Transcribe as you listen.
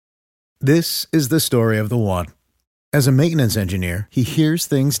This is the story of the one. As a maintenance engineer, he hears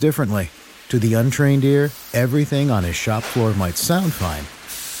things differently. To the untrained ear, everything on his shop floor might sound fine,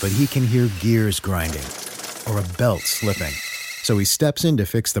 but he can hear gears grinding or a belt slipping. So he steps in to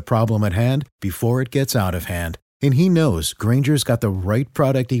fix the problem at hand before it gets out of hand. And he knows Grainger's got the right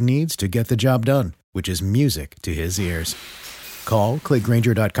product he needs to get the job done, which is music to his ears. Call, click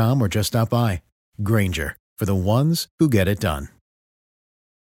Grainger.com, or just stop by. Grainger, for the ones who get it done.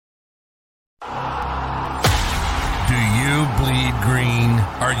 Do you bleed green?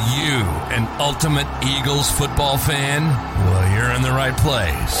 Are you an ultimate Eagles football fan? Well, you're in the right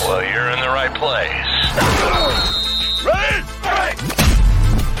place. Ready?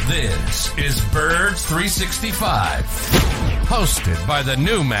 This is Birds 365, hosted by the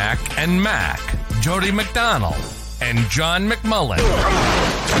new Mac and Mac, Jody McDonald and John McMullen.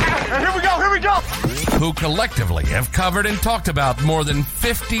 Here we go! Who collectively have covered and talked about more than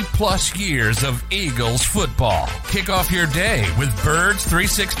 50-plus years of Eagles football. Kick off your day with Birds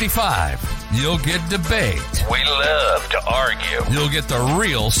 365. You'll get debate. We love to argue. You'll get the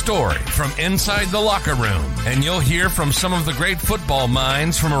real story from inside the locker room. And you'll hear from some of the great football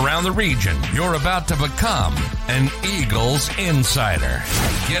minds from around the region. You're about to become an Eagles insider.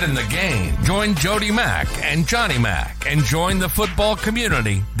 Get in the game. Join Jody Mack and Johnny Mack and join the football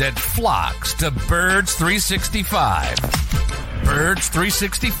community that flocks to Birds 365. Birds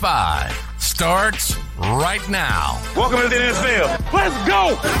 365 starts right now. Welcome to the NFL. Let's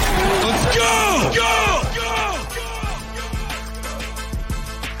go! Let's go! Go!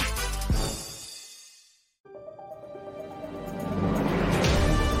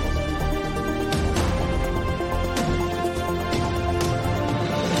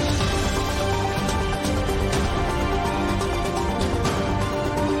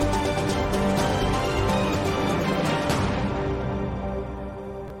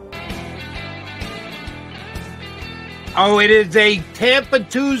 Oh, it is a Tampa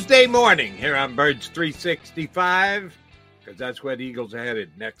Tuesday morning here on Birds 365, because that's where the Eagles are headed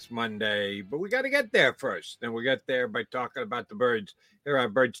next Monday. But we got to get there first. And we get there by talking about the Birds here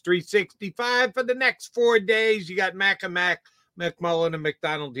on Birds 365 for the next 4 days. You got Mac and Mac, McMullen and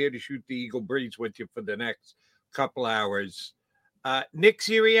McDonald here to shoot the Eagle breeze with you for the next couple hours. Nick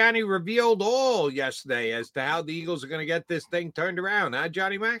Sirianni revealed all yesterday as to how the Eagles are going to get this thing turned around. Huh,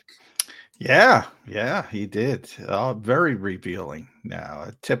 Johnny Mac? Yeah, he did. Very revealing now.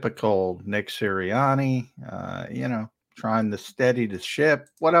 A typical Nick Sirianni, trying to steady the ship.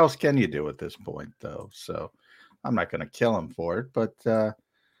 What else can you do at this point, though? So I'm not going to kill him for it. But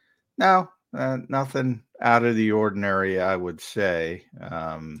no, nothing out of the ordinary, I would say.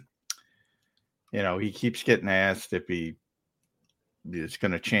 He keeps getting asked if he is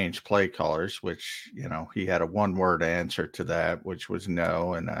going to change play colors, which, he had a one-word answer to that, which was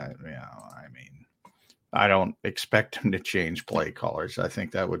no. And, I don't expect him to change play colors. I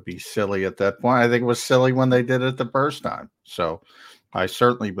think that would be silly at that point. I think it was silly when they did it the first time. So I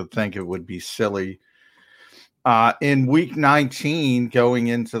certainly would think it would be silly in week 19 going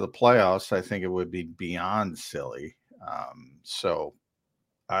into the playoffs. I think it would be beyond silly. I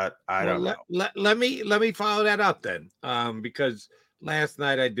don't know. Let me follow that up then, because last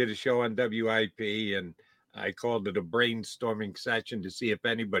night I did a show on WIP and I called it a brainstorming session to see if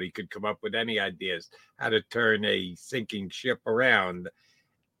anybody could come up with any ideas how to turn a sinking ship around.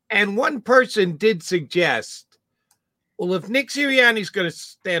 And one person did suggest, well, if Nick Sirianni's going to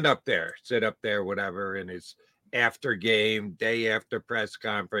sit up there, whatever, in his after game, day after press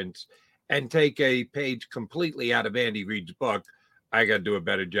conference, and take a page completely out of Andy Reid's book, I got to do a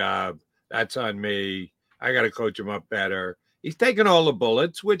better job. That's on me. I got to coach him up better. He's taken all the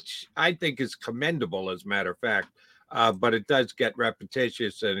bullets, which I think is commendable, as a matter of fact. But it does get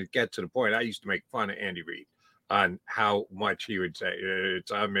repetitious, and it gets to the point. I used to make fun of Andy Reid on how much he would say,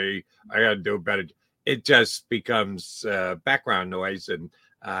 it's on me. I got to do better. It just becomes background noise. And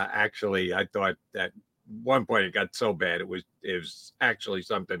actually, I thought at one point it got so bad it was actually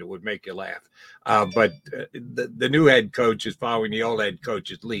something that would make you laugh. But the new head coach is following the old head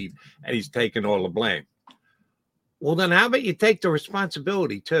coach's lead, and he's taking all the blame. Well, then how about you take the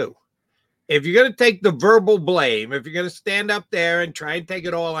responsibility too? If you're going to take the verbal blame, if you're going to stand up there and try and take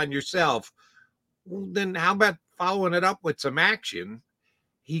it all on yourself, well, then how about following it up with some action?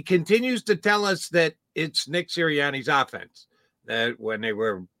 He continues to tell us that it's Nick Sirianni's offense, that when they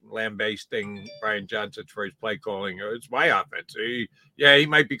were lambasting Brian Johnson for his play calling, it's my offense. He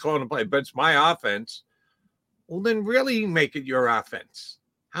might be calling a play, but it's my offense. Well, then really make it your offense.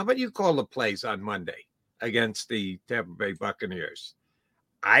 How about you call the plays on Monday against the Tampa Bay Buccaneers?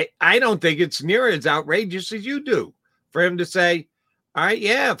 I don't think it's near as outrageous as you do for him to say, All right,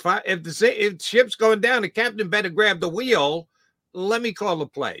 yeah. If ship's going down, the captain better grab the wheel. Let me call the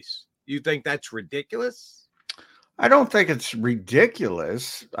plays. You think that's ridiculous? I don't think it's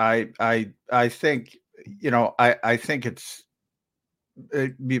ridiculous. I think, I think it's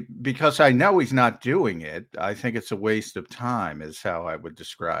because I know he's not doing it. I think it's a waste of time, is how I would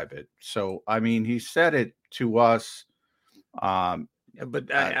describe it. So, I mean, he said it to us, um, Yeah, but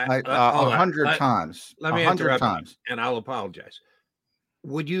a hold on. hundred times, Let a me hundred interrupt you, times. and I'll apologize.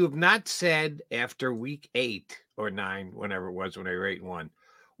 Would you have not said after week 8 or 9, whenever it was when they were 8-1,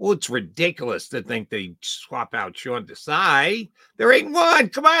 well, it's ridiculous to think they swap out Sean Desai. They're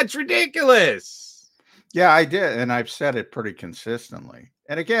 8-1. Come on, it's ridiculous. Yeah, I did, and I've said it pretty consistently.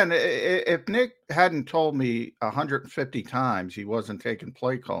 And again, if Nick hadn't told me 150 times he wasn't taking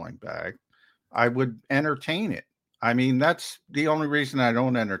play calling back, I would entertain it. I mean, that's the only reason I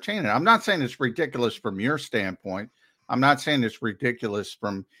don't entertain it. I'm not saying it's ridiculous from your standpoint. I'm not saying it's ridiculous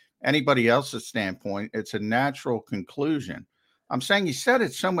from anybody else's standpoint. It's a natural conclusion. I'm saying he said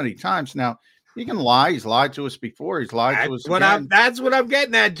it so many times. Now, he can lie. He's lied to us before. He's lied to us again. That's what I'm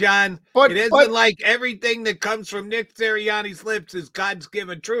getting at, John. But it isn't like everything that comes from Nick Sirianni's lips is God's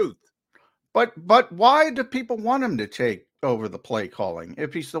given truth. But why do people want him to take over the play calling?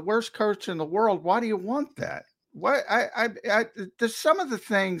 If he's the worst coach in the world, why do you want that? What there's some of the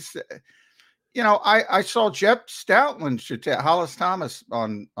things that, I saw Jeff Stoutland, Hollis Thomas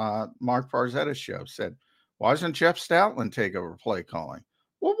on Mark Farzetta's show said, why doesn't Jeff Stoutland take over play calling?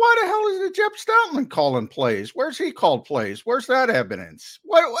 Well, why the hell is it Jeff Stoutland calling plays? Where's he called plays? Where's that evidence?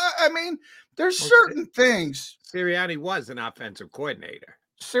 What I mean, there's certain things. Sirianni was an offensive coordinator.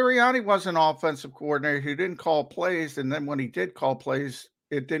 Sirianni was an offensive coordinator who didn't call plays, and then when he did call plays,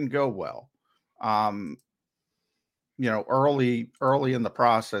 it didn't go well. Early in the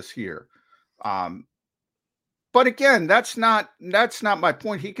process here. But again, that's not my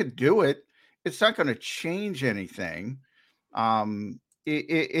point. He could do it. It's not going to change anything.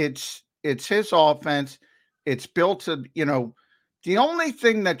 It's his offense. It's built to, the only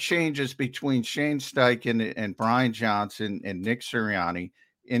thing that changes between Shane Steichen and Brian Johnson and Nick Sirianni,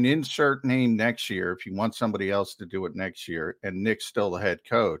 and insert name next year, if you want somebody else to do it next year, and Nick's still the head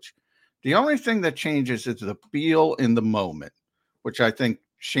coach, the only thing that changes is the feel in the moment, which I think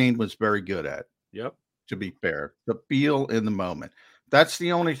Shane was very good at. Yep. To be fair, the feel in the moment. That's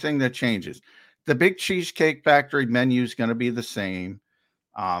the only thing that changes. The Big Cheesecake Factory menu is going to be the same.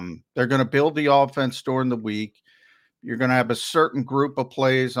 They're going to build the offense during the week. You're going to have a certain group of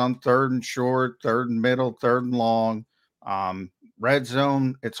plays on 3rd and short, 3rd and middle, 3rd and long. Red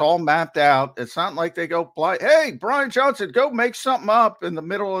zone, it's all mapped out. It's not like they go, hey, Brian Johnson, go make something up in the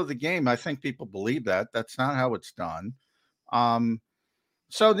middle of the game. I think people believe that. That's not how it's done.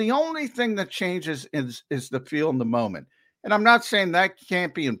 So the only thing that changes is the feel in the moment. And I'm not saying that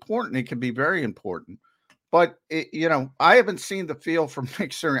can't be important. It can be very important. But, I haven't seen the feel from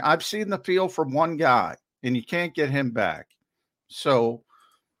Nick Sirianni. I've seen the feel from one guy, and you can't get him back. So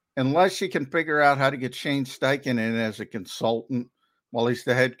unless you can figure out how to get Shane Steichen in as a consultant while he's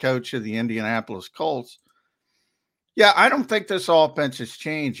the head coach of the Indianapolis Colts, I don't think this offense is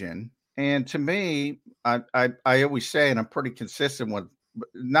changing. And to me, I always say, and I'm pretty consistent with,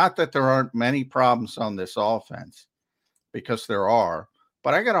 not that there aren't many problems on this offense, because there are,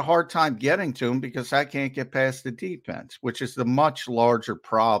 but I got a hard time getting to them because I can't get past the defense, which is the much larger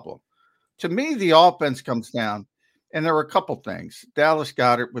problem. To me, the offense comes down, and there were a couple things. Dallas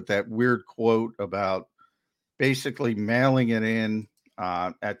Goedert with that weird quote about basically mailing it in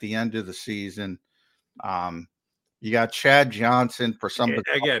at the end of the season. You got Chad Johnson for somebody.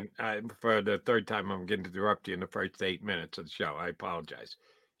 Again, for the third time, I'm going to interrupt you in the first 8 minutes of the show. I apologize.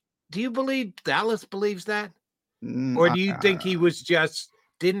 Do you believe Dallas believes that? Or do you think he was just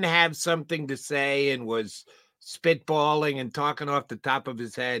didn't have something to say and was spitballing and talking off the top of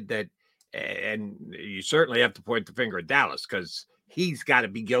his head that, and you certainly have to point the finger at Dallas because he's got to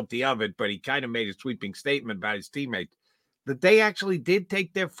be guilty of it, but he kind of made a sweeping statement about his teammates that they actually did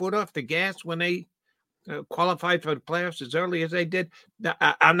take their foot off the gas when they qualified for the playoffs as early as they did. Now,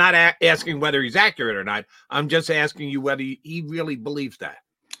 I'm not asking whether he's accurate or not. I'm just asking you whether he really believes that.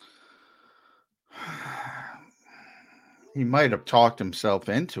 He might have talked himself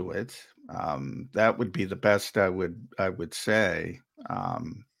into it. That would be the best I would say.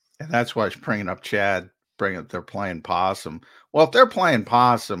 And that's why I was bringing up Chad, they're playing possum. Well, if they're playing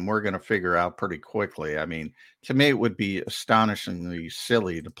possum, we're going to figure out pretty quickly. I mean, to me, it would be astonishingly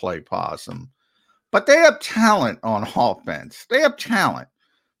silly to play possum. But they have talent on offense. They have talent.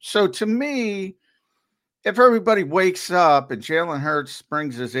 So to me, if everybody wakes up and Jalen Hurts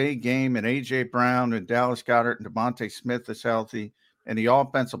brings his A game and A.J. Brown and Dallas Goedert and Devontae Smith is healthy, and the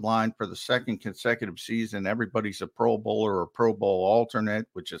offensive line for the second consecutive season, everybody's a Pro Bowler or a Pro Bowl alternate,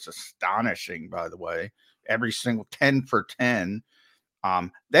 which is astonishing, by the way. Every single 10 for 10.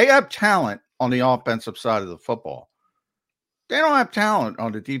 They have talent on the offensive side of the football. They don't have talent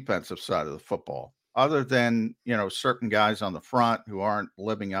on the defensive side of the football, other than, certain guys on the front who aren't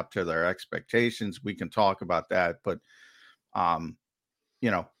living up to their expectations. We can talk about that, but,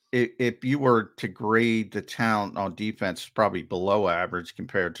 if you were to grade the talent on defense, it's probably below average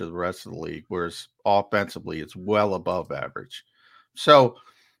compared to the rest of the league, whereas offensively it's well above average. So,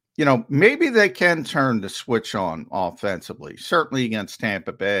 maybe they can turn the switch on offensively, certainly against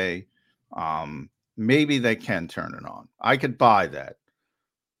Tampa Bay. Maybe they can turn it on. I could buy that.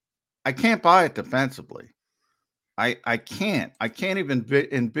 I can't buy it defensively. I can't even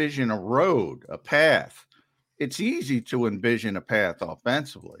envision a road, a path. It's easy to envision a path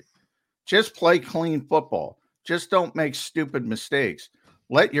offensively. Just play clean football. Just don't make stupid mistakes.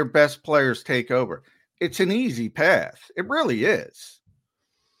 Let your best players take over. It's an easy path. It really is.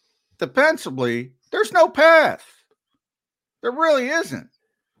 Defensively, there's no path. There really isn't.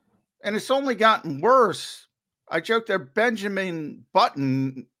 And it's only gotten worse. I joke they're Benjamin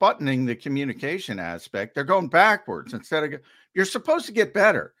buttoning the communication aspect. They're going backwards instead of you're supposed to get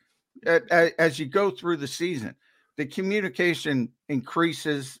better as you go through the season. The communication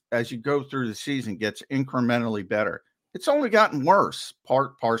increases as you go through the season, gets incrementally better. It's only gotten worse,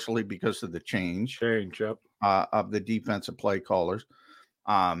 partially because of the change of the defensive play callers,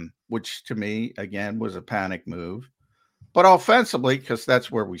 which to me, again, was a panic move. But offensively, because that's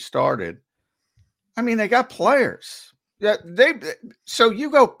where we started, I mean, they got players. So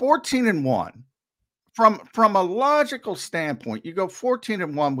you go 14-1. From a logical standpoint, you go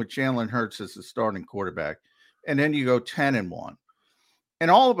 14-1 with Jalen Hurts as the starting quarterback, and then you go 10-1.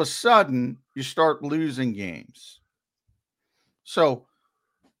 And all of a sudden, you start losing games. So,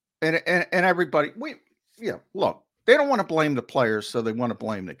 and everybody, look, they don't want to blame the players, so they want to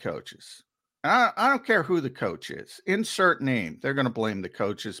blame the coaches. I don't care who the coach is. Insert name. They're going to blame the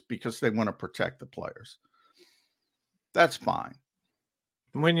coaches because they want to protect the players. That's fine.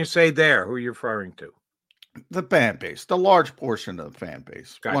 When you say there, who are you referring to? The fan base, the large portion of the fan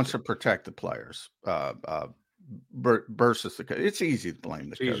base wants to protect the players versus the coach. It's easy to blame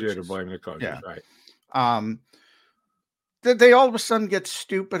the coaches. Easier to blame the coaches, yeah. Right. Did they all of a sudden get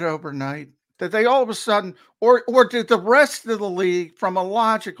stupid overnight? Did they all of a sudden, or did the rest of the league, from a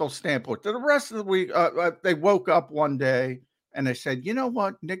logical standpoint, did the rest of the league, they woke up one day and they said, you know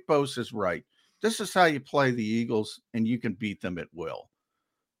what, Nick Bosa is right. This is how you play the Eagles, and you can beat them at will.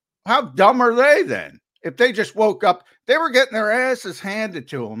 How dumb are they then? If they just woke up, they were getting their asses handed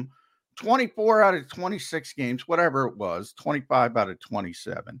to them 24 out of 26 games, whatever it was, 25 out of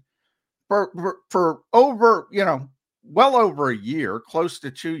 27. For over, well over a year, close to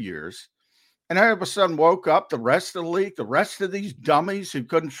 2 years. And all of a sudden woke up the rest of the league, the rest of these dummies who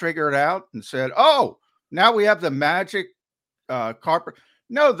couldn't figure it out, and said, oh, now we have the magic carpet.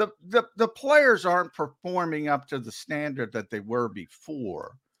 No, the players aren't performing up to the standard that they were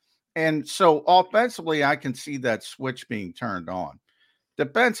before. And so offensively, I can see that switch being turned on.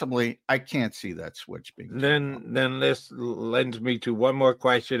 Defensively, I can't see that switch being turned on. Then this lends me to one more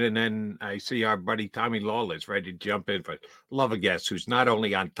question, and then I see our buddy Tommy Lawlor is ready to jump in for love a guest who's not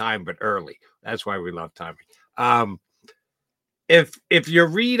only on time but early. That's why we love Tommy. If your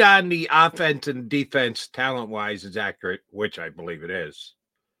read on the offense and defense talent-wise is accurate, which I believe it is,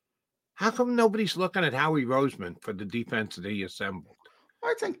 how come nobody's looking at Howie Roseman for the defense that he assembled?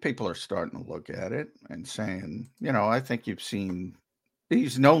 I think people are starting to look at it and saying, I think you've seen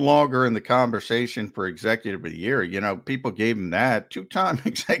he's no longer in the conversation for executive of the year. People gave him that 2-time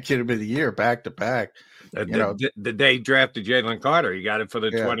executive of the year back to back. The day drafted Jalen Carter, he got it for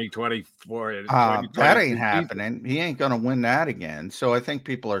the 2024. That ain't happening. He ain't going to win that again. So I think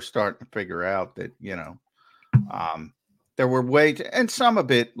people are starting to figure out that, there were and some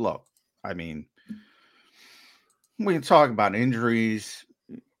of it, look, I mean, we can talk about injuries,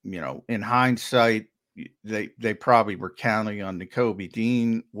 in hindsight, they probably were counting on Nakobe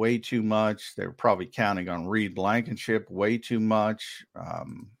Dean way too much. They were probably counting on Reed Blankenship way too much.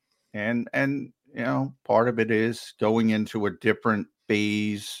 And part of it is going into a different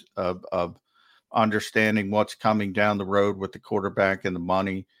phase of understanding what's coming down the road with the quarterback and the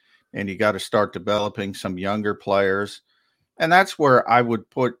money. And you got to start developing some younger players. And that's where I would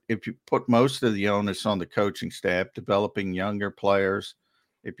if you put most of the onus on the coaching staff, developing younger players.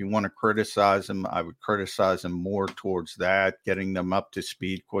 If you want to criticize them, I would criticize them more towards that, getting them up to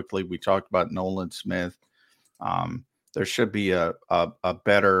speed quickly. We talked about Nolan Smith. There should be a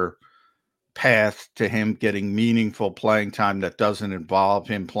better path to him getting meaningful playing time that doesn't involve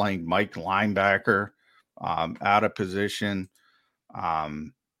him playing Mike linebacker out of position.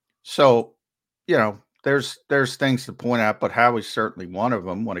 So, there's things to point out, but Howie's certainly one of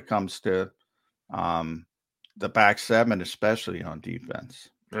them when it comes to the back seven, especially on defense.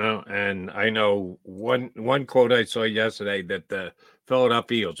 And I know one quote I saw yesterday that the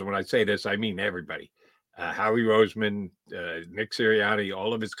Philadelphia Eagles, and when I say this, I mean everybody, Howie Roseman, Nick Sirianni,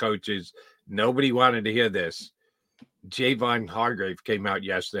 all of his coaches, nobody wanted to hear this. Javon Hargrave came out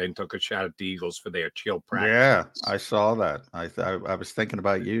yesterday and took a shot at the Eagles for their chill practice. Yeah, I saw that. I was thinking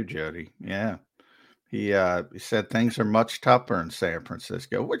about you, Jody. Yeah. He said things are much tougher in San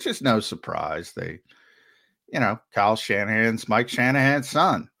Francisco, which is no surprise. Kyle Shanahan's Mike Shanahan's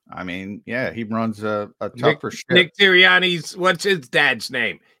son. I mean, yeah, he runs a tougher ship. Nick Sirianni's, what's his dad's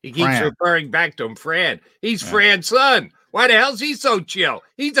name? He keeps referring back to him, Fran. He's Fran's son. Why the hell's he so chill?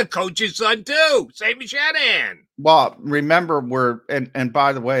 He's a coach's son too. Same as Shanahan. Well, remember and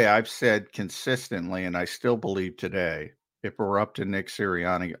by the way, I've said consistently, and I still believe today, if it were up to Nick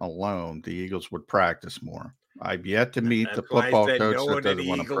Sirianni alone, the Eagles would practice more. I've yet to meet the football coach that doesn't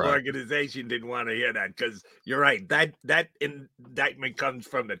want to practice. Organization didn't want to hear that because you're right. That indictment comes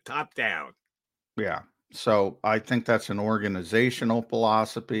from the top down. Yeah. So I think that's an organizational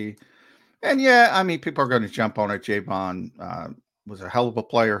philosophy. And yeah, I mean, people are going to jump on it. Javon was a hell of a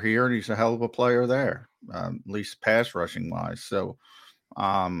player here, and he's a hell of a player there, at least pass rushing wise. So,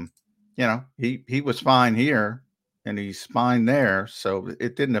 he was fine here, and he's fine there. So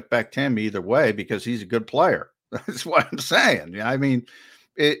it didn't affect him either way because he's a good player. That's what I'm saying. I mean,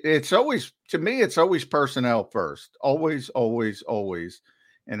 it's always, to me, it's always personnel first. Always, always, always.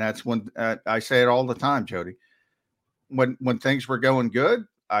 And that's when I say it all the time, Jody. When things were going good,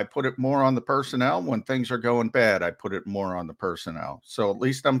 I put it more on the personnel. When things are going bad, I put it more on the personnel. So at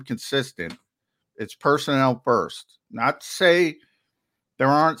least I'm consistent. It's personnel first. Not to say there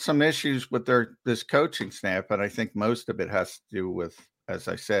aren't some issues with this coaching staff, but I think most of it has to do with, as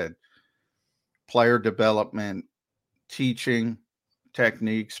I said, player development, teaching,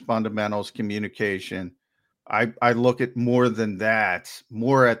 techniques, fundamentals, communication. I look at more at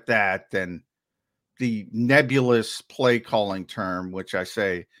that than the nebulous play calling term, which I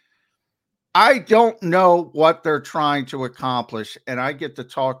say, I don't know what they're trying to accomplish. And I get to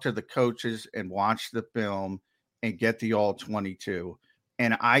talk to the coaches and watch the film and get the all 22.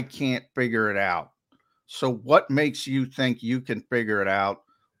 And I can't figure it out. So what makes you think you can figure it out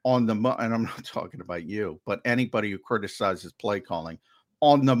and I'm not talking about you, but anybody who criticizes play calling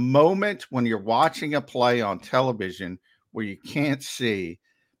on the moment when you're watching a play on television where you can't see?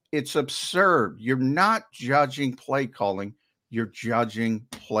 It's absurd. You're not judging play calling. You're judging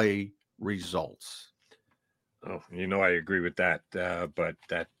play results. Oh, I agree with that. But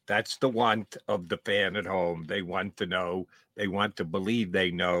that's the want of the fan at home. They want to know. They want to believe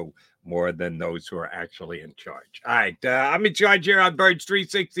they know more than those who are actually in charge. All right. I'm in charge here on Birds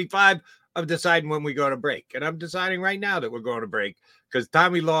 365 of deciding when we go to break. And I'm deciding right now that we're going to break because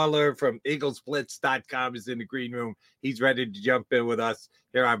Tommy Lawlor from EaglesBlitz.com is in the green room. He's ready to jump in with us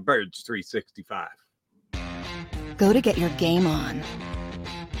here on Birds 365. Go to get your game on.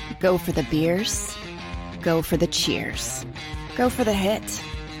 Go for the beers. Go for the cheers. Go for the hit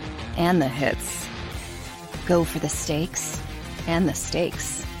and the hits. Go for the stakes and the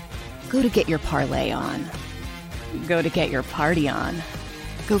stakes. Go to get your parlay on. Go to get your party on.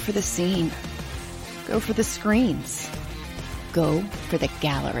 Go for the scene. Go for the screens. Go for the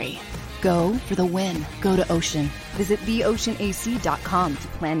gallery. Go for the win. Go to Ocean. Visit theoceanac.com to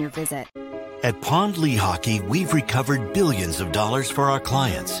plan your visit. At Pond Lehocky, we've recovered billions of dollars for our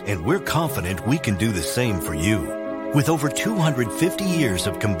clients, and we're confident we can do the same for you. With over 250 years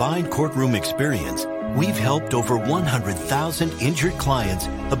of combined courtroom experience, we've helped over 100,000 injured clients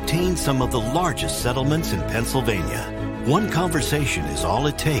obtain some of the largest settlements in Pennsylvania. One conversation is all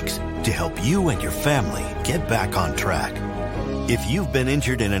it takes to help you and your family get back on track. If you've been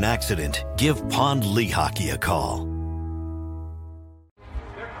injured in an accident, give Pond Lehocky a call.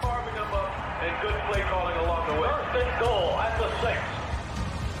 They're carving them up and good play calling along the way. First and goal at the 6.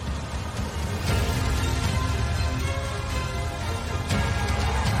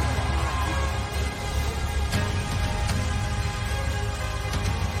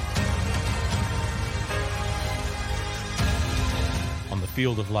 On the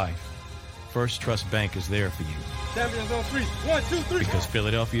field of life, First Trust Bank is there for you. Champions on 3. 1, 2, 3. Because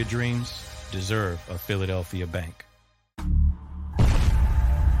Philadelphia dreams deserve a Philadelphia bank.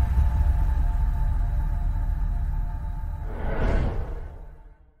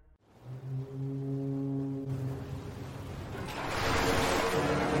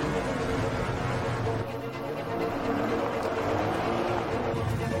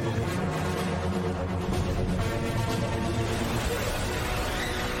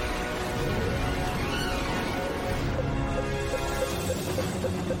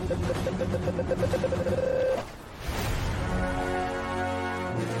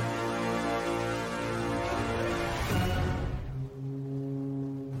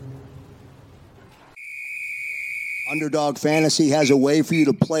 Underdog Fantasy has a way for you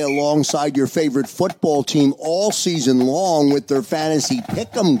to play alongside your favorite football team all season long with their Fantasy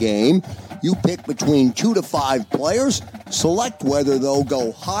Pick'em game. You pick between 2 to 5 players, select whether they'll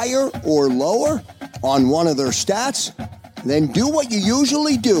go higher or lower on one of their stats, then do what you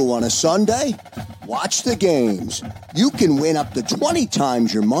usually do on a Sunday, watch the games. You can win up to 20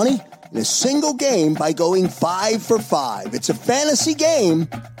 times your money in a single game by going 5 for 5. It's a fantasy game,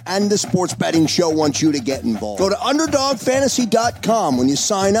 and the Sports Betting Show wants you to get involved. Go to UnderdogFantasy.com. When you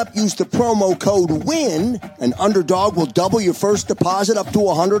sign up, use the promo code WIN, and Underdog will double your first deposit up to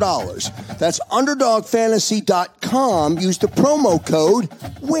 $100. That's UnderdogFantasy.com. Use the promo code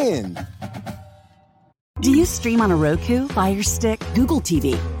WIN. Do you stream on a Roku, Fire Stick, Google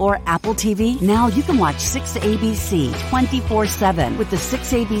TV, or Apple TV? Now you can watch 6ABC 24/7 with the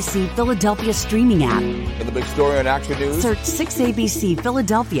 6ABC Philadelphia streaming app. And the big story on Action News? Search 6ABC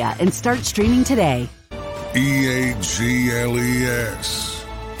Philadelphia and start streaming today. EAGLES,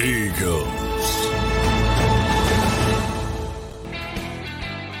 Eagles.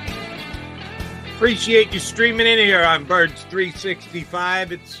 Appreciate you streaming in here on Birds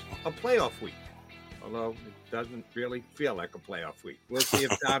 365. It's a playoff week, although it doesn't really feel like a playoff week. We'll see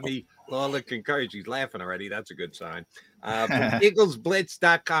if Tommy Lawlor concurs. He's laughing already. That's a good sign. From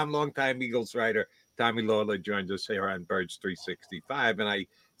EaglesBlitz.com, longtime Eagles writer Tommy Lawlor joins us here on Birds 365. And I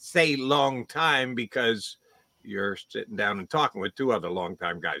say long time because you're sitting down and talking with two other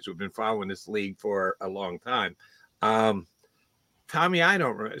longtime guys who've been following this league for a long time. Tommy, I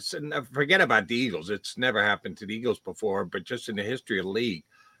don't forget about the Eagles. It's never happened to the Eagles before, but just in the history of the league,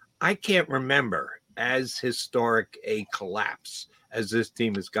 I can't remember as historic a collapse as this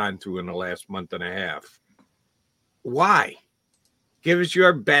team has gone through in the last month and a half. Why? Give us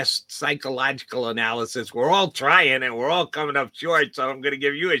your best psychological analysis. We're all trying and we're all coming up short, so I'm going to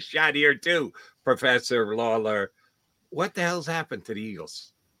give you a shot here too, Professor Lawlor. What the hell's happened to the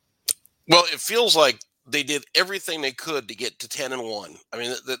Eagles? Well, it feels like they did everything they could to get to 10-1. I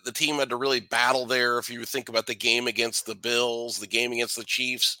mean, the team had to really battle there. If you think about the game against the Bills, the game against the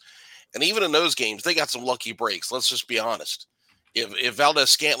Chiefs, and even in those games, they got some lucky breaks. Let's just be honest. If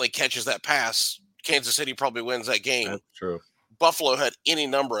Valdez-Scantling catches that pass, Kansas City probably wins that game. That's true. Buffalo had any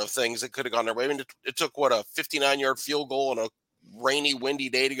number of things that could have gone their way. I mean, it took, a 59-yard field goal on a rainy, windy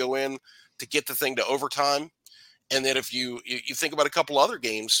day to go in to get the thing to overtime. And then if you think about a couple other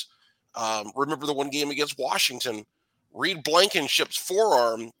games, remember the one game against Washington, Reed Blankenship's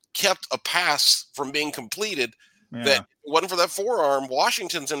forearm kept a pass from being completed. Yeah. That if it wasn't for that forearm,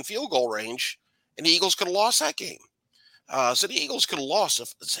 Washington's in field goal range, and the Eagles could have lost that game. So the Eagles could have lost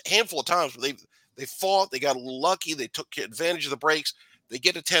a handful of times, but they fought, they got a little lucky, they took advantage of the breaks, they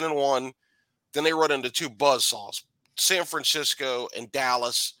get to 10-1, then they run into two buzzsaws, San Francisco and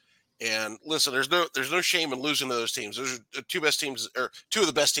Dallas. And listen, there's no shame in losing to those teams. Those are the two best teams, or two of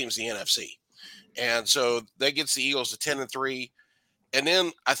the best teams in the NFC. And so that gets the Eagles to 10-3. And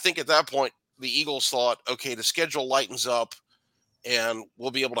then I think at that point, the Eagles thought, okay, the schedule lightens up and we'll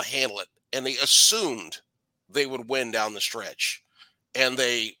be able to handle it. And they assumed they would win down the stretch. And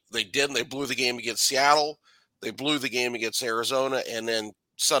they didn't. They blew the game against Seattle. They blew the game against Arizona. And then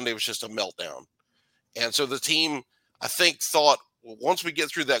Sunday was just a meltdown. And so the team, I think, thought, well, once we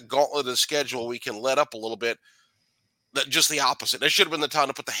get through that gauntlet of schedule, we can let up a little bit. That just the opposite. It should have been the time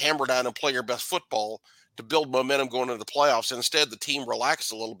to put the hammer down and play your best football to build momentum going into the playoffs. Instead, the team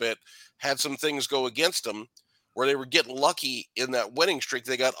relaxed a little bit, had some things go against them where they were getting lucky in that winning streak.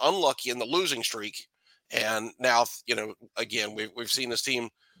 They got unlucky in the losing streak. And now, again, we've seen this team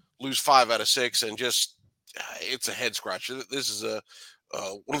lose 5 out of 6 and just it's a head scratcher. This is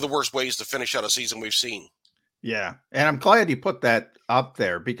one of the worst ways to finish out a season we've seen. Yeah, and I'm glad you put that up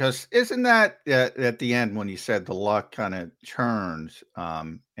there because isn't that at the end when you said the luck kind of turns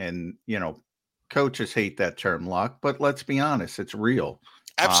and, coaches hate that term luck, but let's be honest, it's real.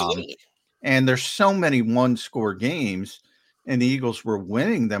 Absolutely. And there's so many one-score games, and the Eagles were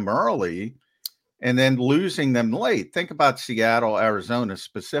winning them early and then losing them late. Think about Seattle, Arizona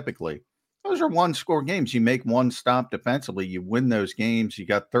specifically. Those are one-score games. You make one stop defensively, you win those games. You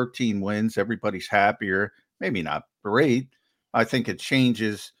got 13 wins. Everybody's happier. Maybe not great. I think it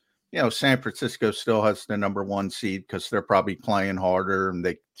changes. San Francisco still has the number 1 seed because they're probably playing harder and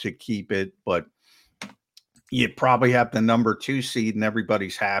they to keep it. But you probably have the number 2 seed and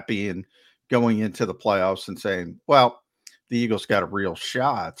everybody's happy and going into the playoffs and saying, well, the Eagles got a real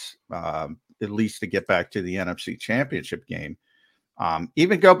shot, at least to get back to the NFC Championship game.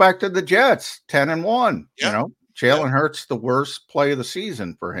 Even go back to the Jets, 10-1, Jalen Hurts, the worst play of the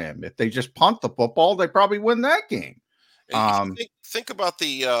season for him. If they just punt the football, they probably win that game. Think about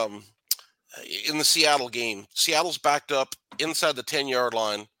the in the Seattle game, Seattle's backed up inside the 10-yard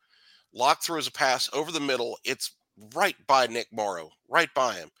line. Locke throws a pass over the middle. It's right by Nick Morrow, right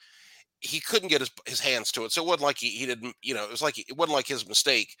by him. He couldn't get his hands to it. So it wasn't like he didn't, it wasn't like his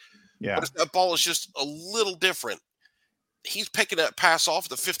mistake. Yeah. But if that ball is just a little different, he's picking that pass off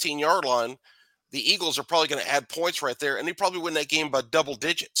the 15-yard line. The Eagles are probably going to add points right there, and they probably win that game by double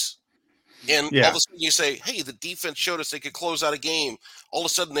digits. And all of a sudden you say, hey, the defense showed us they could close out a game. All of a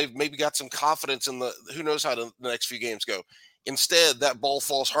sudden they've maybe got some confidence in who knows how the next few games go. Instead, that ball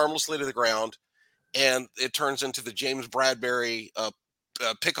falls harmlessly to the ground, and it turns into the James Bradbury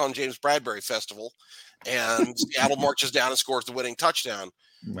pick on James Bradbury festival, and Seattle marches down and scores the winning touchdown.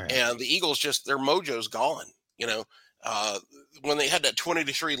 Man. And the Eagles their mojo's gone. When they had that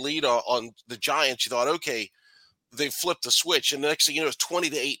 20-3 lead on the Giants, you thought, okay, they flipped the switch, and the next thing you know, it's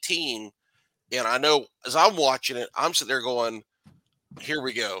 20-18. And I know as I'm watching it, I'm sitting there going, here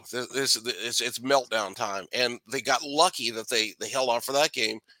we go. It's meltdown time. And they got lucky that they held on for that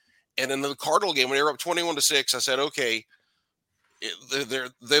game. And in the Cardinal game, when they were up 21-6, I said, okay,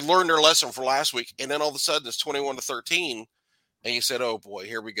 they learned their lesson for last week. And then all of a sudden it's 21-13. And you said, oh boy,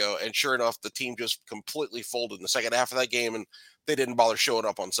 here we go. And sure enough, the team just completely folded in the second half of that game, and they didn't bother showing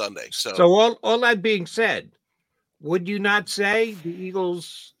up on Sunday. So all that being said, would you not say the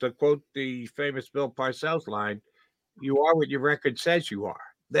Eagles, to quote the famous Bill Parcells line, you are what your record says you are?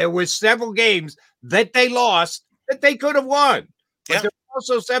 There were several games that they lost that they could have won. But there were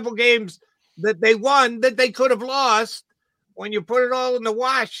also several games that they won that they could have lost. When you put it all in the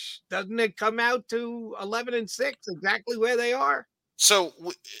wash, doesn't it come out to 11-6, exactly where they are? So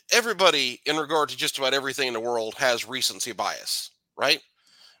everybody, in regard to just about everything in the world, has recency bias, right?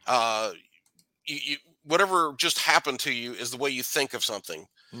 Whatever just happened to you is the way you think of something.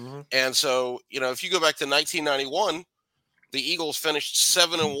 Mm-hmm. And so, if you go back to 1991, the Eagles finished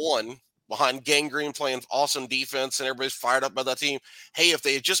 7-1 behind Gangrene playing awesome defense, and everybody's fired up by that team. Hey, if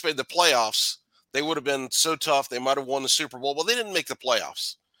they had just made the playoffs, they would have been so tough. They might have won the Super Bowl. Well, they didn't make the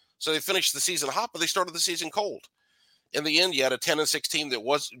playoffs. So they finished the season hot, but they started the season cold. In the end, you had a 10-6 team that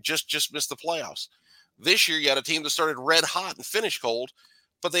was just missed the playoffs. This year, you had a team that started red hot and finished cold,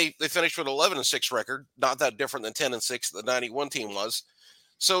 but they finished with an 11-6 record, not that different than 10-6 the 91 team was.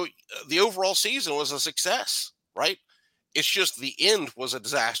 So the overall season was a success, right? It's just the end was a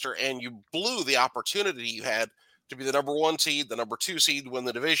disaster, and you blew the opportunity you had to be the number 1 seed, the number 2 seed, win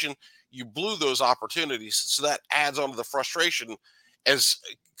the division. You blew those opportunities. So that adds on to the frustration as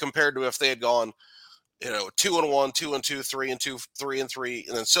compared to if they had gone, 2-1, 2-2, 3-2, 3-3,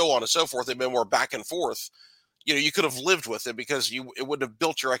 and then so on and so forth. They've been more back and forth. You could have lived with it because it wouldn't have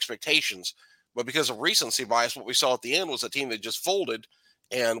built your expectations. But because of recency bias, what we saw at the end was a team that just folded,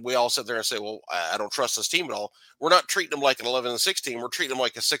 and we all sit there and say, well, I don't trust this team at all. We're not treating them like an 11-6 team. We're treating them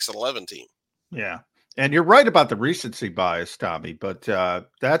like a 6-11 team. Yeah. And you're right about the recency bias, Tommy, but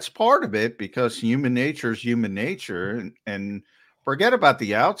that's part of it because human nature is human nature, and forget about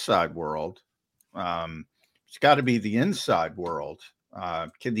the outside world. It's got to be the inside world.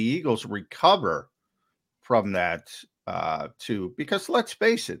 Can the Eagles recover from that because let's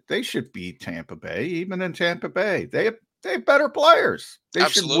face it, they should beat Tampa Bay. Even in Tampa Bay, they have better players. They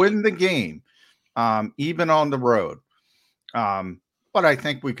Absolutely. should win the game, even on the road. But I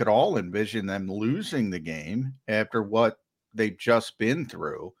think we could all envision them losing the game after what they've just been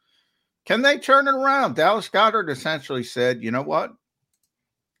through. Can they turn it around? Dallas Goedert essentially said, you know what?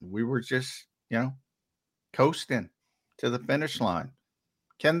 We were just, coasting to the finish line.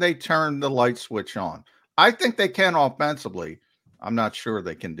 Can they turn the light switch on? I think they can offensively. I'm not sure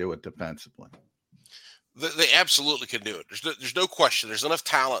they can do it defensively. They absolutely can do it. There's no question. There's enough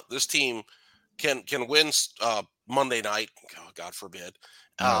talent. This team can win Monday night. God forbid.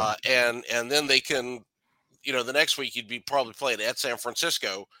 And then they can, the next week you'd be probably playing at San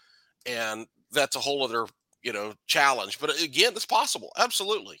Francisco, and that's a whole other, challenge. But again, it's possible.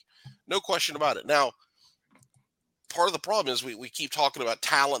 Absolutely. No question about it. Now, part of the problem is we keep talking about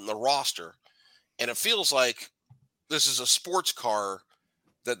talent in the roster, and it feels like this is a sports car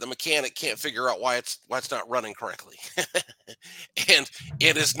that the mechanic can't figure out why it's not running correctly. And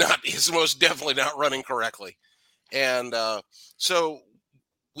it is not, it's most definitely not running correctly. And so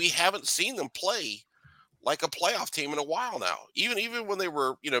we haven't seen them play like a playoff team in a while now. Even when they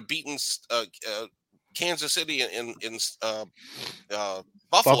were, beating Kansas City in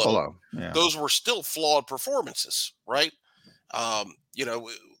Buffalo. Yeah. Those were still flawed performances, right?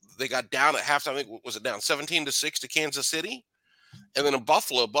 They got down at halftime. I think, was it down 17-6 to Kansas City? And then in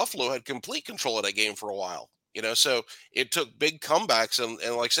Buffalo had complete control of that game for a while, so it took big comebacks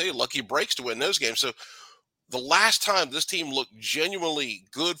and like say, lucky breaks to win those games. So the last time this team looked genuinely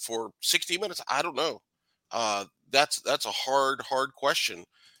good for 60 minutes, I don't know. That's a hard question.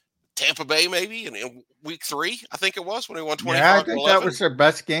 Tampa Bay, maybe in week 3, I think it was, when they won 25-11. Yeah, I think that was their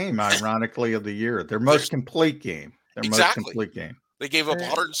best game, ironically, of the year. Their most complete game. Most complete game. They gave up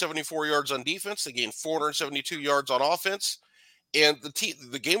 174 yards on defense. They gained 472 yards on offense. And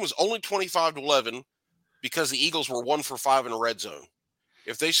the game was only 25-11 because the Eagles were 1 for 5 in the red zone.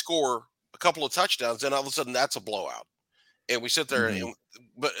 If they score a couple of touchdowns, then all of a sudden that's a blowout. And we sit there,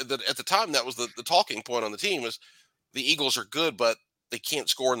 but at the time, that was the talking point on the team is the Eagles are good, but they can't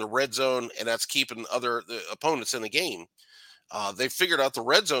score in the red zone, and that's keeping the opponents in the game. They figured out the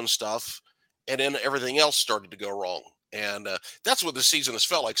red zone stuff, and then everything else started to go wrong. And that's what the season has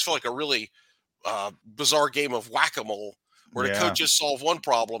felt like. It's felt like a really bizarre game of whack-a-mole where the coaches solve one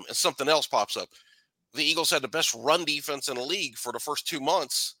problem and something else pops up. The Eagles had the best run defense in the league for the first 2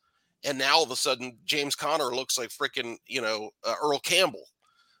 months, and now all of a sudden James Conner looks like freaking Earl Campbell.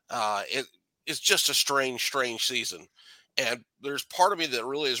 It's just a strange season. And there's part of me that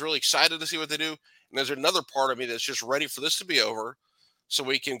is really excited to see what they do. And there's another part of me that's just ready for this to be over so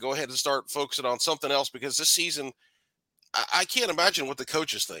we can go ahead and start focusing on something else, because this season, I can't imagine what the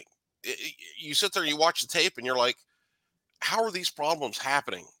coaches think. You sit there and you watch the tape and you're like, how are these problems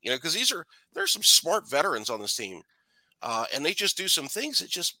happening? Because there's some smart veterans on this team, and they just do some things that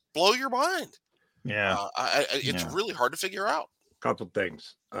just blow your mind. Yeah. It's really hard to figure out. Couple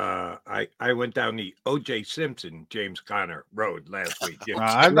things. I went down the O.J. Simpson, James Conner road last week.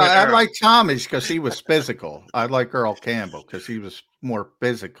 I like Thomas because he was physical. I like Earl Campbell because he was more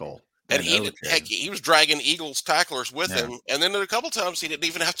physical. And he was dragging Eagles tacklers with him. And then a couple times he didn't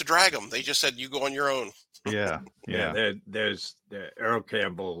even have to drag them. They just said, you go on your own. Yeah. There's Earl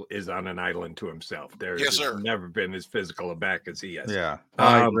Campbell is on an island to himself. There's never been as physical a back as he has. Yeah,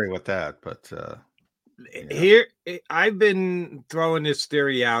 I agree with that. But here, I've been throwing this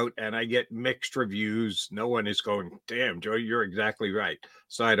theory out, and I get mixed reviews. No one is going, damn, Joe, you're exactly right.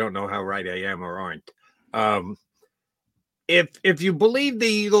 So I don't know how right I am or aren't. If you believe the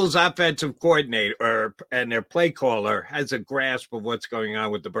Eagles' offensive coordinator and their play caller has a grasp of what's going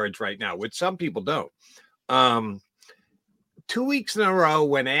on with the Birds right now, which some people don't. 2 weeks in a row,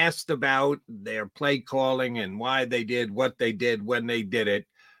 when asked about their play calling and why they did what they did when they did it,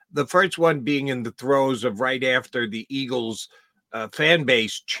 the first one being in the throes of right after the Eagles fan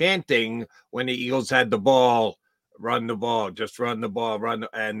base chanting when the Eagles had the ball, run the ball, just run the ball,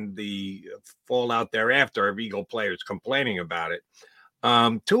 and the fallout thereafter of Eagle players complaining about it.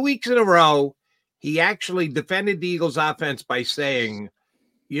 2 weeks in a row, he actually defended the Eagles offense by saying,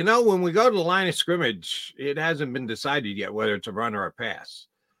 when we go to the line of scrimmage, it hasn't been decided yet whether it's a run or a pass.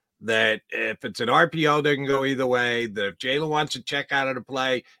 That if it's an RPO, they can go either way. That if Jalen wants to check out of the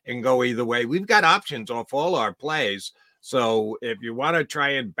play and go either way, we've got options off all our plays. So if you want to try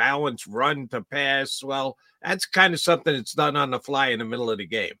and balance run to pass, well, that's kind of something that's done on the fly in the middle of the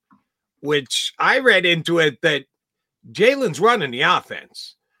game, which I read into it that Jalen's running the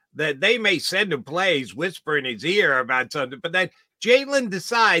offense, that they may send him plays, whisper in his ear about something, but that Jalen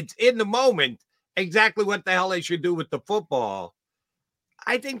decides in the moment exactly what the hell they should do with the football.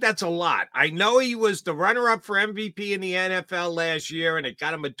 I think that's a lot. I know he was the runner-up for MVP in the NFL last year, and it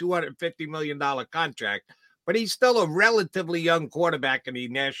got him a $250 million contract, but he's still a relatively young quarterback in the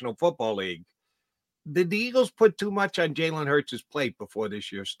National Football League. Did the Eagles put too much on Jalen Hurts' plate before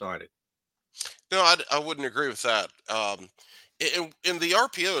this year started? No, I wouldn't agree with that. In the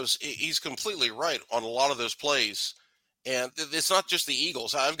RPOs, he's completely right on a lot of those plays. And it's not just the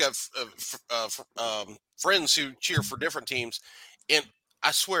Eagles. I've got friends who cheer for different teams, and I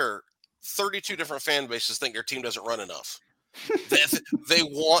swear 32 different fan bases think their team doesn't run enough. They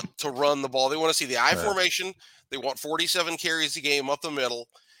want to run the ball. They want to see the I formation. They want 47 carries a game up the middle.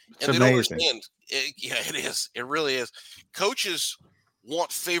 And they don't understand. It is. It really is. Coaches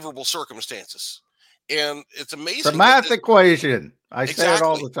want favorable circumstances. And it's amazing. It's a math equation. I say it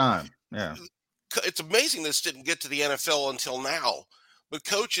all the time. Yeah. It's amazing this didn't get to the NFL until now. But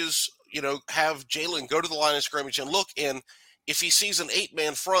coaches, have Jalen go to the line of scrimmage and look, and if he sees an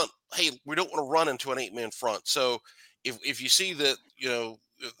 8-man front, hey, we don't want to run into an 8-man front. So if you see that,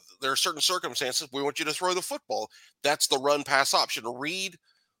 there are certain circumstances, we want you to throw the football. That's the run pass option. Read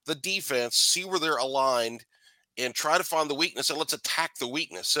the defense, see where they're aligned, and try to find the weakness, and let's attack the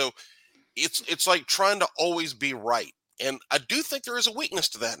weakness. So it's like trying to always be right. And I do think there is a weakness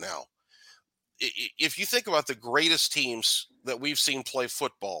to that now. If you think about the greatest teams that we've seen play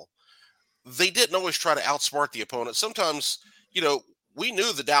football, they didn't always try to outsmart the opponent. Sometimes, we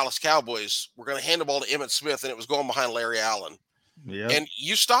knew the Dallas Cowboys were going to hand the ball to Emmitt Smith, and it was going behind Larry Allen. And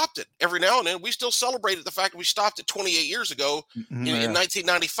you stopped it every now and then. We still celebrated the fact that we stopped it 28 years ago in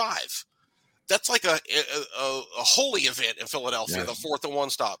 1995. That's like a holy event in Philadelphia, the 4th and 1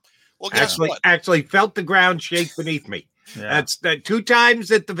 stop. Well, guess what? Actually felt the ground shake beneath me. That's the 2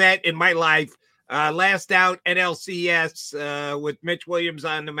 times at the vet in my life. Last out NLCS with Mitch Williams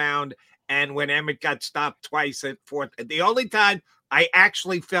on the mound, and when Emmett got stopped twice at 4th. The only time I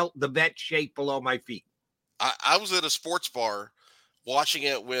actually felt the vet shake below my feet. I was at a sports bar watching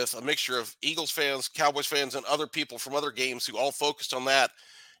it with a mixture of Eagles fans, Cowboys fans, and other people from other games who all focused on that.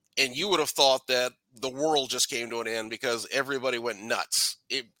 And you would have thought that the world just came to an end because everybody went nuts.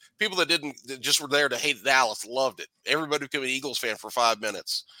 People that just were there to hate Dallas loved it. Everybody became an Eagles fan for 5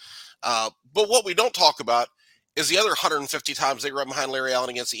 minutes. But what we don't talk about is the other 150 times they run behind Larry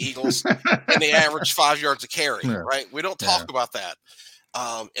Allen against the Eagles and they averaged 5 yards a carry, right? We don't talk about that.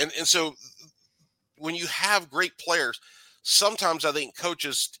 And so when you have great players, sometimes I think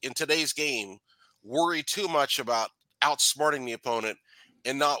coaches in today's game worry too much about outsmarting the opponent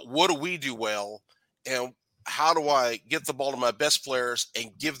and not what do we do well and how do I get the ball to my best players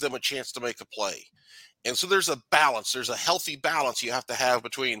and give them a chance to make a play. And so there's a balance. There's a healthy balance you have to have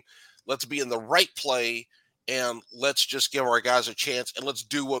between let's be in the right play and let's just give our guys a chance and let's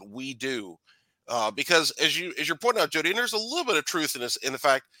do what we do. Because as you're pointing out, Jody, and there's a little bit of truth in this, in the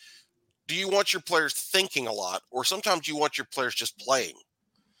fact, do you want your players thinking a lot, or sometimes you want your players just playing?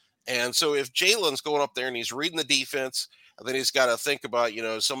 And so if Jalen's going up there and he's reading the defense, and then he's got to think about,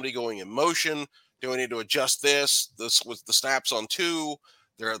 somebody going in motion. Do I need to adjust this? This was the snaps on 2.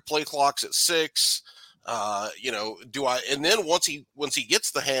 There are play clocks at 6. Do I? And then once he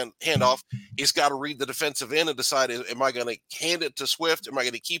gets the handoff, he's got to read the defensive end and decide: am I going to hand it to Swift? Am I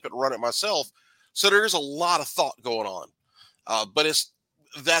going to keep it and run it myself? So there's a lot of thought going on, but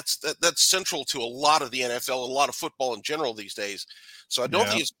that's central to a lot of the NFL, a lot of football in general these days. So I don't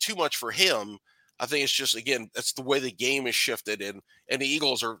think it's too much for him. I think it's just, again, that's the way the game is shifted, and the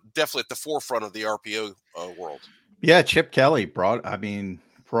Eagles are definitely at the forefront of the RPO world. Yeah, Chip Kelly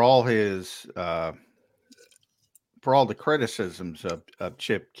for all his for all the criticisms of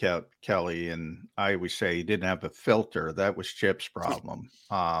Chip Kelly, and I always say he didn't have a filter. That was Chip's problem.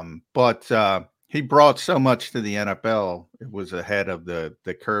 But he brought so much to the NFL. It was ahead of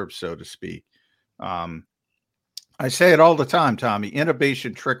the curve, so to speak. I say it all the time, Tommy.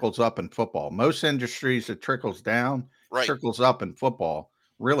 Innovation trickles up in football. Most industries, it trickles down, trickles up in football.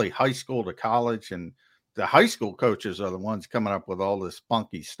 Really, high school to college, and the high school coaches are the ones coming up with all this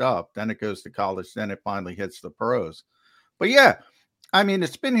funky stuff. Then it goes to college. Then it finally hits the pros. But yeah,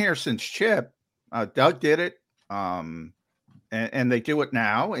 it's been here since Chip. Doug did it, and they do it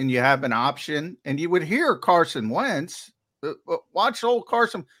now. And you have an option. And you would hear Carson Wentz. Watch old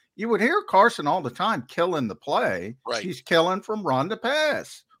Carson. You would hear Carson all the time killing the play. Right. He's killing from run to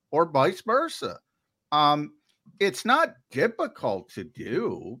pass, or vice versa. It's not difficult to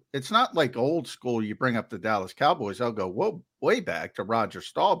do. It's not like old school. You bring up the Dallas Cowboys. I'll go way back to Roger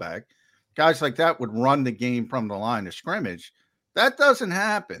Staubach. Guys like that would run the game from the line of scrimmage. That doesn't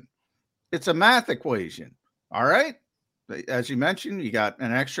happen. It's a math equation. All right. As you mentioned, you got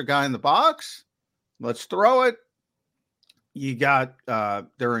an extra guy in the box. Let's throw it. You got,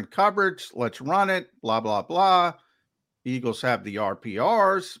 they're in coverage. Let's run it. Blah, blah, blah. Eagles have the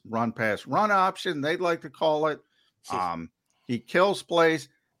RPRs, run pass run option. They'd like to call it. He kills plays.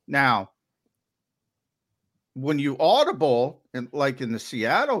 Now, when you audible, like in the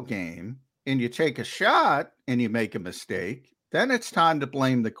Seattle game, and you take a shot and you make a mistake, then it's time to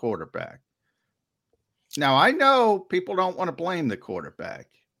blame the quarterback. Now, I know people don't want to blame the quarterback,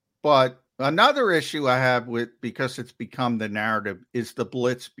 but another issue I have because it's become the narrative, is the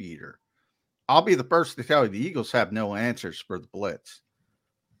blitz beater. I'll be the first to tell you the Eagles have no answers for the blitz.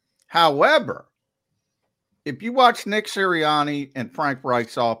 However, if you watch Nick Sirianni and Frank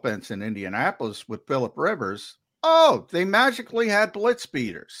Reich's offense in Indianapolis with Phillip Rivers, they magically had blitz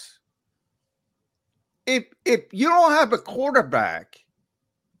beaters. If you don't have a quarterback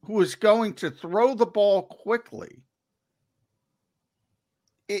who is going to throw the ball quickly,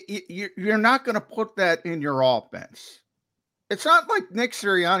 you're not going to put that in your offense. It's not like Nick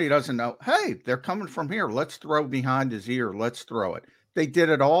Sirianni doesn't know, hey, they're coming from here. Let's throw behind his ear. Let's throw it. They did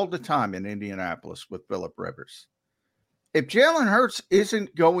it all the time in Indianapolis with Phillip Rivers. If Jalen Hurts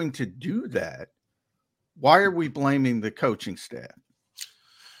isn't going to do that, why are we blaming the coaching staff?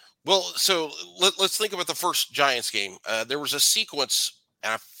 Well, so let's think about the first Giants game. There was a sequence,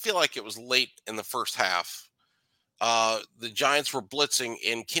 and I feel like it was late in the first half. The Giants were blitzing,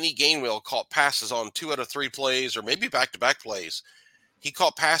 and Kenny Gainwell caught passes on 2 out of 3 plays, or maybe back-to-back plays. He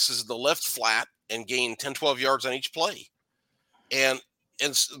caught passes in the left flat and gained 10, 12 yards on each play. And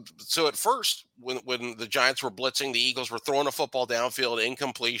so at first, when the Giants were blitzing, the Eagles were throwing a football downfield,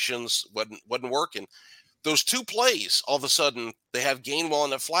 incompletions, wasn't working. Those two plays, all of a sudden, they have Gainwell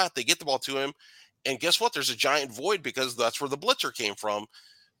in the flat. They get the ball to him, and guess what? There's a giant void because that's where the blitzer came from.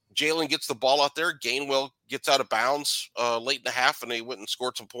 Jalen gets the ball out there. Gainwell gets out of bounds late in the half, and they went and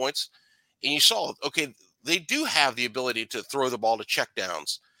scored some points. And you saw, okay, they do have the ability to throw the ball to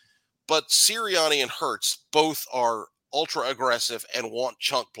checkdowns, but Sirianni and Hurts both are ultra aggressive and want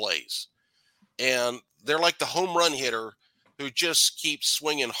chunk plays. And they're like the home run hitter who just keeps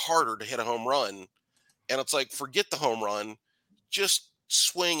swinging harder to hit a home run. And it's like, forget the home run, just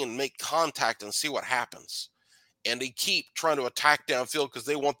swing and make contact and see what happens. And they keep trying to attack downfield because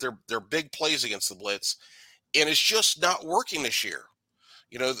they want their big plays against the blitz. And it's just not working this year.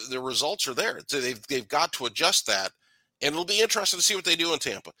 You know, the results are there. So they've got to adjust that. And it'll be interesting to see what they do in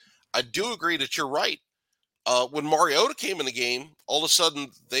Tampa. I do agree that you're right. When Mariota came in the game, all of a sudden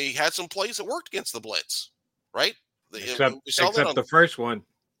they had some plays that worked against the blitz, right? Except the first one.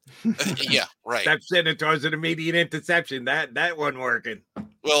 Yeah, right. Steps in and throws an immediate interception. That wasn't working.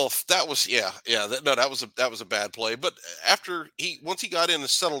 Well, that was that was a bad play. But once he got in and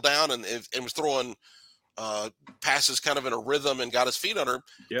settled down and was throwing passes kind of in a rhythm and got his feet under him,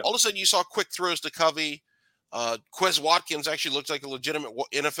 all of a sudden you saw quick throws to Covey. Quez Watkins actually looked like a legitimate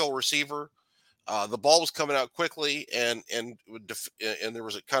NFL receiver. The ball was coming out quickly, and there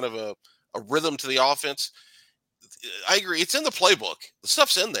was a kind of a rhythm to the offense. I agree. It's in the playbook. The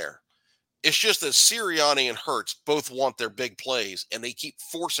stuff's in there. It's just that Sirianni and Hurts both want their big plays, and they keep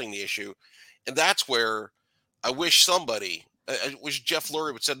forcing the issue. And that's where I wish Jeff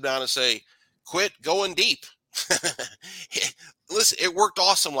Lurie would sit down and say, quit going deep. Listen, it worked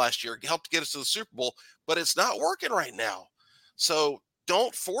awesome last year. It helped get us to the Super Bowl, but it's not working right now. So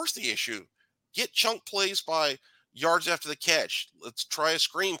don't force the issue. Get chunk plays by yards after the catch. Let's try a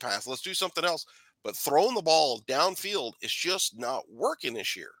screen pass. Let's do something else. But throwing the ball downfield is just not working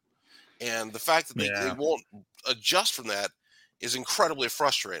this year. And the fact that they won't adjust from that is incredibly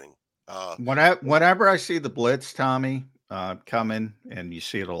frustrating. Whenever I see the blitz, Tommy, coming, and you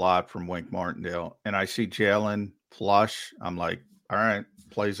see it a lot from Wink Martindale, and I see Jalen flush, I'm like, all right,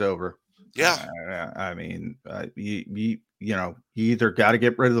 play's over. Yeah. I mean, you either got to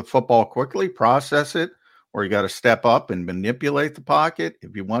get rid of the football quickly, process it, or you got to step up and manipulate the pocket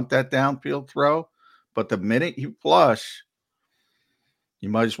if you want that downfield throw. But the minute you flush, you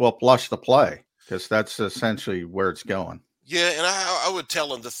might as well flush the play because that's essentially where it's going. Yeah, and I would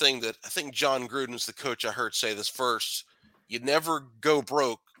tell him the thing that I think John Gruden's the coach I heard say this first. You never go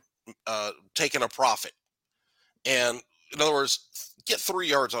broke taking a profit. And in other words, get 3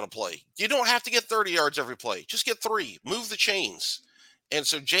 yards on a play. You don't have to get 30 yards every play. Just get 3. Move the chains. And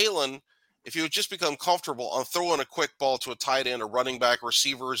so Jalen, if you would just become comfortable on throwing a quick ball to a tight end, a running back,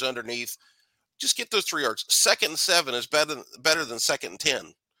 receivers underneath, just get those 3 yards. 2nd and 7 is better than 2nd and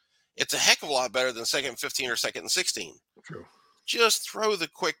 10. It's a heck of a lot better than 2nd and 15 or 2nd and 16. True. Just throw the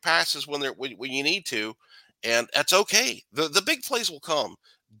quick passes when you need to, and that's okay. The big plays will come.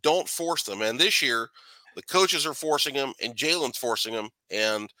 Don't force them. And this year, the coaches are forcing them, and Jalen's forcing them.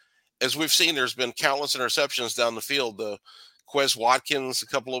 And as we've seen, there's been countless interceptions down the field. The Quez Watkins a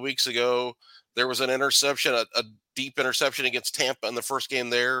couple of weeks ago, there was an interception, a deep interception against Tampa in the first game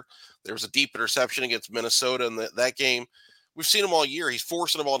there. There was a deep interception against Minnesota in that game. We've seen him all year. He's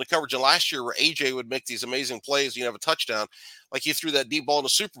forcing them all into coverage. And last year where AJ would make these amazing plays, you have a touchdown, like he threw that deep ball in the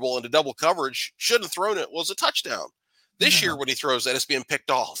Super Bowl into double coverage, shouldn't have thrown it, was a touchdown. This year when he throws that, it's being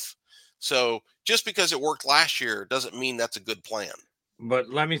picked off. So just because it worked last year doesn't mean that's a good plan. But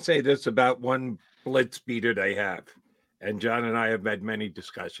let me say this about one blitz beater they have. And John and I have had many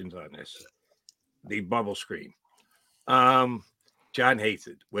discussions on this. The bubble screen. John hates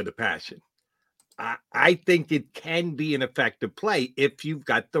it with a passion. I think it can be an effective play if you've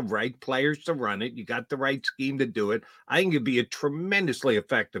got the right players to run it. You got the right scheme to do it. I think it'd be a tremendously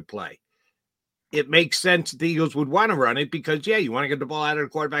effective play. It makes sense the Eagles would want to run it because, you want to get the ball out of the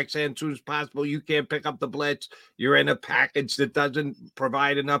quarterback's hand as soon as possible. You can't pick up the blitz. You're in a package that doesn't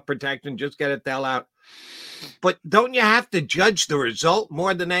provide enough protection. Just get it the hell out. But don't you have to judge the result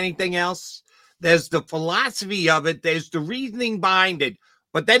more than anything else? There's the philosophy of it. There's the reasoning behind it.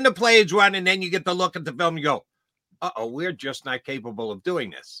 But then the play is run, and then you get to look at the film and go, we're just not capable of doing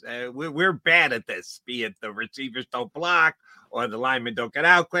this. We're bad at this, be it the receivers don't block or the linemen don't get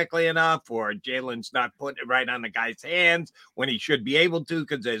out quickly enough or Jalen's not putting it right on the guy's hands when he should be able to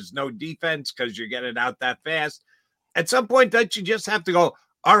because there's no defense because you're getting out that fast. At some point, don't you just have to go,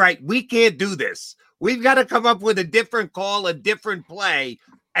 all right, we can't do this. We've got to come up with a different call, a different play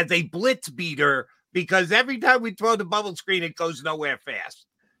as a blitz beater because every time we throw the bubble screen, it goes nowhere fast.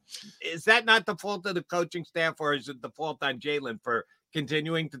 Is that not the fault of the coaching staff, or is it the fault on Jalen for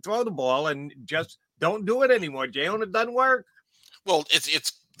continuing to throw the ball and just don't do it anymore? Jalen, it doesn't work. Well,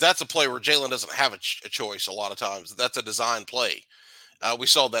 that's a play where Jalen doesn't have a choice a lot of times. That's a design play. We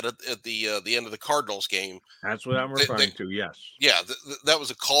saw that at the end of the Cardinals game. That's what I'm referring to. Yes. Yeah, that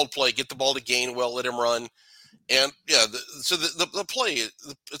was a called play. Get the ball to Gainwell, let him run, and yeah. The play,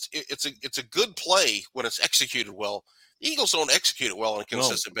 it's a good play when it's executed well. The Eagles don't execute it well on a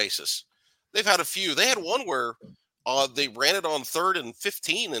consistent basis. They've had a few. They had one where they ran it on 3rd and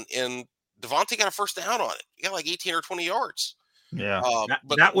 15, and Devontae got a first down on it. He got like 18 or 20 yards. Yeah,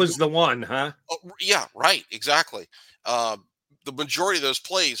 but that was the one, huh? Yeah, right, exactly. The majority of those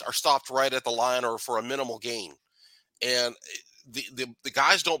plays are stopped right at the line or for a minimal gain, and the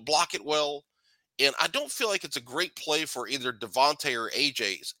guys don't block it well. And I don't feel like it's a great play for either Devontae or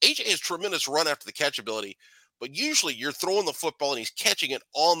AJ. AJ has tremendous run after the catch ability, but usually you're throwing the football and he's catching it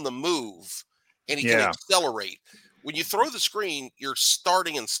on the move, and he can accelerate. When you throw the screen, you're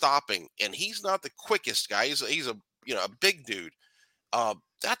starting and stopping, and he's not the quickest guy. He's a big dude.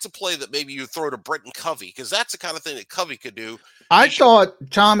 That's a play that maybe you throw to Britton Covey, because that's the kind of thing that Covey could do. I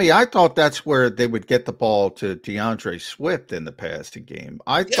thought that's where they would get the ball to DeAndre Swift in the passing game.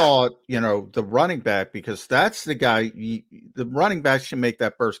 I thought, the running back, because that's the guy, the running back should make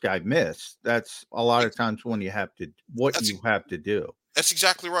that first guy miss. That's a lot of times when you have to do. That's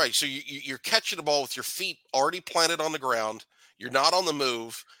exactly right. So you're catching the ball with your feet already planted on the ground. You're not on the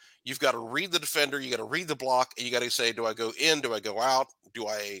move. You've got to read the defender. You got to read the block, and you got to say, do I go in? Do I go out? Do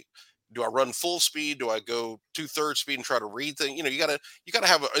I run full speed? Do I go 2/3 speed and try to read things? You got to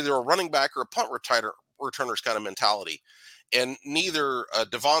have either a running back or a punt returner's kind of mentality. And neither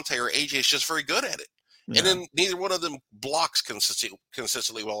Devontae or AJ is just very good at it. Yeah. And then neither one of them blocks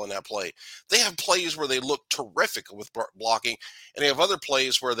consistently well in that play. They have plays where they look terrific with blocking, and they have other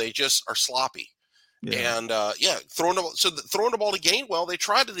plays where they just are sloppy. Yeah. And throwing the ball to Gainwell, they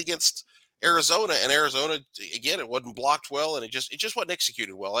tried it against Arizona, and Arizona, again, it wasn't blocked well, and it just wasn't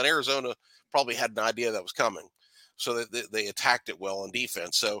executed well. And Arizona probably had an idea that was coming, so they attacked it well on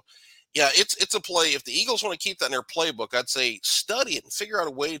defense. So yeah, it's a play. If the Eagles want to keep that in their playbook, I'd say study it and figure out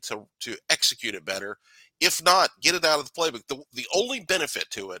a way to execute it better. If not, get it out of the playbook. The only benefit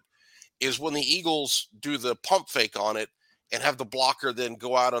to it is when the Eagles do the pump fake on it and have the blocker then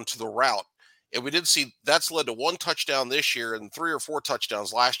go out onto the route. And we did see that's led to 1 touchdown this year and 3 or 4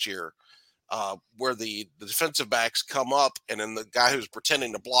 touchdowns last year, where the defensive backs come up and then the guy who's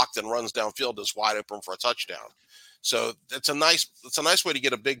pretending to block then runs downfield is wide open for a touchdown. So it's a nice way to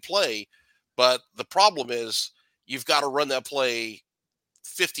get a big play. But the problem is you've got to run that play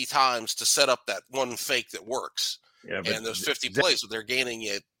 50 times to set up that one fake that works. Yeah, and those 50 plays, if they're gaining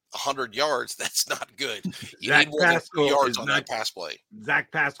it 100 yards, that's not good. You need more than 2 yards on that pass play.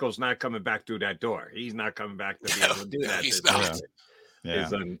 Zach Pascal's not coming back through that door. He's not coming back to be able to do that. He's not.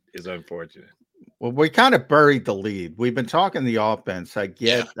 Is unfortunate. Well, we kind of buried the lead. We've been talking the offense. I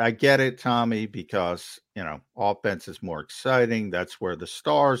get it, Tommy, because offense is more exciting. That's where the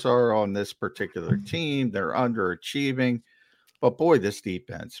stars are on this particular team. They're underachieving. But boy, this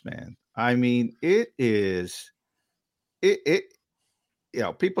defense, man. I mean, it is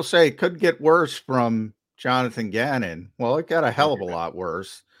people say it could get worse from Jonathan Gannon. Well, it got a hell of a lot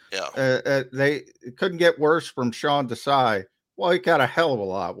worse. Yeah. It couldn't get worse from Sean Desai. Well, it got a hell of a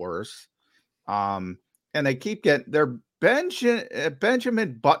lot worse. And they keep they're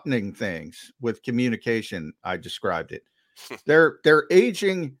Benjamin buttoning things with communication. I described it. They're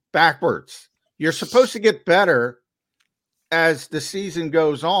aging backwards. You're supposed to get better as the season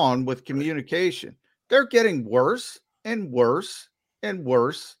goes on with communication. They're getting worse and worse and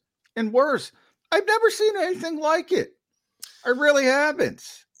worse and worse. I've never seen anything like it. I really haven't.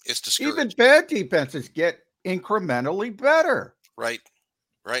 It's discouraging. Even bad defenses get incrementally better. Right.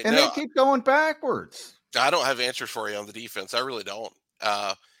 And they keep going backwards. I don't have answers for you on the defense. I really don't.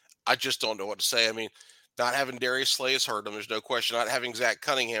 I just don't know what to say. I mean, not having Darius Slay has hurt him. There's no question. Not having Zach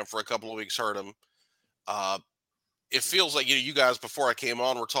Cunningham for a couple of weeks hurt him. It feels like you guys before I came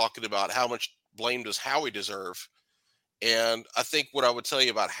on were talking about how much blame does Howie deserve. And I think what I would tell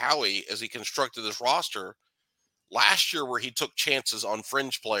you about Howie as he constructed this roster last year, where he took chances on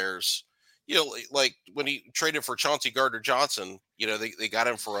fringe players, like when he traded for Chauncey Gardner-Johnson, they got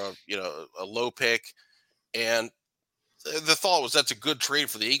him for a low pick. And the thought was that's a good trade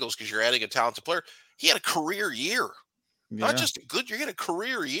for the Eagles because you're adding a talented player. He had a career year, not just a good year, he had a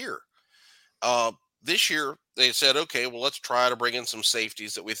career year. This year they said, okay, well, let's try to bring in some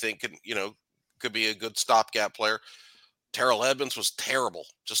safeties that we think could be a good stopgap player. Terrell Edmonds was terrible,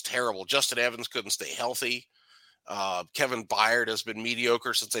 just terrible. Justin Evans couldn't stay healthy. Kevin Byard has been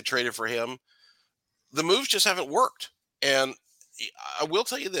mediocre since they traded for him. The moves just haven't worked. And I will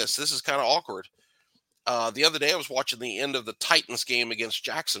tell you this is kind of awkward. The other day I was watching the end of the Titans game against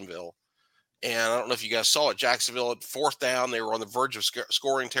Jacksonville. And I don't know if you guys saw it. Jacksonville at fourth down, they were on the verge of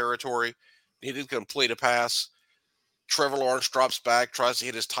scoring territory. He didn't complete a pass. Trevor Lawrence drops back, tries to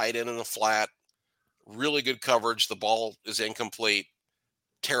hit his tight end in the flat. Really good coverage. The ball is incomplete.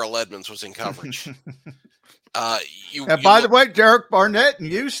 Terrell Edmonds was in coverage. By the way, Derek Barnett in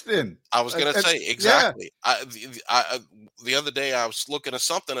Houston. I was going to say, exactly. Yeah. The other day I was looking at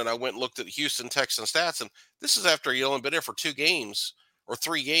something and I went and looked at Houston Texans stats, and this is after he only been there for 2 games or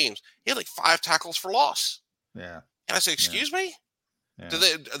 3 games. He had like 5 tackles for loss. Yeah. And I said, excuse me? Yeah.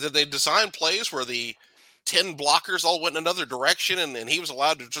 Did they design plays where the 10 blockers all went in another direction and he was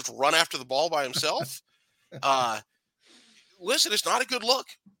allowed to just run after the ball by himself? Listen, it's not a good look.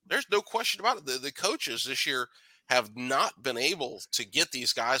 There's no question about it. The coaches this year have not been able to get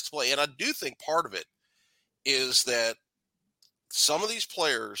these guys to play. And I do think part of it is that some of these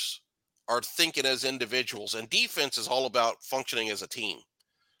players are thinking as individuals, and defense is all about functioning as a team,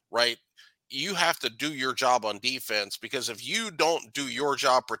 right? You have to do your job on defense, because if you don't do your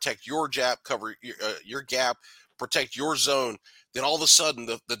job, protect your jab, cover your gap, protect your zone, then all of a sudden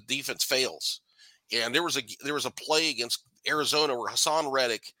the defense fails. And there was a play against Arizona where Hassan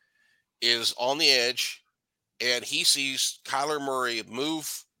Reddick is on the edge and he sees Kyler Murray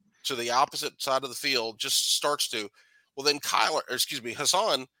move to the opposite side of the field, just starts to. Well, then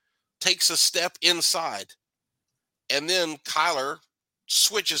Hassan takes a step inside, and then Kyler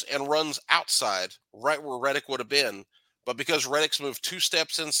switches and runs outside, right where Reddick would have been. But because Reddick's moved 2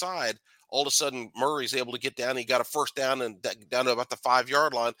 steps inside, all of a sudden Murray's able to get down. He got a first down and down to about the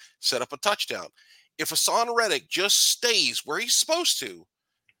 5-yard line, set up a touchdown. If Hassan Reddick just stays where he's supposed to,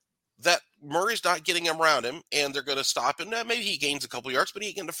 that Murray's not getting him around him, and they're going to stop him. Now, maybe he gains a couple yards, but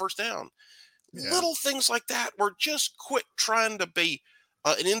he getting the first down. Yeah. Little things like that where just quit trying to be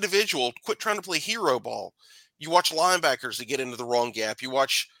an individual, quit trying to play hero ball. You watch linebackers that get into the wrong gap. You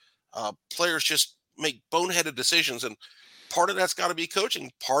watch players just make boneheaded decisions, and part of that's got to be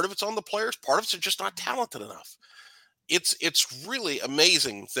coaching. Part of it's on the players. Part of it's just not talented enough. It's really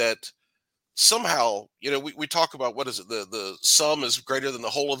amazing that somehow, we talk about, what is it? The sum is greater than the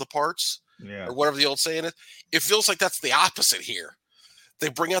whole of the parts, or whatever the old saying is. It feels like that's the opposite here. They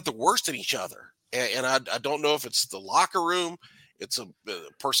bring out the worst in each other. And I don't know if it's the locker room, it's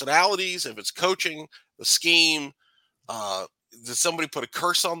personalities, if it's coaching, the scheme. Did somebody put a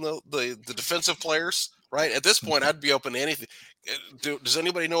curse on the defensive players, right? At this point, I'd be open to anything. Does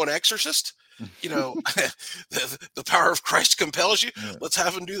anybody know an exorcist? The power of Christ compels you. Yeah. Let's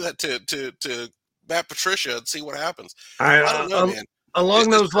have him do that to Matt Patricia and see what happens. I don't know, man.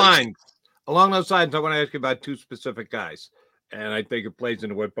 Along those lines, I want to ask you about 2 specific guys. And I think it plays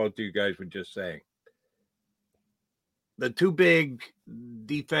into what both of you guys were just saying. The 2 big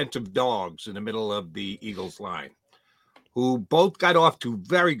defensive dogs in the middle of the Eagles line, who both got off to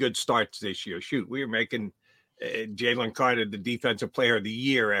very good starts this year. Shoot, we were making Jalen Carter the defensive player of the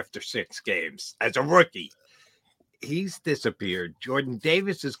year after 6 games as a rookie. He's disappeared. Jordan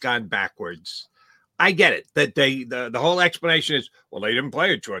Davis has gone backwards. I get it that the whole explanation is, well, they didn't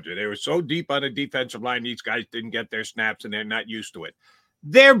play at Georgia. They were so deep on the defensive line. These guys didn't get their snaps and they're not used to it.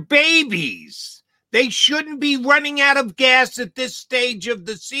 They're babies. They shouldn't be running out of gas at this stage of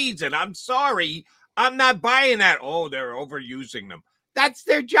the season. I'm sorry. I'm not buying that. Oh, they're overusing them. That's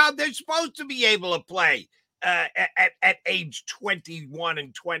their job. They're supposed to be able to play at age 21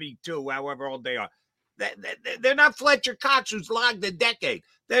 and 22, however old they are. They're not Fletcher Cox, who's logged a decade.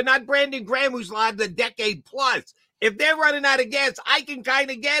 They're not Brandon Graham, who's logged a decade plus. If they're running out of gas, I can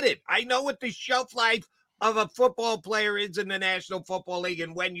kind of get it. I know what the shelf life of a football player is in the National Football League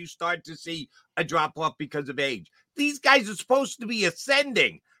and when you start to see a drop-off because of age. These guys are supposed to be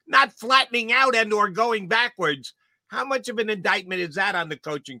ascending, not flattening out and or going backwards. How much of an indictment is that on the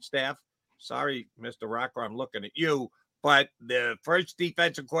coaching staff? Sorry, Mr. Rocker, I'm looking at you. But the first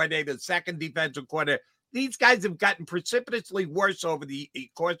defensive coordinator, the second defensive coordinator, these guys have gotten precipitously worse over the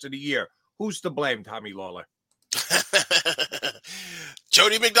course of the year. Who's to blame, Tommy Lawlor?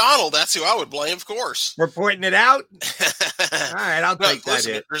 Jody McDonald. That's who I would blame, of course. For pointing it out? All right, I'll take that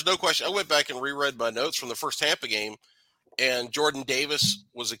hit. There's no question. I went back and reread my notes from the first Tampa game, and Jordan Davis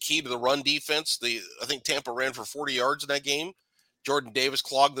was a key to the run defense. I think Tampa ran for 40 yards in that game. Jordan Davis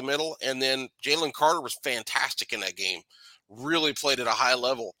clogged the middle, and then Jalen Carter was fantastic in that game. Really played at a high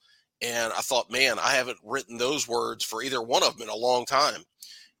level. And I thought, man, I haven't written those words for either one of them in a long time.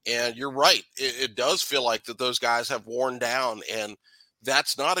 And you're right. It does feel like that those guys have worn down, and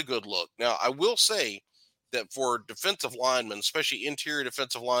that's not a good look. Now, I will say that for defensive linemen, especially interior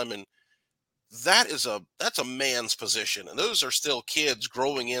defensive linemen, that's a man's position, and those are still kids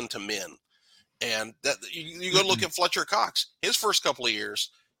growing into men. And that you go look at Fletcher Cox, his first couple of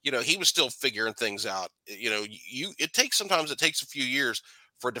years, he was still figuring things out. It takes a few years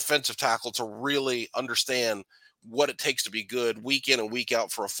for a defensive tackle to really understand what it takes to be good week in and week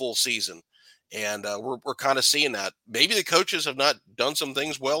out for a full season. And we're kind of seeing that. Maybe the coaches have not done some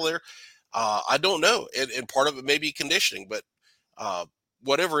things well there. I don't know. And part of it may be conditioning, but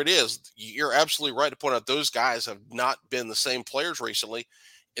whatever it is, you're absolutely right to point out those guys have not been the same players recently.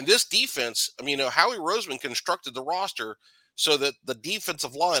 In this defense, Howie Roseman constructed the roster so that the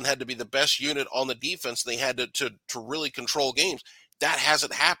defensive line had to be the best unit on the defense. They had to really control games. That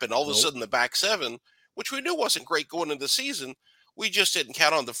hasn't happened. All of a sudden, the back seven, which we knew wasn't great going into the season, we just didn't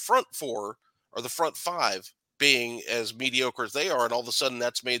count on the front four or the front five being as mediocre as they are. And all of a sudden,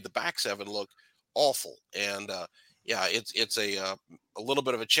 that's made the back seven look awful. And it's a little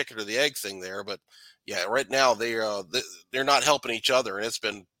bit of a chicken or the egg thing there, but yeah, right now they're not helping each other, and it's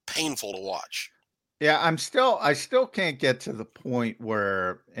been painful to watch. Yeah, I still can't get to the point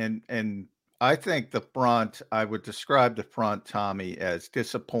where, and I think I would describe the front, Tommy, as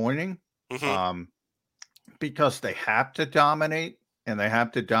disappointing, because they have to dominate, and they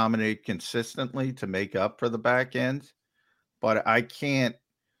have to dominate consistently to make up for the back end. But I can't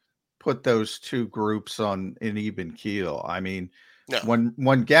put those two groups on an even keel. I mean, no.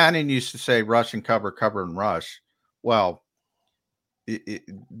 When Gannon used to say rush and cover, cover and rush, well,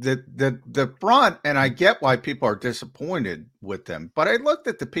 the front, and I get why people are disappointed with them, but I looked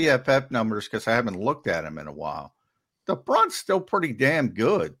at the PFF numbers because I haven't looked at them in a while. The front's still pretty damn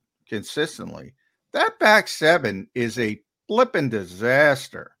good consistently. That back seven is a flipping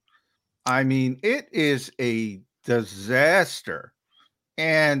disaster. I mean, it is a disaster.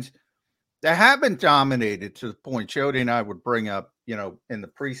 And they haven't dominated to the point Jody and I would bring up, in the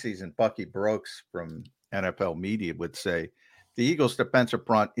preseason, Bucky Brooks from NFL Media would say the Eagles defensive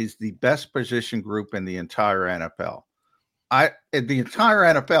front is the best position group in the entire NFL. The entire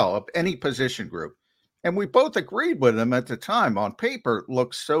NFL of any position group. And we both agreed with him at the time. On paper, it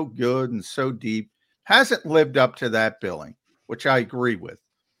looks so good and so deep. Hasn't lived up to that billing, which I agree with.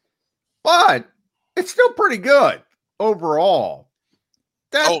 But it's still pretty good overall.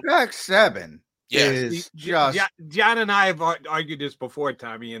 That back seven is just... John and I have argued this before,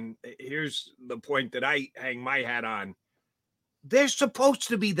 Tommy, and here's the point that I hang my hat on. They're supposed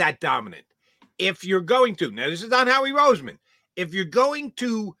to be that dominant. If you're going to, now this is on Howie Roseman, if you're going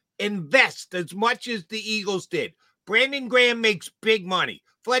to invest as much as the Eagles did, Brandon Graham makes big money.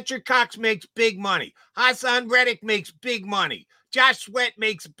 Fletcher Cox makes big money. Hassan Reddick makes big money. Josh Sweat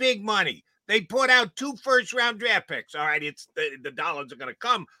makes big money. They put out 2 first-round draft picks. All right, it's the dollars are going to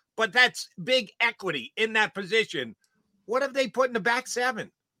come, but that's big equity in that position. What have they put in the back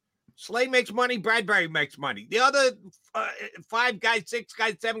seven? Slay makes money. Bradbury makes money. The other 5 guys, 6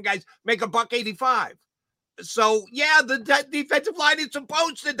 guys, 7 guys make $1.85. So, yeah, the defensive line is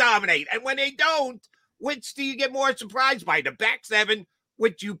supposed to dominate. And when they don't, which do you get more surprised by? The back seven,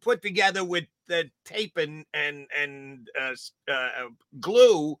 which you put together with the tape and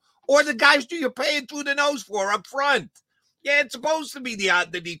glue, or the guys you're paying through the nose for up front. Yeah, it's supposed to be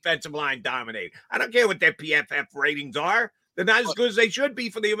the defensive line dominate. I don't care what their PFF ratings are. They're not as good as they should be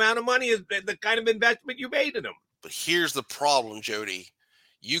for the amount of money, as the kind of investment you made in them. But here's the problem, Jody.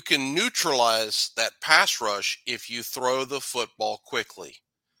 You can neutralize that pass rush if you throw the football quickly.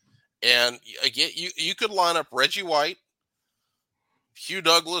 And again, you could line up Reggie White, Hugh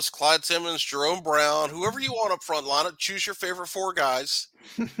Douglas, Clyde Simmons, Jerome Brown, whoever you want up front, line up, choose your favorite 4 guys.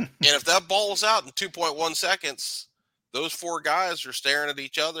 And if that ball is out in 2.1 seconds, those 4 guys are staring at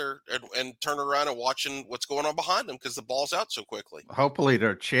each other and turn around and watching what's going on behind them because the ball's out so quickly. Hopefully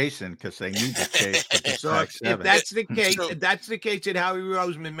they're chasing because they need to chase. If that's the case, that Howie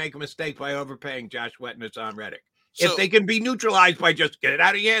Roseman make a mistake by overpaying Josh Sweat and Hassan Reddick. If they can be neutralized by just get it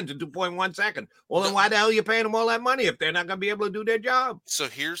out of your hands in 2.1 seconds, well, then why the hell are you paying them all that money if they're not going to be able to do their job? So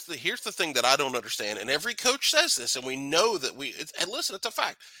here's the thing that I don't understand, and every coach says this, and we know that and listen, it's a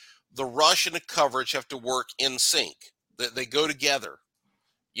fact. The rush and the coverage have to work in sync. They go together.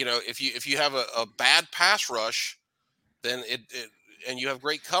 If you have a bad pass rush, then and you have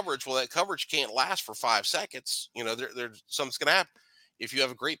great coverage, well, that coverage can't last for 5 seconds. There's something's going to happen. If you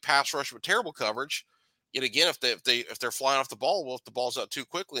have a great pass rush with terrible coverage, yet again, if they're flying off the ball, well, if the ball's out too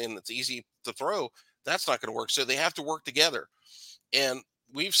quickly and it's easy to throw, that's not going to work. So they have to work together. And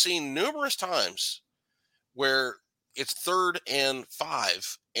we've seen numerous times where it's 3rd and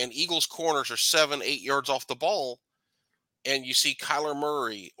 5, and Eagles corners are 7-8 yards off the ball, and you see Kyler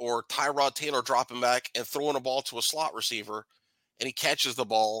Murray or Tyrod Taylor dropping back and throwing a ball to a slot receiver, and he catches the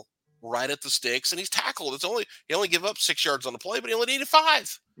ball right at the sticks, and he's tackled. He only gave up 6 yards on the play, but he only needed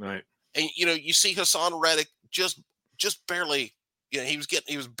 5. Right. And you see Hassan Reddick just barely, he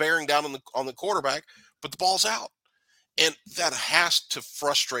was bearing down on the quarterback, but the ball's out. And that has to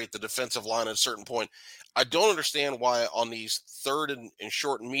frustrate the defensive line at a certain point. I don't understand why on these 3rd and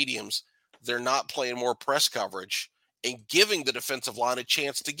short and mediums, they're not playing more press coverage and giving the defensive line a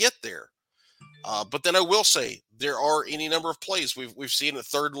chance to get there. But then I will say there are any number of plays we've seen a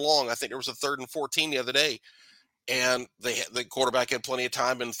 3rd and long. I think there was a 3rd and 14 the other day, and the quarterback had plenty of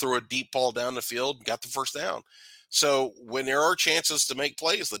time and threw a deep ball down the field and got the first down. So when there are chances to make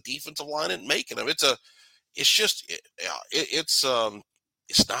plays, the defensive line isn't making them. It's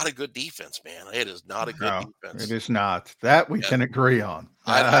not a good defense, man. It is not a good defense. It is not. That we can agree on.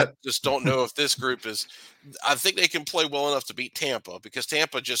 I just don't know if this group is. I think they can play well enough to beat Tampa, because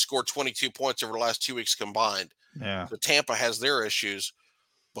Tampa just scored 22 points over the last 2 weeks combined. Yeah. So Tampa has their issues,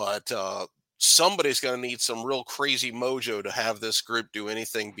 but somebody's going to need some real crazy mojo to have this group do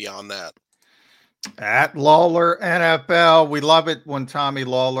anything beyond that. At Lawlor NFL, we love it when Tommy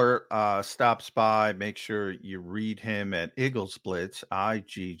Lawlor stops by. Make sure you read him at Eagles Blitz,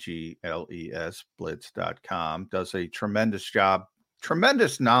 IGGLES Blitz.com. Does a tremendous job,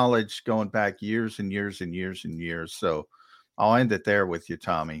 tremendous knowledge going back years and years and years and years. So I'll end it there with you,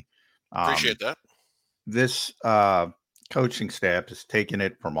 Tommy. Appreciate that. This coaching staff is taking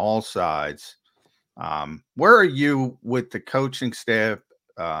it from all sides. Where are you with the coaching staff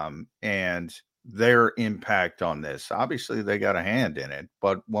and their impact on this? Obviously they got a hand in it,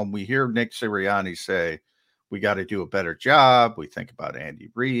 but when we hear Nick Sirianni say we got to do a better job, we think about Andy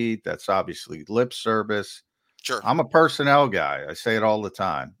Reid. That's obviously lip service. Sure. I'm a personnel guy. I say it all the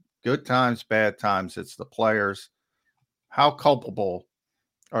time. Good times, bad times, it's the players. How culpable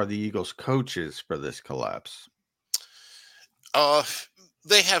are the Eagles coaches for this collapse?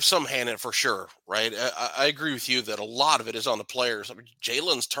 They have some hand in it for sure, right? I agree with you that a lot of it is on the players. I mean,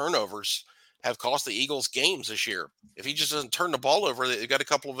 Jalen's turnovers have cost the Eagles games this year. If he just doesn't turn the ball over, they got a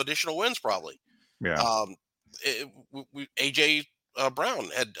couple of additional wins probably. Yeah. AJ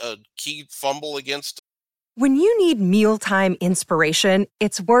Brown had a key fumble against. When you need mealtime inspiration,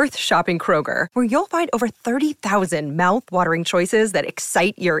 it's worth shopping Kroger, where you'll find over 30,000 mouth-watering choices that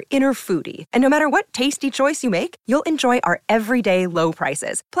excite your inner foodie. And no matter what tasty choice you make, you'll enjoy our everyday low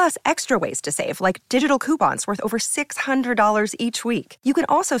prices, plus extra ways to save, like digital coupons worth over $600 each week. You can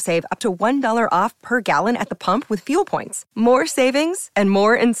also save up to $1 off per gallon at the pump with fuel points. More savings and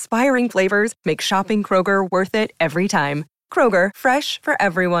more inspiring flavors make shopping Kroger worth it every time. Kroger, fresh for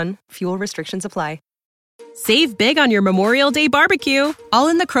everyone. Fuel restrictions apply. Save big on your Memorial Day barbecue, all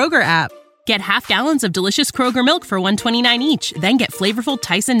in the Kroger app. Get half gallons of delicious Kroger milk for $1.29 each. Then get flavorful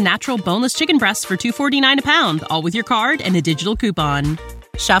Tyson natural boneless chicken breasts for $2.49 a pound, all with your card and a digital coupon.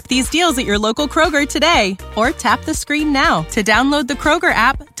 Shop these deals at your local Kroger today, or tap the screen now to download the Kroger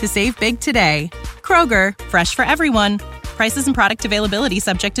app to save big today. Kroger, fresh for everyone. Prices and product availability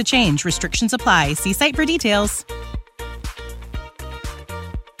subject to change. Restrictions apply. See site for details.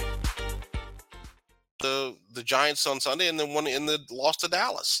 The Giants on Sunday, and then one in the loss to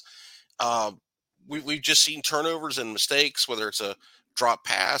Dallas. We've just seen turnovers and mistakes, whether it's a drop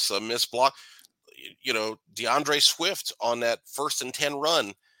pass, a missed block. DeAndre Swift on that 1st and 10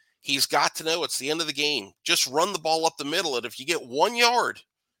 run, he's got to know it's the end of the game. Just run the ball up the middle, and if you get 1 yard,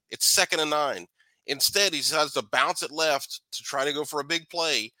 it's 2nd and 9. Instead, he decides to bounce it left to try to go for a big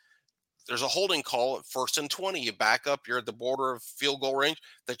play. There's a holding call at 1st and 20. You back up, you're at the border of field goal range.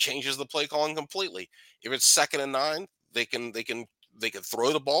 That changes the play calling completely. If it's 2nd and 9, they can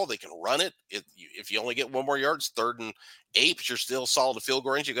throw the ball, they can run it. If you only get 1 more yard, it's 3rd and 8, but you're still solid to field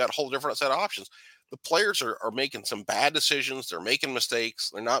goal range. You got a whole different set of options. The players are making some bad decisions. They're making mistakes.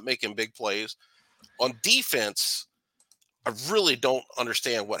 They're not making big plays. On defense, I really don't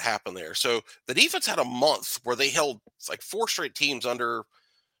understand what happened there. So the defense had a month where they held like 4 straight teams under,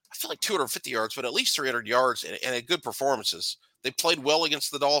 I feel like 250 yards, but at least 300 yards and had good performances. They played well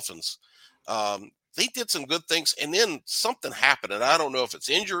against the Dolphins. They did some good things, and then something happened, and I don't know if it's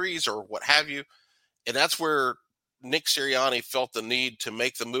injuries or what have you, and that's where Nick Sirianni felt the need to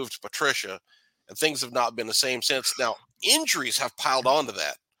make the move to Patricia, and things have not been the same since. Now, injuries have piled onto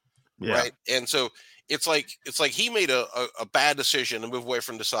that, right? And so it's like he made a bad decision to move away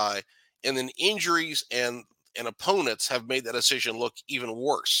from Desai, and then injuries and opponents have made that decision look even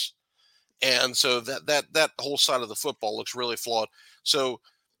worse. And so that whole side of the football looks really flawed. So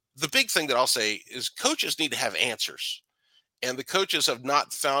the big thing that I'll say is coaches need to have answers, and the coaches have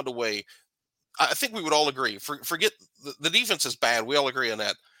not found a way. I think we would all agree. Forget the defense is bad. We all agree on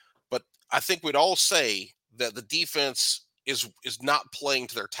that. But I think we'd all say that the defense is not playing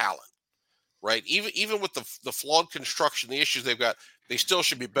to their talent, right? Even with the flawed construction, the issues they've got, they still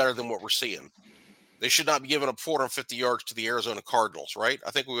should be better than what we're seeing. They should not be giving up 450 yards to the Arizona Cardinals, right?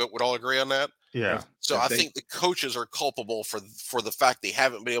 I think we would all agree on that. Yeah. So I think the coaches are culpable for the fact they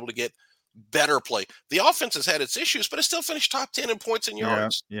haven't been able to get better play. The offense has had its issues, but it still finished top 10 in points and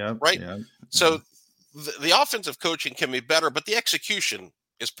yards. Yeah. Right. Yeah. So the offensive coaching can be better, but the execution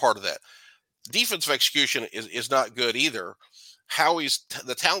is part of that. Defensive execution is not good either. Howie's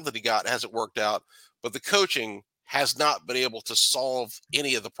the talent that he got hasn't worked out, but the coaching has not been able to solve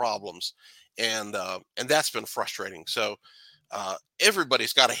any of the problems. And that's been frustrating. So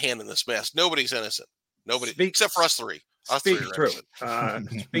everybody's got a hand in this mess. Nobody's innocent. Nobody except for us three.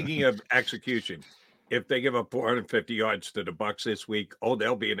 Speaking of execution, if they give up 450 yards to the Bucs this week,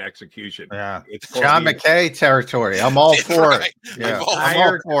 they'll be an execution. Yeah, it's John McKay territory. I'm all for it. Yeah,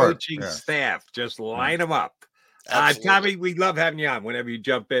 entire coaching staff, just line them up. Tommy, we love having you on. Whenever you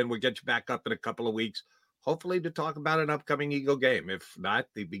jump in, we'll get you back up in a couple of weeks. Hopefully to talk about an upcoming Eagle game. If not,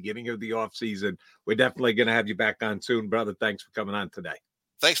 the beginning of the offseason. We're definitely going to have you back on soon, brother. Thanks for coming on today.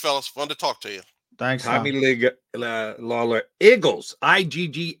 Thanks, fellas. Fun to talk to you. Thanks, Tommy Lawlor. Eagles,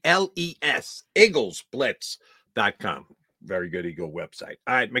 IGGLES, EaglesBlitz.com. Very good Eagle website.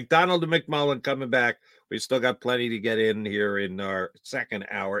 All right, McDonald and McMullen coming back. We still got plenty to get in here in our second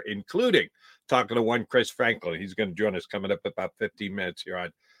hour, including talking to one Chris Franklin. He's going to join us coming up about 15 minutes here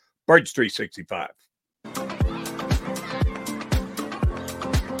on Birds 365.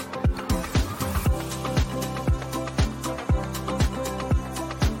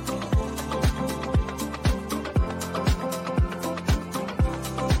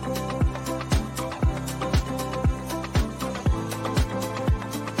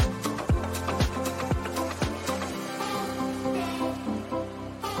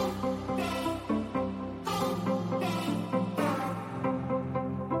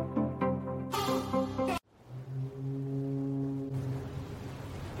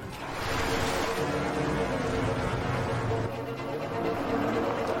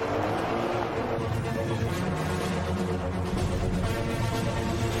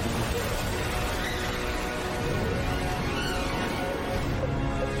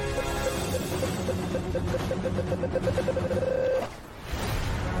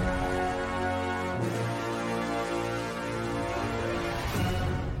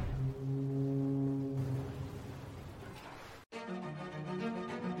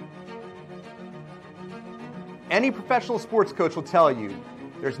 Any professional sports coach will tell you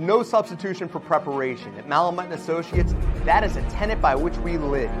there's no substitution for preparation. At Malamut & Associates, that is a tenet by which we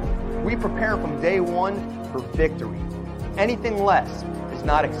live. We prepare from day one for victory. Anything less is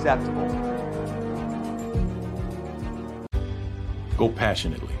not acceptable. Go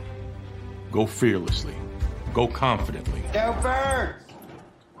passionately. Go fearlessly. Go confidently. Go Birds!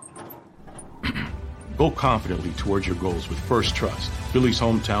 Go confidently towards your goals with First Trust, Philly's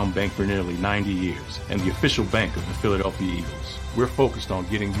hometown bank for nearly 90 years, and the official bank of the Philadelphia Eagles. We're focused on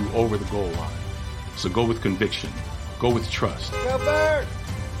getting you over the goal line. So go with conviction, go with trust, Go Birds!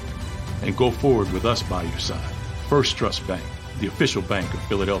 and go forward with us by your side. First Trust Bank, the official bank of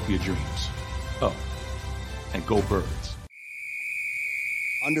Philadelphia dreams. Oh, and go Birds.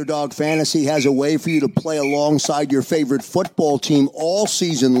 Underdog Fantasy has a way for you to play alongside your favorite football team all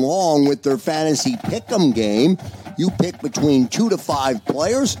season long with their Fantasy Pick'em game. You pick between 2 to 5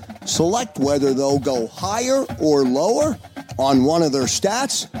 players, select whether they'll go higher or lower on one of their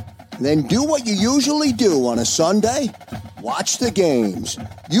stats, then do what you usually do on a Sunday, watch the games.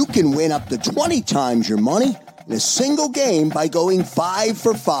 You can win up to 20 times your money in a single game by going 5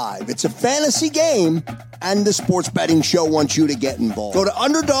 for 5. It's a fantasy game, and the Sports Betting Show wants you to get involved. Go to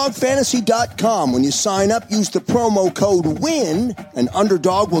UnderdogFantasy.com. When you sign up, use the promo code WIN, and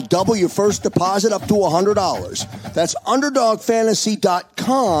Underdog will double your first deposit up to $100. That's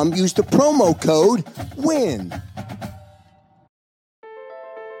UnderdogFantasy.com. Use the promo code WIN.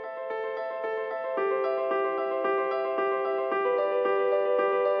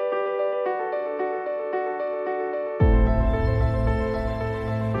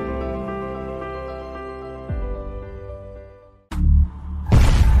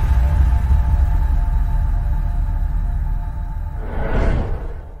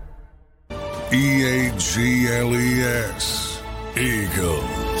 EAGLES, Eagles.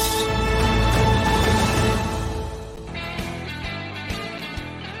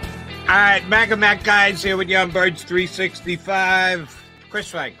 All right, Mac and Mac guys here with you on Birds 365. Chris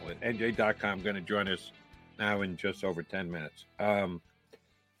Franklin, NJ.com, going to join us now in just over 10 minutes.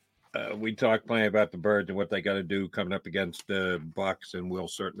 We talked plenty about the Birds and what they got to do coming up against the Bucks, and we'll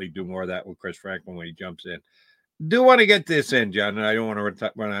certainly do more of that with Chris Franklin when he jumps in. Do want to get this in, John, and I don't want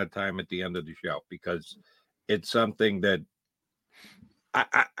to run out of time at the end of the show because it's something that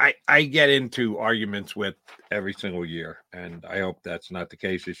I get into arguments with every single year, and I hope that's not the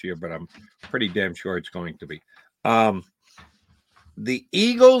case this year, but I'm pretty damn sure it's going to be. The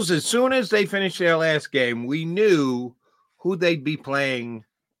Eagles, as soon as they finished their last game, we knew who they'd be playing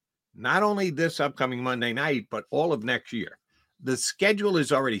not only this upcoming Monday night, but all of next year. The schedule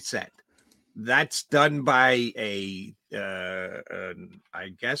is already set. That's done by I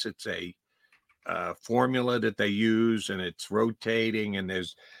guess it's a formula that they use, and it's rotating. And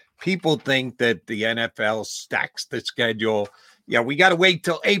there's people think that the NFL stacks the schedule. Yeah, we got to wait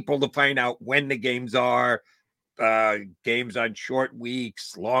till April to find out when the games are. Games on short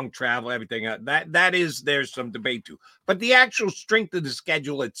weeks, long travel, everything. There's some debate too. But the actual strength of the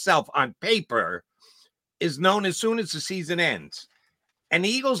schedule itself on paper is known as soon as the season ends. And the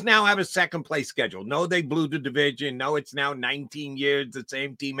Eagles now have a second place schedule. No, they blew the division. No, it's now 19 years. The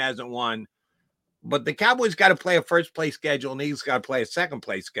same team hasn't won. But the Cowboys got to play a first place schedule, and the Eagles got to play a second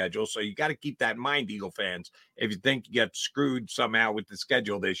place schedule. So you got to keep that in mind, Eagle fans, if you think you get screwed somehow with the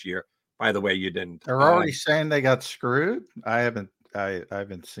schedule this year. By the way, you didn't. They're already saying they got screwed. I haven't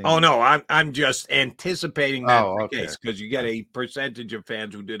seen. Oh no, I'm just anticipating that's the okay. case because you get a percentage of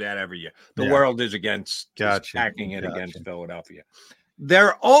fans who do that every year. The world is against stacking it against Philadelphia. There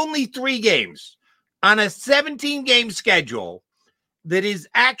are only 3 games on a 17-game schedule that is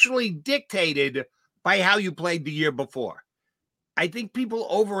actually dictated by how you played the year before. I think people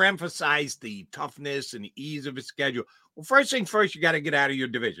overemphasize the toughness and the ease of a schedule. Well, first thing first, you got to get out of your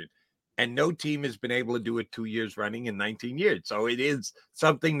division. And no team has been able to do it 2 years running in 19 years. So it is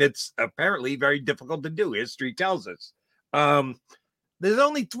something that's apparently very difficult to do. History tells us. There's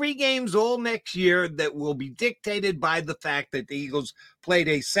only 3 games all next year that will be dictated by the fact that the Eagles played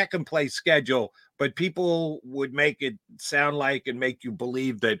a second place schedule, but people would make it sound like and make you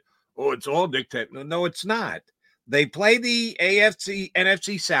believe that, oh, it's all dictated. No, it's not. They play the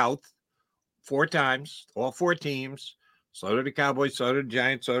NFC South 4 times, all 4 teams. So do the Cowboys, so do the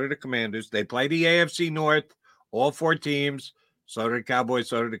Giants, so do the Commanders. They play the AFC North, all 4 teams. So do the Cowboys,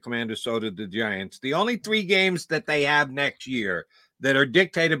 so do the Commanders, so do the Giants. The only 3 games that they have next year that are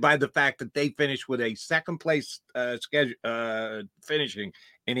dictated by the fact that they finish with a second place schedule, finishing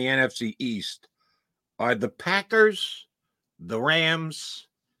in the NFC East are the Packers, the Rams,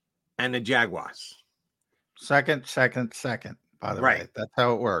 and the Jaguars. Second, by the way. That's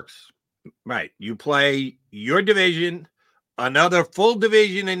how it works. Right. You play your division, another full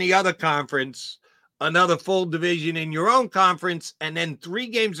division in the other conference, another full division in your own conference, and then 3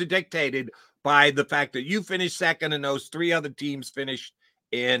 games are dictated by the fact that you finished second and those 3 other teams finished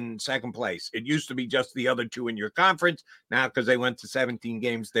in second place. It used to be just the other 2 in your conference. Now, because they went to 17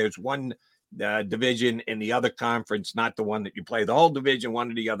 games, there's one division in the other conference, not the one that you play the whole division,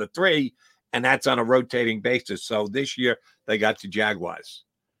 one of the other 3, and that's on a rotating basis. So this year they got the Jaguars.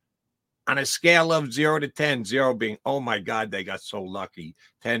 On a scale of 0 to 10, 0 being, oh my God, they got so lucky.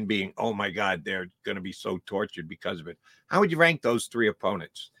 10 being, oh my God, they're going to be so tortured because of it. How would you rank those 3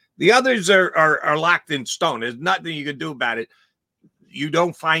 opponents? The others are locked in stone. There's nothing you can do about it. You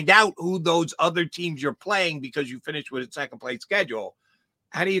don't find out who those other teams you're playing because you finished with a second place schedule.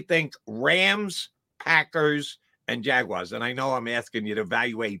 How do you think Rams, Packers, and Jaguars? And I know I'm asking you to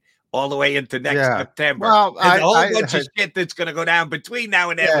evaluate all the way into next September. Well, there's a whole bunch of shit that's going to go down between now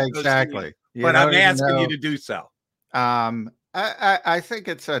and then. Yeah, exactly. But I'm asking you to do so. I think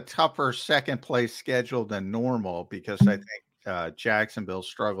it's a tougher second place schedule than normal because I think Jacksonville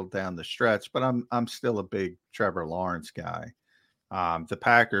struggled down the stretch. But I'm still a big Trevor Lawrence guy. The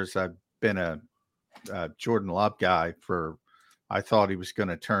Packers, I've been a Jordan Love guy for. I thought he was going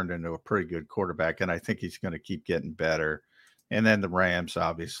to turn into a pretty good quarterback, and I think he's going to keep getting better. And then the Rams,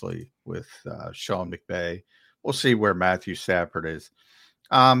 obviously, with Sean McVay. We'll see where Matthew Stafford is.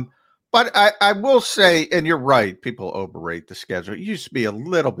 But I will say, and you're right, people overrate the schedule. It used to be a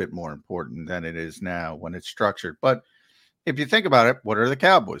little bit more important than it is now when it's structured. But if you think about it, what are the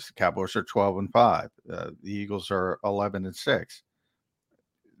Cowboys? The Cowboys are 12-5. The Eagles are 11-6.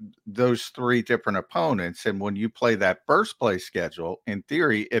 Those 3 different opponents. And when you play that first place schedule, in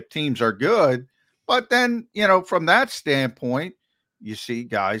theory, if teams are good, but then, from that standpoint, you see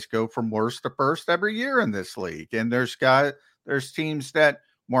guys go from worst to first every year in this league. And there's teams that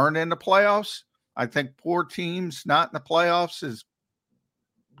weren't in the playoffs. I think 4 teams not in the playoffs is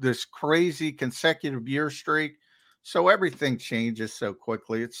this crazy consecutive year streak. So everything changes so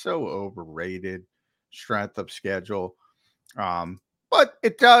quickly. It's so overrated, strength of schedule. But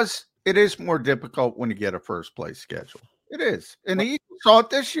it is more difficult when you get a first place schedule. It is. And the Eagles saw it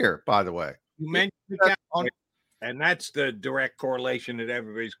this year, by the way. You mentioned the Cowboys, and that's the direct correlation that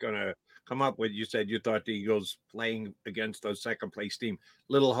everybody's going to come up with. You said you thought the Eagles playing against those second place team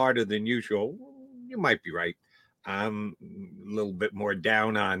a little harder than usual. You might be right. I'm a little bit more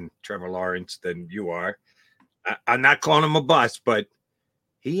down on Trevor Lawrence than you are. I'm not calling him a bust, but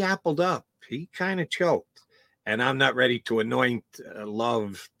he appled up. He kind of choked. And I'm not ready to anoint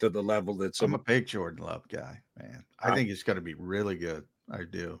Love to the level that I'm a big Jordan Love guy, man. I think he's going to be really good. I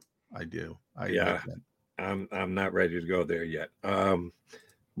do. I'm not ready to go there yet.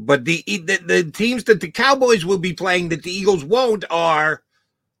 But the teams that the Cowboys will be playing that the Eagles won't are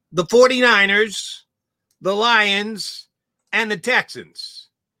the 49ers, the Lions, and the Texans.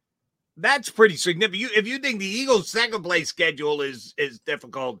 That's pretty significant. If you think the Eagles' second place schedule is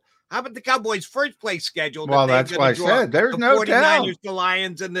difficult, how about the Cowboys' first place schedule? Well, that's why I said there's no 49ers, doubt. the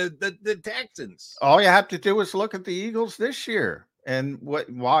Lions, and the Texans. All you have to do is look at the Eagles this year, and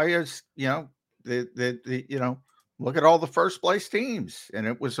why is look at all the first place teams, and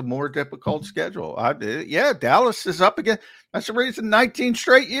it was a more difficult schedule. Dallas is up again. That's the reason 19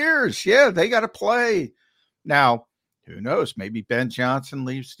 straight years. Yeah, they got to play now. Who knows? Maybe Ben Johnson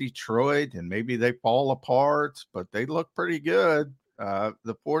leaves Detroit, and maybe they fall apart, but they look pretty good.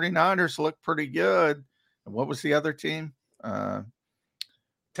 The 49ers look pretty good. And what was the other team?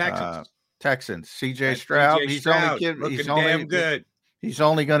 Texans. CJ Stroud. He's only good. He's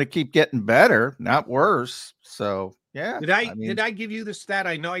only going to keep getting better, not worse. So yeah. Did I give you the stat?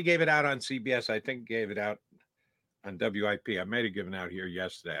 I know I gave it out on CBS. I think I gave it out on WIP. I might have given out here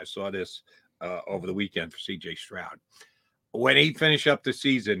yesterday. I saw this over the weekend for CJ Stroud. When he finished up the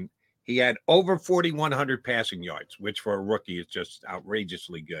season, he had over 4,100 passing yards, which for a rookie is just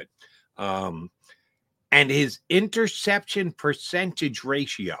outrageously good. And his interception percentage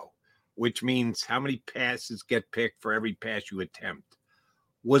ratio, which means how many passes get picked for every pass you attempt,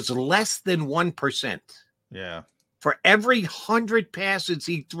 was less than 1%. Yeah. For every 100 passes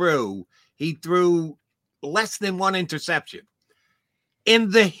he threw less than one interception.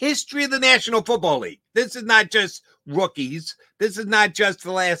 In the history of the National Football League, this is not just rookies. This is not just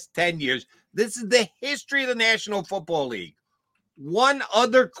the last 10 years. This is the history of the National Football League. One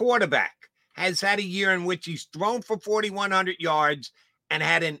other quarterback has had a year in which he's thrown for 4,100 yards and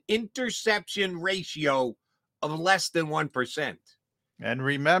had an interception ratio of less than 1%. And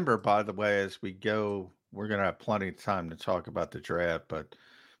remember, by the way, as we go, we're going to have plenty of time to talk about the draft, but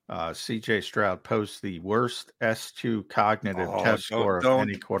CJ Stroud posts the worst S2 cognitive test score of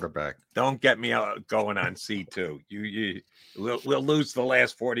any quarterback. Don't get me going on C2. We'll lose the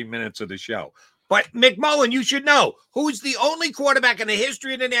last 40 minutes of the show. But McMullen, you should know who's the only quarterback in the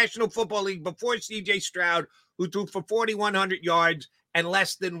history of the National Football League before CJ Stroud who threw for 4,100 yards and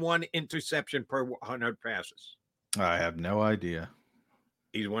less than one interception per 100 passes. I have no idea.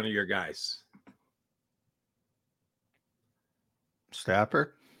 He's one of your guys.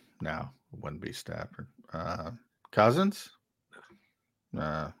 Stafford? No, it wouldn't be Stafford. Cousins?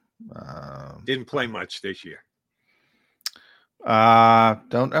 Didn't play much this year.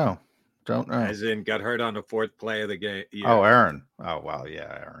 Don't know. As in, got hurt on the fourth play of the game. Yeah. Oh, Aaron. Oh, well,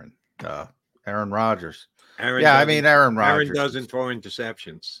 yeah, Aaron. Aaron Rodgers. Aaron Aaron Rodgers. Aaron doesn't throw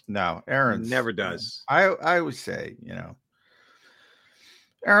interceptions. No, Aaron never does. I always say,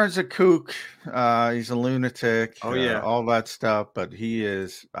 Aaron's a kook. He's a lunatic. Oh, yeah. All that stuff. But he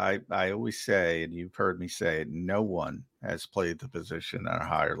is, I always say, and you've heard me say it, no one has played the position at a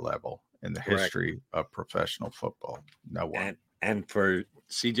higher level in the history of professional football. No one. And for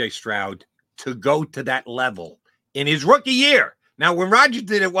CJ Stroud to go to that level in his rookie year. Now, when Rodgers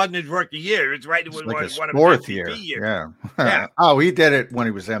did it, wasn't his rookie year. It's right. It was like one of fourth his MVP year. Yeah. Oh, he did it when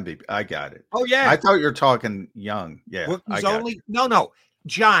he was MVP. I got it. Oh, yeah. I thought you were talking young. Yeah. No.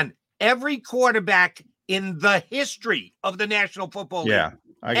 John, every quarterback in the history of the National Football League. Yeah.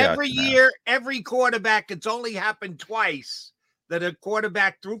 I got every year, every quarterback, it's only happened twice that a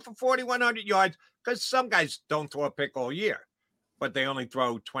quarterback threw for 4,100 yards because some guys don't throw a pick all year. But they only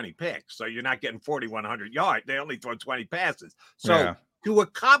throw 20 picks. So you're not getting 4,100 yards. They only throw 20 passes. So to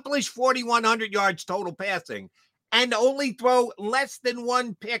accomplish 4,100 yards total passing and only throw less than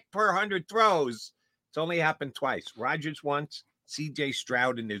one pick per 100 throws, it's only happened twice. Rodgers once, CJ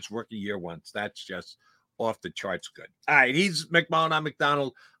Stroud in his rookie year once. That's just off the charts good. All right, he's McMullen. I'm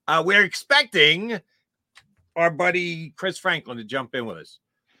McDonald. We're expecting our buddy Chris Franklin to jump in with us.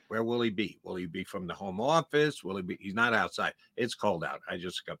 Where will he be? Will he be from the home office? Will he be? He's not outside. It's cold out. I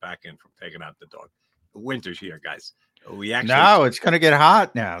just got back in from taking out the dog. winter's here, guys. We actually No, it's going to get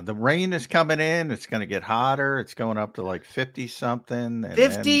hot now. The rain is coming in. It's going to get hotter. It's going up to like 50 something.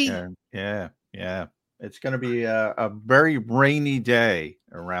 50? Yeah. It's going to be a very rainy day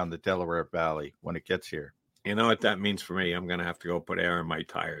around the Delaware Valley when it gets here. You know what that means for me? I'm going to have to go put air in my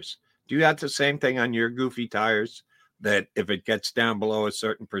tires. Do you have the same thing on your goofy tires? That if it gets down below a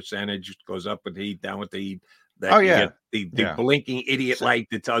certain percentage, it goes up with the heat, down with the heat. That you get the blinking idiot light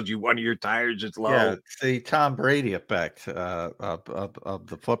that tells you one of your tires is low. Yeah, it's the Tom Brady effect of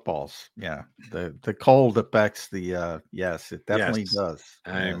the footballs. Yeah, the cold affects the yes, it definitely does.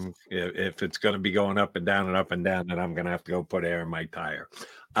 If it's going to be going up and down, then I'm going to have to go put air in my tire.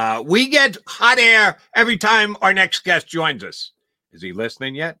 We get hot air every time our next guest joins us. Is he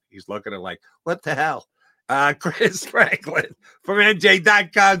listening yet? He's looking at like, what the hell? Chris Franklin from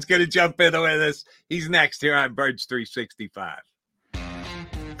NJ.com is going to jump in with us. He's next here on Birds 365.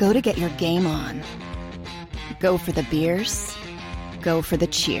 Go to get your game on. Go for the beers. Go for the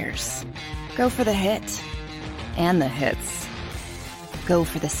cheers. Go for the hit and the hits. Go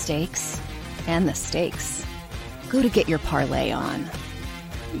for the stakes and the stakes. Go to get your parlay on.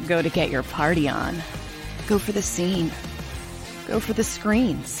 Go to get your party on. Go for the scene. Go for the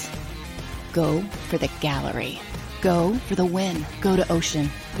screens. Go for the gallery. Go for the win. Go to Ocean.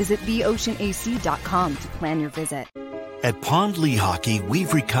 Visit theoceanac.com to plan your visit. At Pond Lehocky,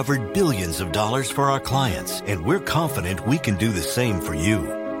 we've recovered billions of dollars for our clients, and we're confident we can do the same for you.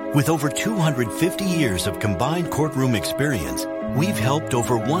 With over 250 years of combined courtroom experience, we've helped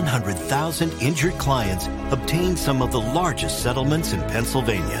over 100,000 injured clients obtain some of the largest settlements in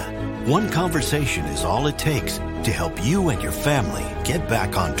Pennsylvania. One conversation is all it takes to help you and your family get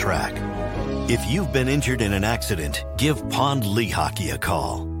back on track. If you've been injured in an accident, give Pond Lehocky a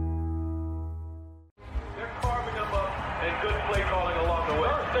call. They're carving them up and good play calling along the way.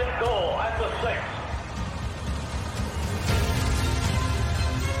 First and goal at the 6.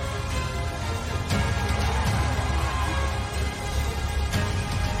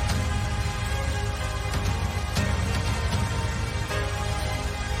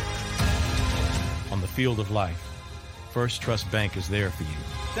 On the field of life, First Trust Bank is there for you.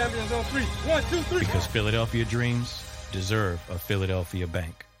 Champions on 3. 1, 2, 3. Because Philadelphia dreams deserve a Philadelphia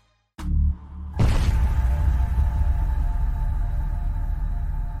bank.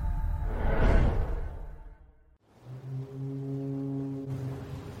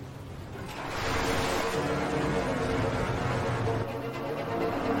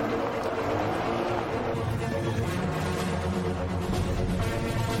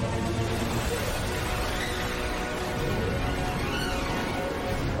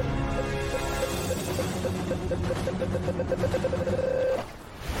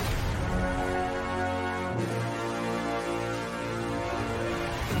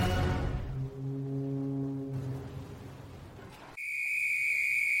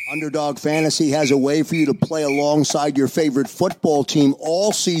 Underdog Fantasy has a way for you to play alongside your favorite football team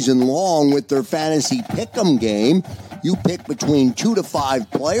all season long with their fantasy pick'em game. You pick between 2 to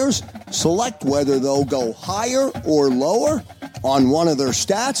 5 players, select whether they'll go higher or lower on one of their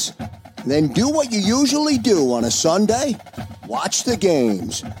stats, then do what you usually do on a Sunday. Watch the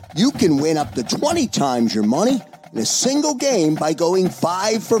games. You can win up to 20 times your money in a single game by going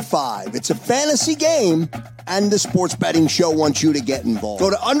 5 for 5. It's a fantasy game, and the Sports Betting Show wants you to get involved. Go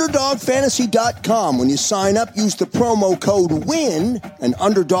to UnderdogFantasy.com. When you sign up, use the promo code WIN, and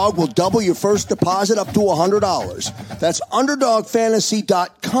Underdog will double your first deposit up to $100. That's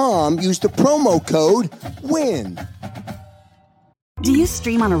UnderdogFantasy.com. Use the promo code WIN. Do you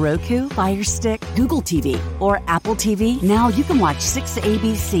stream on a Roku, Fire Stick, Google TV, or Apple TV? Now you can watch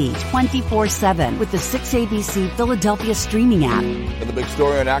 6ABC 24/7 with the 6ABC Philadelphia streaming app. And the big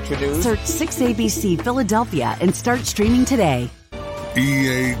story on Action News? Search 6ABC Philadelphia and start streaming today.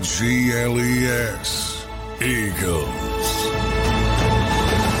 EAGLES. Eagles.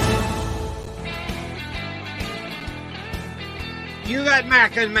 You got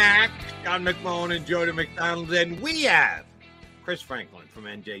Mac and Mac, John McMullen and Jody McDonald, and we have Chris Franklin from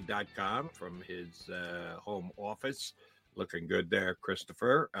NJ.com from his home office. Looking good there,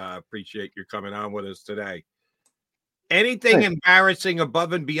 Christopher. Appreciate you coming on with us today. Anything embarrassing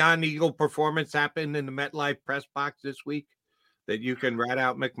above and beyond Eagle performance happened in the MetLife press box this week that you can rat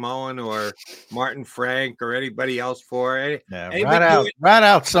out McMullen or Martin Frank or anybody else for it? Yeah, rat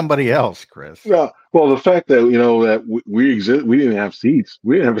out somebody else, Chris. Yeah. Well, the fact that that we exist, we didn't have seats.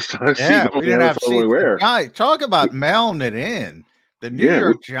 We didn't have a stock seat. We didn't have seats. Guys, talk about mailing it in. The New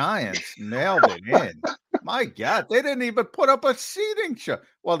York Giants mailed it in. My God, they didn't even put up a seating chart.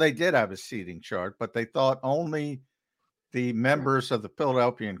 Well, they did have a seating chart, but they thought only the members of the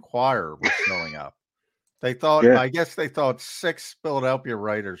Philadelphia Inquirer were showing up. They thought, Yeah. I guess they thought 6 Philadelphia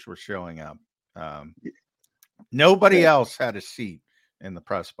writers were showing up. Nobody else had a seat in the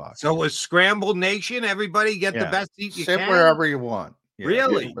press box. So was Scramble Nation, everybody get the best seat you sit can? wherever you want. Yeah,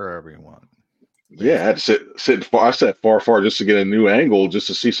 really? Sit wherever you want. Yeah, I had to sit far. I sat far just to get a new angle, just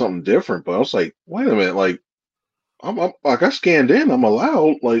to see something different. But I was like, wait a minute, like I'm like I scanned in, I'm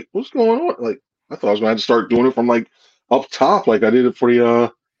allowed. Like, what's going on? Like, I thought I was gonna have to start doing it from like up top, like I did it for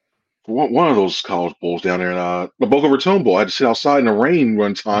the for one of those college bowls down there in the Boca Raton Bowl. I had to sit outside in the rain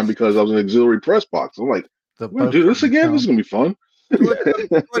one time because I was in an auxiliary press box. I'm like, we're gonna do this again. This is gonna be fun. Do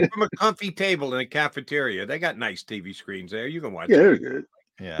it from a comfy table in a cafeteria. They got nice TV screens there. You can watch. Yeah, they're it. good.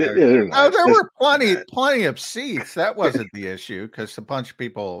 Yeah, they're nice. Oh, there were plenty of seats. That wasn't the issue because a bunch of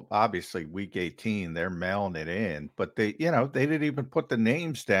people, obviously, week 18, they're mailing it in, but they didn't even put the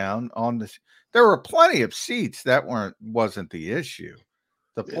names down on this. There were plenty of seats. That wasn't the issue.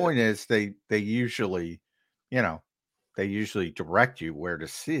 The point is they usually, they usually direct you where to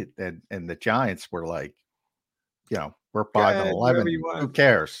sit, and the Giants were like, we're 5-11. Who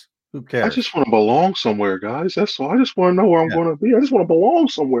cares? Who cares? I just want to belong somewhere, guys. That's all. I just want to know where I'm going to be. I just want to belong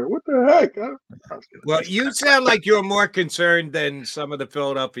somewhere. What the heck? Well, you sound like you're more concerned than some of the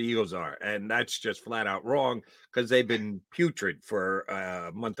Philadelphia Eagles are, and that's just flat out wrong because they've been putrid for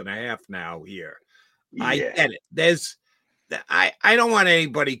a month and a half now here. Yeah. I get it. I don't want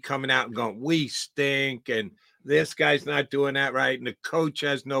anybody coming out and going, we stink, and this guy's not doing that right, and the coach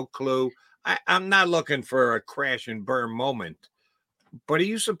has no clue. I'm not looking for a crash and burn moment. But are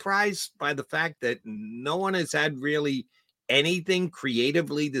you surprised by the fact that no one has had really anything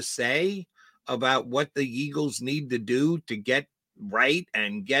creatively to say about what the Eagles need to do to get right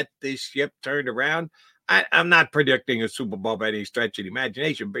and get this ship turned around? I'm not predicting a Super Bowl by any stretch of the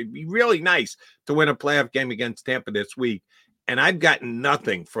imagination, but it'd be really nice to win a playoff game against Tampa this week. And I've gotten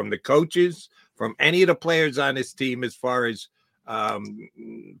nothing from the coaches, from any of the players on this team as far as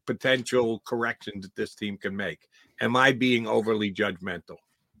potential corrections that this team can make. Am I being overly judgmental?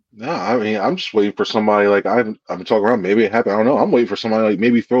 No, I mean, I'm just waiting for somebody like I've been talking around. Maybe it happened. I don't know. I'm waiting for somebody like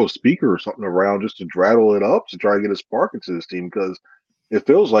maybe throw a speaker or something around just to rattle it up to try to get a spark into this team because it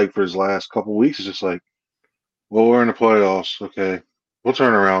feels like for his last couple of weeks, it's just like, well, we're in the playoffs. Okay, we'll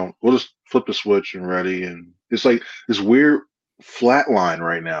turn around. We'll just flip the switch and ready. And it's like this weird flat line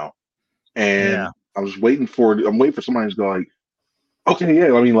right now. And I'm waiting for somebody to go like, okay,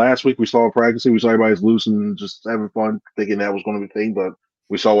 yeah. I mean, last week we saw practicing. We saw everybody's loose and just having fun, thinking that was going to be the thing. But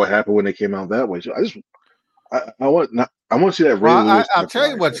we saw what happened when they came out that way. So I want to see that. Well, I'll tell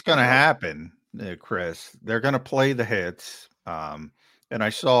you what's going to happen, Chris. They're going to play the hits. And I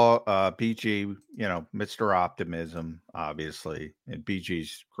saw BG, Mr. Optimism, obviously, and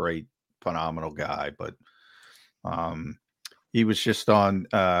BG's great, phenomenal guy, but he was just on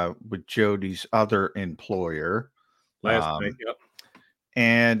with Jody's other employer last night. Yep.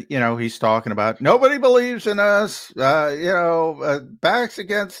 And, he's talking about nobody believes in us, backs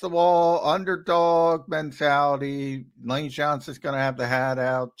against the wall, underdog mentality. Lane Johnson's going to have the hat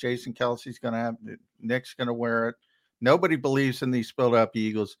out. Jason Kelsey's going to have it. Nick's going to wear it. Nobody believes in these Philadelphia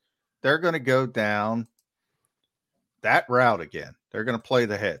Eagles. They're going to go down that route again. They're going to play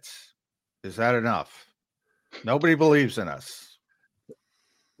the hits. Is that enough? Nobody believes in us.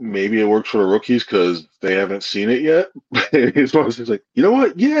 Maybe it works for the rookies because they haven't seen it yet. It's like, you know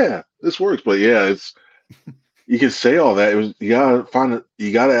what? Yeah, this works. But yeah, you can say all that. You gotta find it.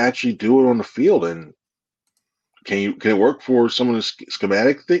 You gotta actually do it on the field. And can it work for some of the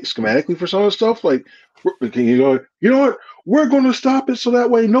schematically for some of the stuff? Like, can you go? You know what? We're going to stop it so that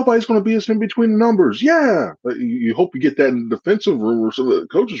way nobody's going to be in between the numbers. Yeah, but you hope you get that in the defensive room or some of the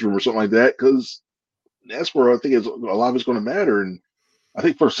coaches' room or something like that because that's where I think a lot of it's going to matter. And I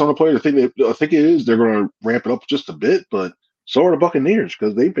think for some of the players, I think it is. They're going to ramp it up just a bit, but so are the Buccaneers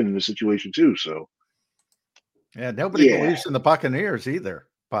because they've been in this situation too. So, nobody believes in the Buccaneers either.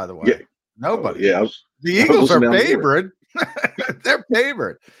 By the way, nobody. The Eagles are favorite. They're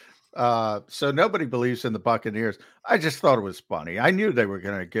favorite. So nobody believes in the Buccaneers. I just thought it was funny. I knew they were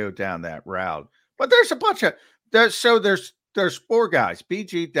going to go down that route, but there's a bunch of there's 4 guys.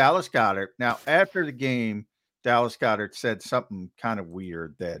 BG, Dallas Goedert. Now after the game, Dallas Goedert said something kind of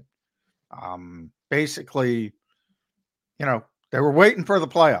weird that basically, they were waiting for the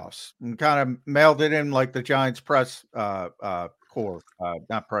playoffs and kind of mailed it in like the Giants press corps,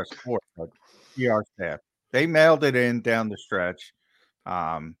 not press corps, but PR staff. They mailed it in down the stretch.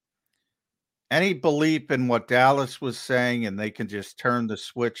 Any belief in what Dallas was saying, and they can just turn the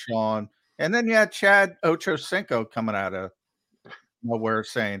switch on. And then you had Chad Ochocinco coming out of nowhere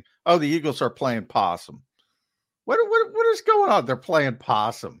saying, "Oh, the Eagles are playing possum." What is going on? They're playing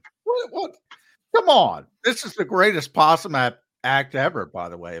possum. What? Come on. This is the greatest possum act ever, by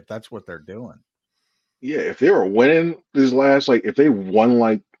the way, if that's what they're doing. Yeah, if they were winning these last, like, if they won,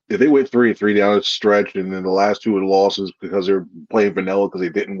 like, if they went 3-3 down the stretch and then the last two were losses because they're playing vanilla because they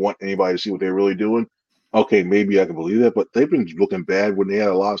didn't want anybody to see what they're really doing, okay, maybe I can believe that. But they've been looking bad when they had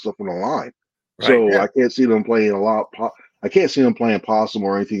a lot of stuff on the line. Right, So yeah. I can't see them playing a lot. I can't see them playing possum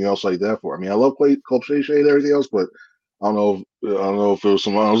or anything else like that for. I mean, I love Club Shay Shay and everything else, but I don't know if there was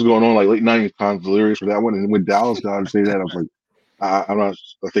something else going on, like late 90s kind of delirious for that one. And when Dallas got to say that, I was like, I'm not.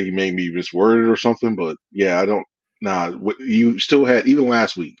 I think he made me misworded or something, but yeah, I don't. Nah, you still had, even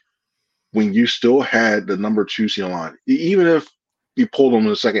last week when you still had the number 2 seed line, even if you pulled them in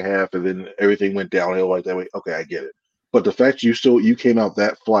the second half and then everything went downhill like that way. Okay, I get it. But the fact you came out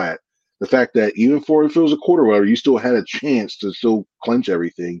that flat, the fact that even if it was a quarter, whatever, you still had a chance to still clinch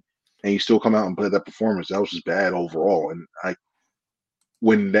everything, and you still come out and play that performance, that was just bad overall. And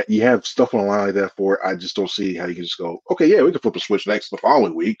when that you have stuff on the line like that for it, I just don't see how you can just go, okay, yeah, we can flip a switch next the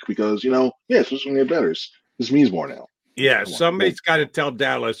following week because, yeah, it's just going to get better. This means more now. Yeah, somebody's got to tell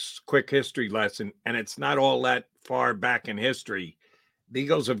Dallas quick history lesson, and it's not all that far back in history. The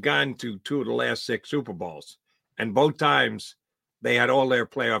Eagles have gone to 2 of the last 6 Super Bowls, and both times they had all their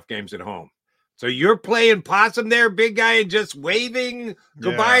playoff games at home. So you're playing possum there, big guy, and just waving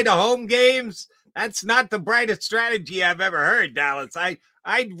goodbye to home games? That's not the brightest strategy I've ever heard, Dallas.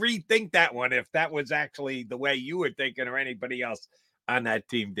 I'd rethink that one if that was actually the way you were thinking or anybody else on that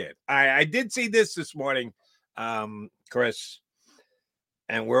team did. I did see this morning, Chris,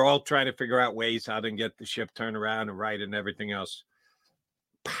 and we're all trying to figure out ways how to get the ship turned around and right and everything else.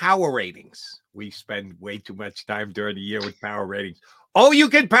 Power ratings. We spend way too much time during the year with power ratings. Oh, you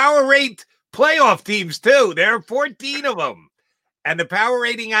can power rate playoff teams too. There are 14 of them. And the power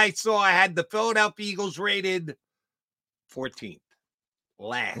rating I saw, I had the Philadelphia Eagles rated 14th.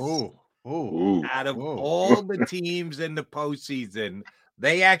 Last. Out of all the teams in the postseason,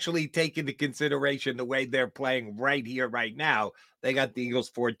 they actually take into consideration the way they're playing right here, right now. They got the Eagles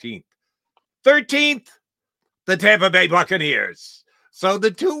 14th. 13th, the Tampa Bay Buccaneers. So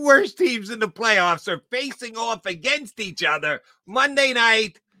the 2 worst teams in the playoffs are facing off against each other Monday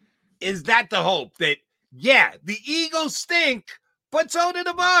night. Is that the hope that, yeah, the Eagles stink, but so do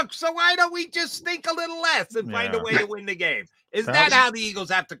the Bucs. So why don't we just stink a little less and find a way to win the game? Is that how the Eagles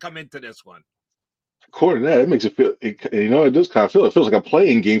have to come into this one? According to that, it makes it feel, it does kind of feel, it feels like a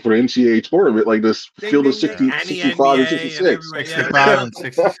playing game for the NCAA tournament, like this field of 60, 65 and 66. 65 and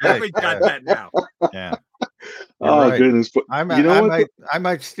 66. Everybody got that now. Yeah. Oh, right. Goodness. But I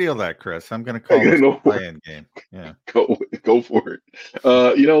might steal that, Chris. I'm going to call it a playing game. Yeah. Go for it.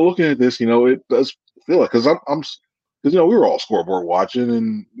 Looking at this, it does feel like, because we were all scoreboard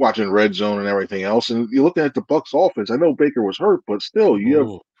watching Red Zone and everything else. And you're looking at the Bucs offense. I know Baker was hurt, but still you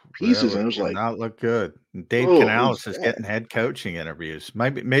have pieces, and it was like not look good. Dave Canales is getting head coaching interviews.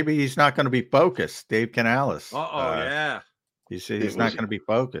 Maybe he's not going to be focused. Dave Canales. Yeah. He's not going to be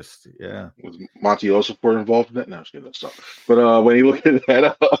focused. Yeah. Was Monty Osiport involved in that? No, I'm just kidding. That stuff. But when you look at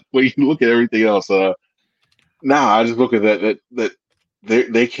that, when you look at everything else, I just look at that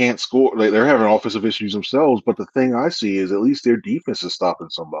they can't score. They're having offensive issues themselves. But the thing I see is at least their defense is stopping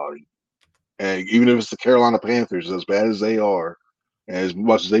somebody. And even if it's the Carolina Panthers, as bad as they are, as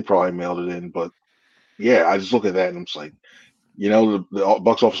much as they probably mailed it in, but yeah, I just look at that and I'm just like, the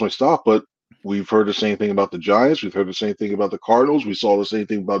Bucs offense might stop, but we've heard the same thing about the Giants. We've heard the same thing about the Cardinals. We saw the same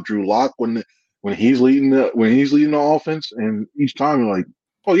thing about Drew Lock when he's leading the offense, and each time you're like,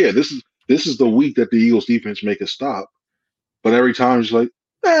 oh yeah, this is the week that the Eagles defense make a stop, but every time it's like,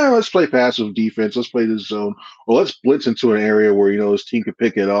 let's play passive defense, let's play this zone, or let's blitz into an area where this team can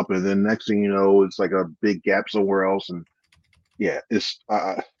pick it up, and then next thing you know, it's like a big gap somewhere else, and yeah, it's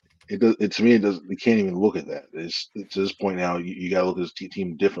to me, it does. You can't even look at that. It's to this point now. You got to look at this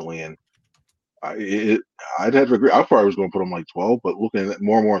team differently, and I'd have to agree. I probably was going to put them like 12, but looking at it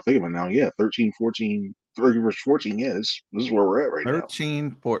more and more, thinking about it now, 13, 14, 30 versus 14. Yeah, this is where we're at right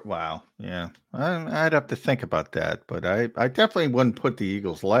 13, now. Wow. Yeah, I'd have to think about that, but I definitely wouldn't put the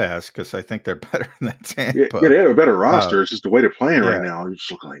Eagles last because I think they're better than Tampa. Yeah, they have a better roster. It's just the way they're playing right now. You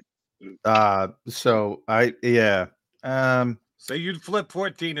just look like. So you'd flip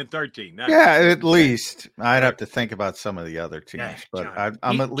 14 and 13. At least. I'd have to think about some of the other teams, but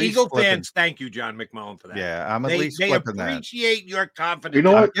I'm at least Eagle fans. Thank you, John McMullen, for that. Yeah, I'm at least flipping that. They appreciate your confidence. You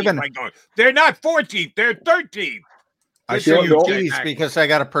know what? They're not 14th. They're 13th. I shouldn't tease because I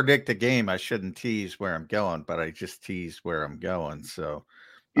got to predict the game. I shouldn't tease where I'm going, but I just tease where I'm going. So,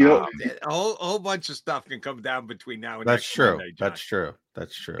 You know, a whole bunch of stuff can come down between now and That's next true. Monday, John. That's true.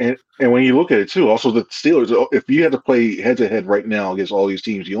 That's true. and when you look at it too, also the Steelers, if you had to play head to head right now against all these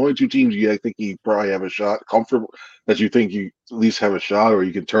teams, the only two teams I think you probably have a shot, comfortable, that you think you at least have a shot or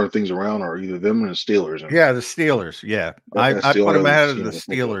you can turn things around, are either them or the Steelers. And Yeah, the Steelers. Yeah, I that's the put only them other ahead of team the I can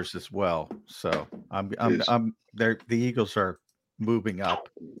think of. Steelers as well. So Is the Eagles are moving up.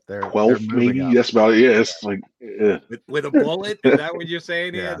 They're 12th, moving maybe. up. That's about it. Yeah, it's like With a bullet, is that what you're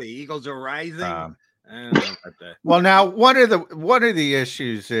saying here? Yeah. The Eagles are rising. I don't know about that. Well, now one of the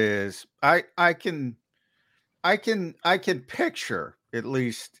issues is I can picture, at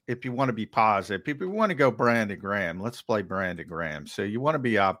least if you want to be positive, if you want to go Brandon Graham, let's play Brandon Graham. So you want to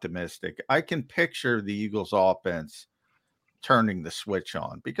be optimistic. I can picture the Eagles offense turning the switch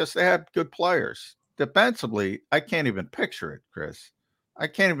on because they have good players. Defensively, I can't even picture it, Chris. I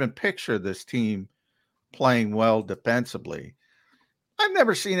can't even picture this team playing well defensively. I've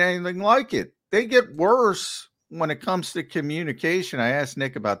never seen anything like it. They get worse when it comes to communication. I asked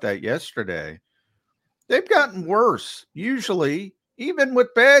Nick about that yesterday. They've gotten worse, usually, even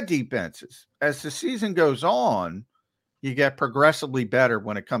with bad defenses. As the season goes on, you get progressively better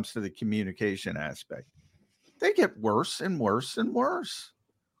when it comes to the communication aspect. They get worse and worse and worse.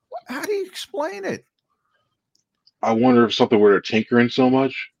 How do you explain it? I wonder if something where they're tinkering so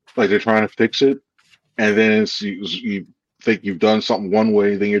much, like they're trying to fix it, and then you think you've done something one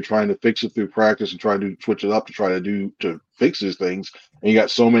way, then you're trying to fix it through practice and try to switch it up to fix these things, and you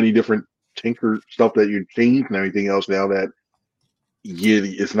got so many different tinker stuff that you change and everything else now that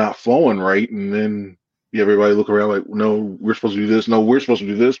it's not flowing right, and then everybody look around like, no, we're supposed to do this, no, we're supposed to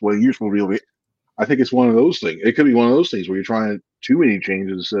do this, well, you're supposed to be able to. I think it's one of those things. It could be one of those things where you're trying too many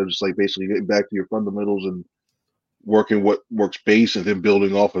changes instead of just like basically getting back to your fundamentals and working what works base and then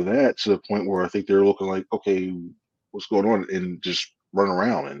building off of that to the point where I think they're looking like, okay, what's going on, and just run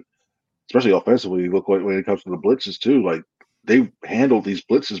around. And especially offensively, you look like when it comes to the blitzes too, like they've handled these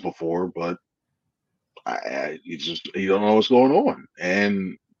blitzes before, but you don't know what's going on.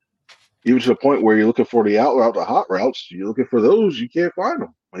 And even to the point where you're looking for the out route, the hot routes, you're looking for those, you can't find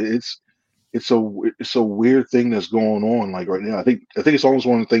them. It's a weird thing that's going on like right now. I think it's almost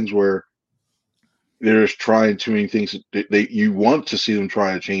one of the things where they're just trying too many things. You want to see them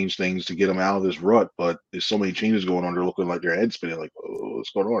try to change things to get them out of this rut, but there's so many changes going on. They're looking like their head spinning, like, oh, what's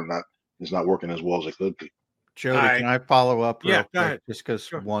going on? It's not working as well as it could be. Jody, can I follow up real quick? Ahead. Just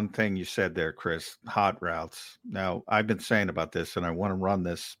because one thing you said there, Chris, hot routes. Now, I've been saying about this, and I want to run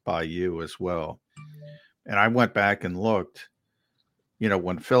this by you as well. And I went back and looked,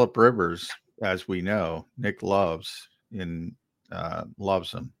 when Phillip Rivers, as we know, Nick loves him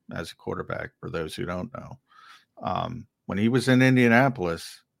as a quarterback, for those who don't know. When he was in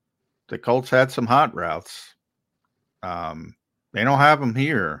Indianapolis, the Colts had some hot routes. They don't have them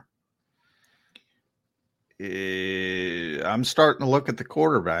here. I'm starting to look at the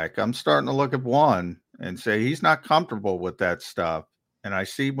quarterback. I'm starting to look at one and say he's not comfortable with that stuff. And I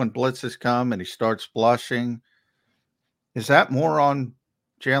see when blitzes come and he starts blushing. Is that more on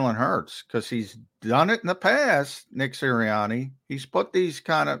Jalen Hurts? Because he's done it in the past, Nick Sirianni. He's put these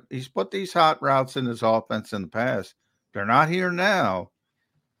hot routes in his offense in the past. They're not here now.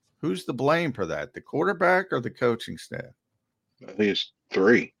 Who's to blame for that? The quarterback or the coaching staff? I think it's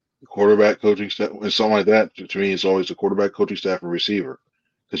three. Quarterback, coaching staff, and something like that. To me, it's always the quarterback, coaching staff, and receiver,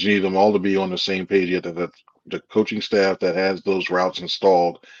 because you need them all to be on the same page. You have the coaching staff that has those routes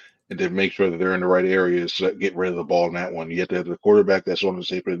installed, and to make sure that they're in the right areas to get rid of the ball in that one. You have to have the quarterback that's on the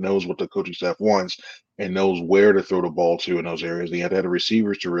same page, knows what the coaching staff wants, and knows where to throw the ball to in those areas. And you have to have the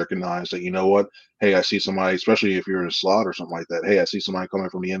receivers to recognize that, you know what, hey, I see somebody, especially if you're in a slot or something like that. Hey, I see somebody coming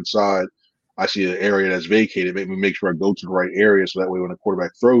from the inside. I see an area that's vacated. Make sure I go to the right area so that way when the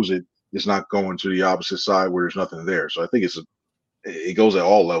quarterback throws it, it's not going to the opposite side where there's nothing there. So I think it goes at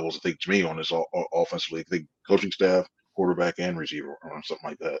all levels. I think to me on this offensively, I think coaching staff, quarterback, and receiver or something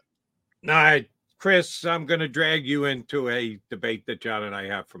like that. All right, Chris, I'm going to drag you into a debate that John and I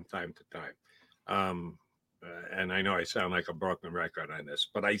have from time to time. And I know I sound like a broken record on this,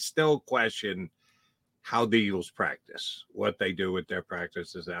 but I still question how the Eagles practice, what they do with their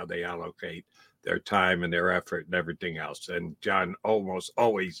practices, how they allocate their time and their effort and everything else. And John almost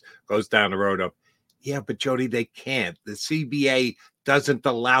always goes down the road of, yeah, but Jody, they can't. The CBA doesn't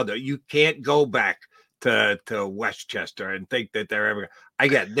allow that. You can't go back to Westchester and think that they're ever. I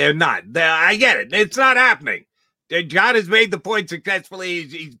get it. They're not. I get it. It's not happening. John has made the point successfully.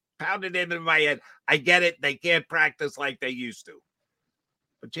 He's pounded it into my head. I get it. They can't practice like they used to.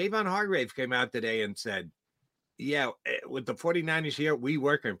 But Javon Hargrave came out today and said, yeah, with the 49ers here, we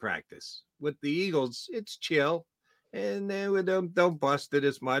work in practice. With the Eagles, it's chill. and they don't bust it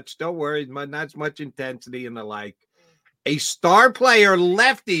as much. Don't worry, not as much intensity and the like. A star player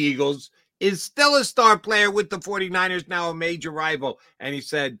left the Eagles, is still a star player with the 49ers, now a major rival. And he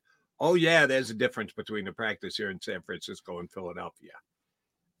said, oh, yeah, there's a difference between the practice here in San Francisco and Philadelphia.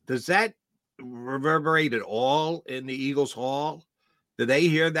 Does that reverberate at all in the Eagles Hall? Do they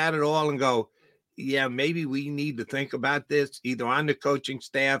hear that at all and go, yeah, maybe we need to think about this, either on the coaching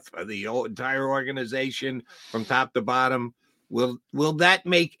staff or the entire organization from top to bottom? Will that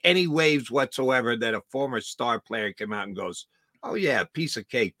make any waves whatsoever that a former star player came out and goes, oh, yeah, piece of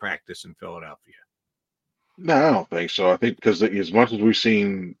cake practice in Philadelphia? No, I don't think so. I think because as much as we've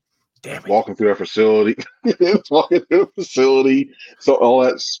seen walking through that facility, so all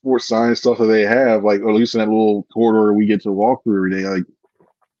that sports science stuff that they have, like, or at least in that little corridor we get to walk through every day, like,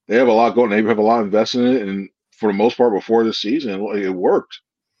 they have a lot going. They have a lot invested in it, and for the most part, before this season, it worked.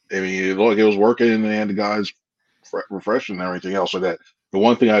 I mean, it looked like it was working, and they had the guys refreshing and everything else like that. The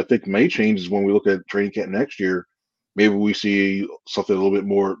one thing I think may change is when we look at training camp next year, maybe we see something a little bit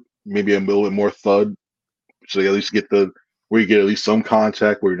more, maybe a little bit more thud, so they at least get where you get at least some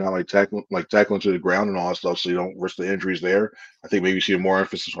contact where you're not tackling to the ground and all that stuff, so you don't risk the injuries there. I think maybe you see more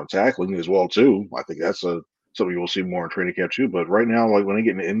emphasis on tackling as well too. I think that's something we'll see more in training camp too. But right now, like when they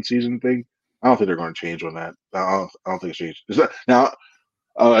get in the in-season thing, I don't think they're going to change on that. I don't think it's changed. Is that now?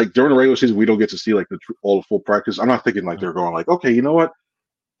 Like during the regular season, we don't get to see like all the full practice. I'm not thinking like they're going like, okay, you know what?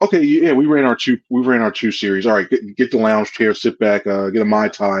 Okay, yeah, we ran our two series. All right, get the lounge chair, sit back, get a Mai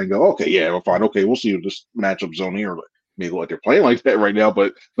Tai, and go. Okay, yeah, we're fine. Okay, we'll see this matchup zone here. Maybe like they're playing like that right now,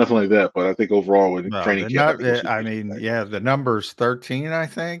 but nothing like that. But I think overall in training camp, the number's 13. I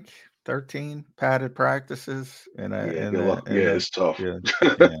think 13 padded practices, it's tough. Yeah.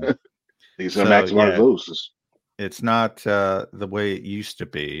 He's gonna maximize those. It's not the way it used to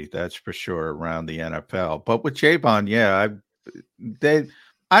be, that's for sure, around the NFL. But with Javon,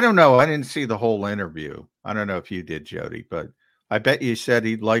 I don't know. I didn't see the whole interview. I don't know if you did, Jody, but I bet you said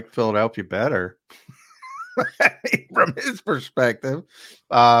he'd like Philadelphia better from his perspective.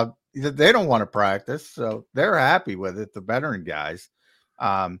 They don't want to practice, so they're happy with it, the veteran guys.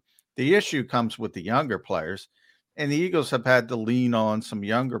 The issue comes with the younger players, and the Eagles have had to lean on some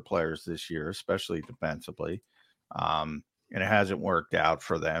younger players this year, especially defensively. And it hasn't worked out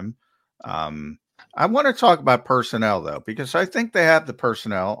for them. I want to talk about personnel, though, because I think they have the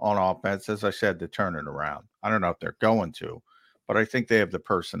personnel on offense, as I said, to turn it around. I don't know if they're going to, but I think they have the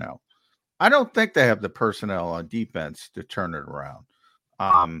personnel. I don't think they have the personnel on defense to turn it around.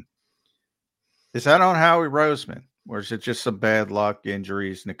 Is that on Howie Roseman, or is it just some bad luck,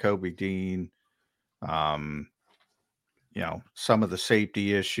 injuries, Nakobe Dean, some of the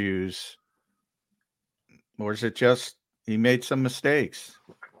safety issues? Or is it just he made some mistakes?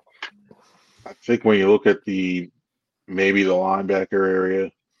 I think when you look at maybe the linebacker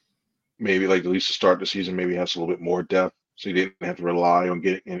area, maybe like at least to start the season, maybe has a little bit more depth, so you didn't have to rely on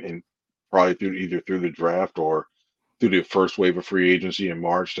getting in probably either through the draft or through the first wave of free agency in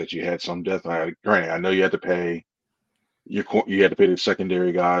March that you had some depth. Granted, I know you had to pay you had to pay the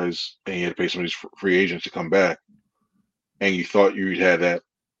secondary guys, and you had to pay some of these free agents to come back, and you thought you had that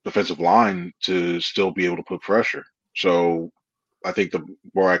defensive line to still be able to put pressure. So I think the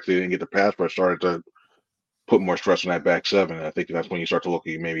more actually didn't get the pass rush started to put more stress on that back seven. And I think that's when you start to look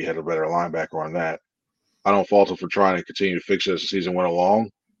at maybe had a better linebacker on that. I don't fault him for trying to continue to fix it as the season went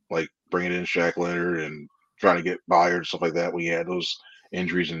along, like bringing in Shaq Leonard and trying to get Byard and stuff like that when he had those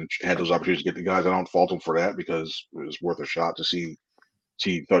injuries and had those opportunities to get the guys. I don't fault him for that because it was worth a shot to see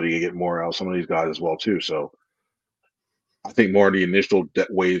thought he could get more out of some of these guys as well too. So I think more of the initial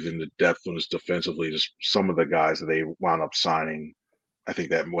wave in the depth on this defensively, just some of the guys that they wound up signing, I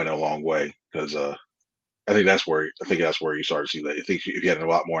think that went a long way because I think that's where you start to see that. I think if you had a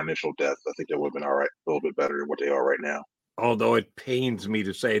lot more initial depth, I think that would have been all right, a little bit better than what they are right now. Although it pains me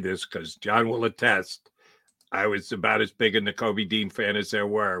to say this because John will attest, I was about as big a Nakobe Dean fan as there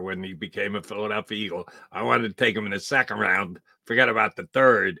were when he became a Philadelphia Eagle. I wanted to take him in the second round, forget about the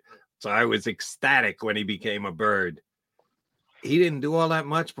third. So I was ecstatic when he became a Bird. He didn't do all that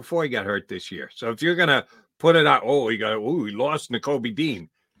much before he got hurt this year. So if you're going to put it out, he lost Nakobe Dean.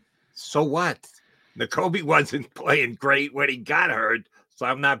 So what? Nakobe wasn't playing great when he got hurt. So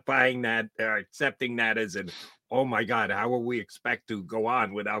I'm not buying that or accepting that as oh my God, how will we expect to go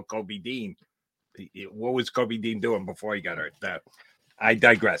on without Kobe Dean? What was Kobe Dean doing before he got hurt? I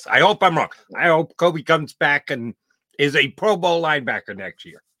digress. I hope I'm wrong. I hope Kobe comes back and is a Pro Bowl linebacker next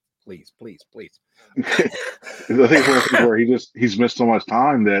year. Please, please, please. I think where he's missed so much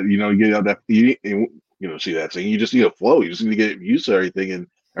time that you get out that see that thing. You just need a flow. You just need to get used to everything, and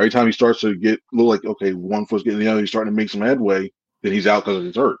Every time he starts to look like, okay, one foot's getting the other, he's starting to make some headway, then he's out because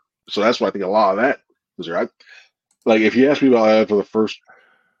he's hurt. So that's why I think a lot of that was there. Like, if you ask me about that for the first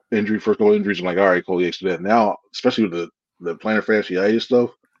couple injuries, I'm like, all right, cool, yeah, so that. Now, especially with the plantar fasciitis stuff,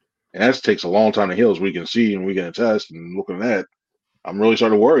 and that takes a long time to heal, as we can see and we can attest. And looking at that, I'm really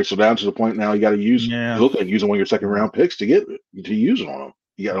starting to worry. So down to the point now, you got to use. Yeah. You look like using one of your second round picks to use it on him.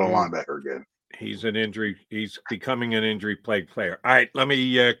 You got a linebacker again. He's becoming an injury plagued player. All right, let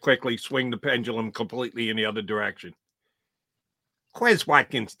me quickly swing the pendulum completely in the other direction. Quez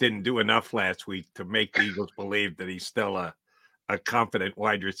Watkins didn't do enough last week to make the Eagles believe that he's still a confident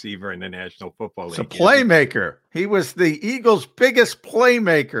wide receiver in the National Football League. It's a playmaker. He was the Eagles' biggest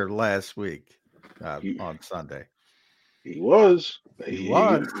playmaker last week on Sunday. He was. He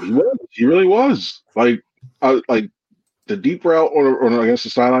really was. Like the deep route or I guess the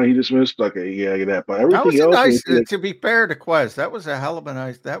sideline he dismissed. Okay, yeah, I get that. But everything else. Nice, to be fair to Quez, that was a hell of a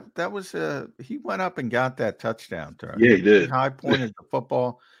nice. That was he went up and got that touchdown. Yeah, he did. He high pointed the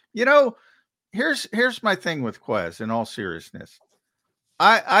football. Here's my thing with Quez. In all seriousness,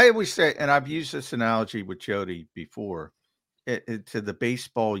 I always say, and I've used this analogy with Jody before, to the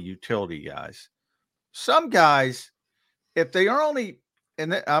baseball utility guys. Some guys, if they are only,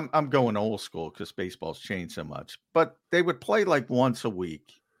 and I'm going old school because baseball's changed so much, but they would play like once a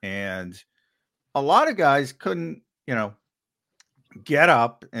week, and a lot of guys couldn't, get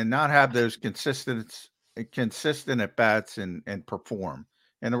up and not have those consistent at bats and perform.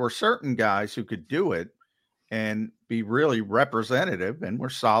 And there were certain guys who could do it and be really representative and were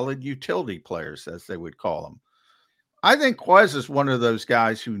solid utility players, as they would call them. I think Quez is one of those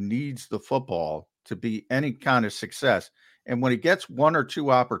guys who needs the football to be any kind of success. And when he gets one or two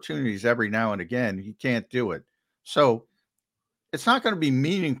opportunities every now and again, he can't do it. So it's not going to be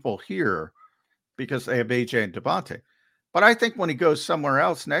meaningful here because they have AJ and Devontae. But I think when he goes somewhere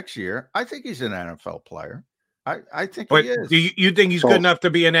else next year, I think he's an NFL player. I think he is. Do you think he's good enough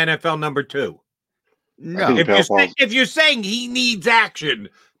to be an NFL number 2? No. If you're saying he needs action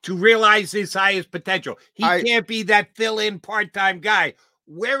to realize his highest potential, he can't be that fill-in part-time guy.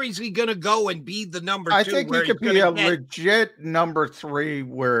 Where is he going to go and be the number 2? I think he could be a legit number 3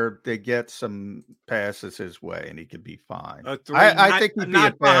 where they get some passes his way and he could be fine. I think he'd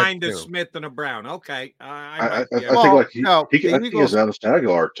not be behind a a Smith and a Brown. Okay. I think he's an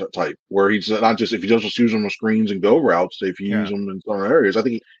Aguilar type where he's not just, if he doesn't use them on screens and go routes, if you use them in some areas, I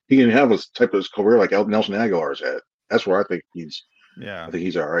think he can have a type of career like Nelson Aguilar's had. That's where I think he's. Yeah, I think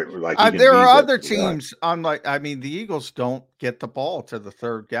he's all right. Like there are other teams. The Eagles don't get the ball to the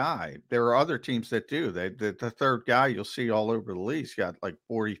third guy. There are other teams that do. The third guy you'll see all over the league. He's got like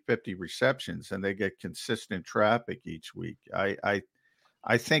 40, 50 receptions, and they get consistent traffic each week. I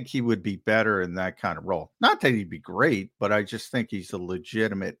think he would be better in that kind of role. Not that he'd be great, but I just think he's a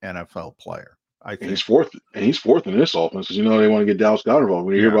legitimate NFL player. I think he's fourth in this offense because they want to get Dallas Goedert involved.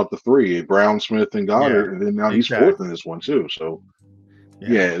 When you hear about the 3, Brown, Smith, and Goddard, and then now he's fourth in this one too. So.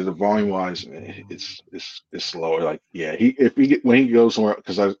 Yeah, the volume wise, it's slower. Like, when he goes somewhere,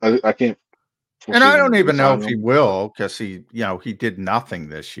 because I can't. And I don't even know if he will, because he did nothing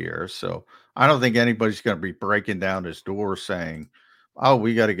this year. So I don't think anybody's going to be breaking down his door saying, "Oh,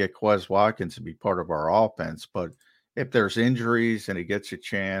 we got to get Quez Watkins to be part of our offense." But if there's injuries and he gets a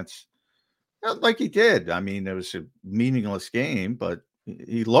chance, like he did, it was a meaningless game, but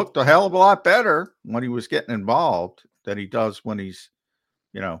he looked a hell of a lot better when he was getting involved than he does when he's.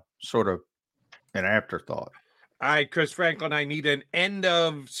 Sort of an afterthought. All right, Chris Franklin, I need an end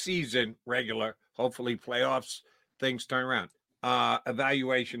of season regular, hopefully playoffs, things turn around.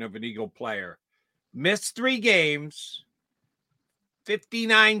 Evaluation of an Eagle player. Missed 3 games,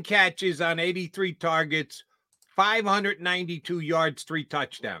 59 catches on 83 targets, 592 yards, 3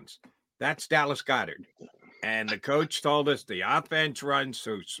 touchdowns. That's Dallas Goedert. And the coach told us the offense runs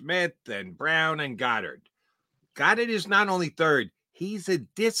through Smith and Brown and Goddard. Goddard is not only third, he's a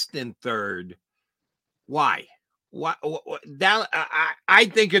distant third. Why? I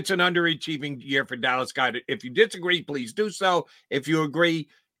think it's an underachieving year for Dallas Goedert. If you disagree, please do so. If you agree,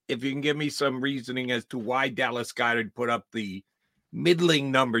 if you can give me some reasoning as to why Dallas Goedert put up the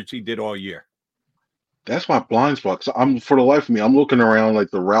middling numbers he did all year. That's my blind spot. For the life of me, I'm looking around like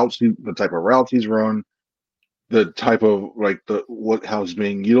the type of routes he's run, the type of how he's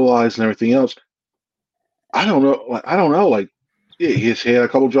being utilized and everything else. I don't know. Like, he's had a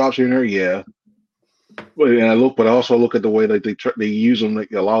couple drops here and there, yeah. But I also look at the way they use them.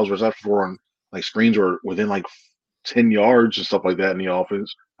 Like, allows reception for on like screens or within like 10 yards and stuff like that in the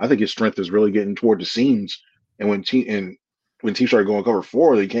offense. I think his strength is really getting toward the seams. And when teams started going cover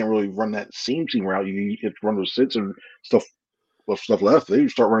 4, they can't really run that seam route. You have to run those sits and stuff stuff left, they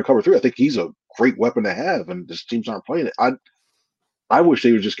start running cover 3. I think he's a great weapon to have, and this team's not playing it. I wish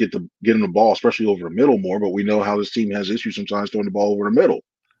they would just get him the ball, especially over the middle more, but we know how this team has issues sometimes throwing the ball over the middle.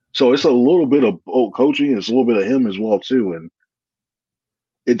 So it's a little bit of coaching, and it's a little bit of him as well too.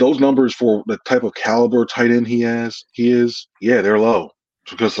 And those numbers for the type of caliber tight end he is, yeah, they're low.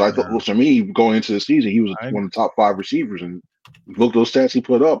 Because I thought, well, to me, going into the season, he was one of the top 5 receivers, and look, those stats he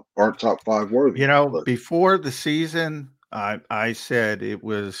put up aren't top 5 worthy. Before the season, I said it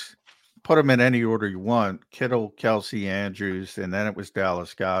was put them in any order you want: Kittle, Kelsey, Andrews, and then it was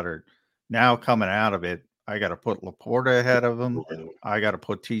Dallas Goedert. Now coming out of it, I got to put Laporta ahead of him. I got to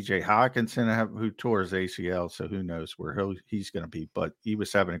put T.J. Hawkinson, who tore his ACL, so who knows where he's going to be. But he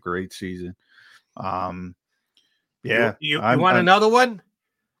was having a great season. Yeah, you want another one?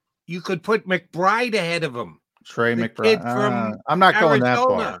 You could put McBride ahead of him. Trey McBride. I'm not going that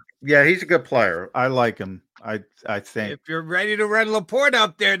far. Yeah, he's a good player. I like him. I think if you're ready to run Laporta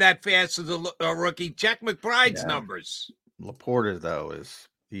up there that fast as a rookie, check McBride's numbers. Laporta though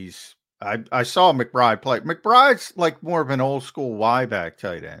I saw McBride play. McBride's like more of an old school Y-back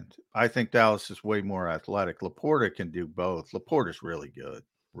tight end. I think Dallas is way more athletic. Laporta can do both. Laporta's really good,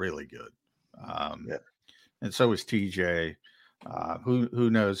 really good. And so is TJ. Who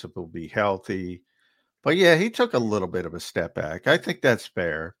knows if he'll be healthy? But yeah, he took a little bit of a step back. I think that's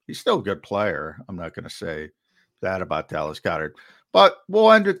fair. He's still a good player. I'm not going to say that about Dallas Goedert. But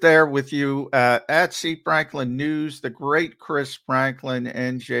we'll end it there with you at C. Franklin News. The great Chris Franklin,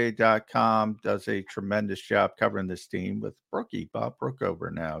 NJ.com, does a tremendous job covering this team with Bob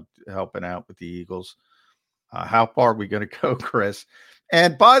Brookover now helping out with the Eagles. How far are we going to go, Chris?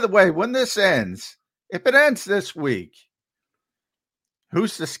 And by the way, when this ends, if it ends this week,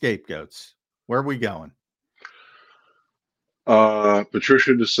 who's the scapegoats? Where are we going?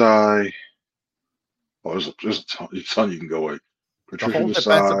 Patricia Desai. Oh, there's a ton you can go with. Patricia the whole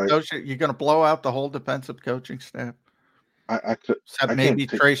defensive coaching. You're going to blow out the whole defensive coaching staff. I could. Except maybe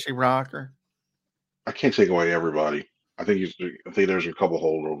Tracy Rocker. I can't take away everybody. I think there's a couple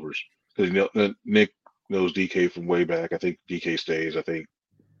holdovers because Nick knows DK from way back. I think DK stays. I think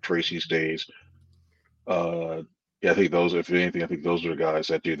Tracy stays. Yeah, I think those. If anything, I think those are the guys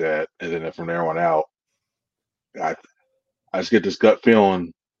that do that. And then from there on out, I just get this gut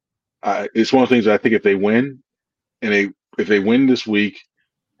feeling. It's one of the things that I think if they win, and if they win this week,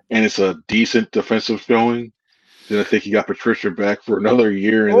 and it's a decent defensive showing, then I think you got Patricia back for another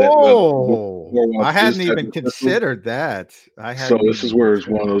year. And I hadn't even considered that. So this is where it's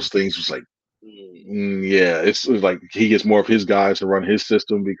one of those things. It's like, yeah, it's like he gets more of his guys to run his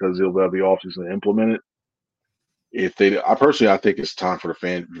system because he'll have the offseason to implement it. I think it's time for the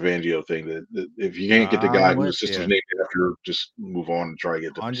Fangio thing. That if you can't get the guy whose system's named after, just move on and try to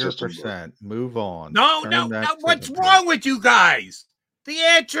get the 100%. Move on. No. What's wrong with you guys? The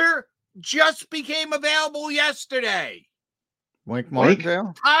answer just became available yesterday. Wink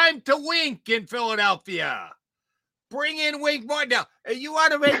Martindale? Time to wink in Philadelphia. Bring in Wink Martindale. And you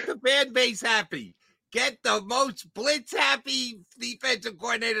want to make the fan base happy. Get the most blitz-happy defensive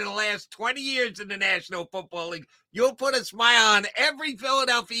coordinator in the last 20 years in the National Football League. You'll put a smile on every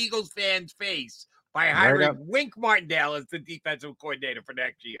Philadelphia Eagles fan's face by hiring Wink Martindale as the defensive coordinator for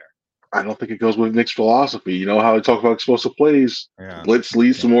next year. I don't think it goes with Nick's philosophy. You know how they talk about explosive plays? Yeah. Blitz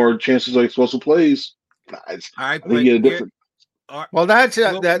leads to more chances of explosive plays. I think you get a different. Well, that's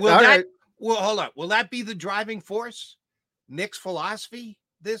Well, hold on. Will that be the driving force? Nick's philosophy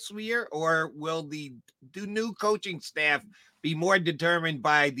this year, or will the new coaching staff be more determined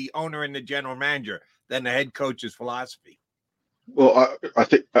by the owner and the general manager than the head coach's philosophy? Well, I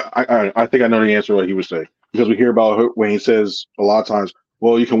think I know the answer to what he was saying, because we hear about when he says a lot of times,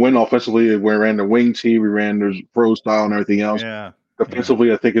 well, you can win offensively. We ran the wing team, we ran the pro style and everything else. Yeah.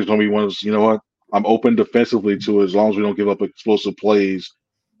 Defensively, I think it's going to be one of those, you know what? I'm open defensively to it as long as we don't give up explosive plays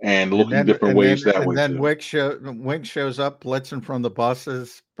and look in different ways that way. And then Wink shows up blitzing from the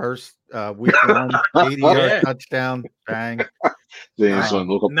buses first week one, 80-yard touchdown, bang.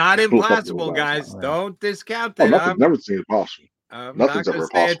 Not impossible, guys. Don't discount it. I've never seen it possible. I'm not going to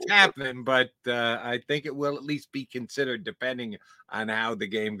say it's happening, but I think it will at least be considered depending on how the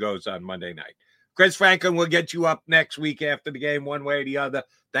game goes on Monday night. Chris Franklin will get you up next week after the game one way or the other.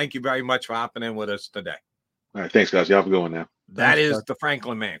 Thank you very much for hopping in with us today. All right, thanks, guys. You have a good one now. That is the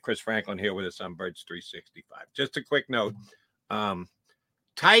Franklin man, Chris Franklin, here with us on Birds 365. Just a quick note.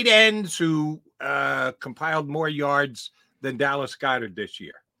 Tight ends who compiled more yards than Dallas Goedert this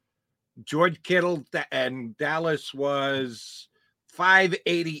year. George Kittle and Dallas was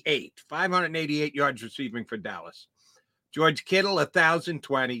 588 yards receiving for Dallas. George Kittle,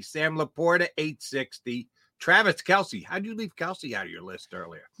 1,020. Sam Laporta, 860. Travis Kelce. How'd you leave Kelce out of your list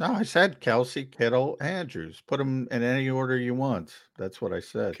earlier? No, I said Kelce, Kittle, Andrews. Put them in any order you want. That's what I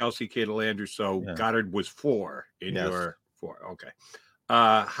said. Kelce, Kittle, Andrews. So Goddard was 4 in your 4. Okay.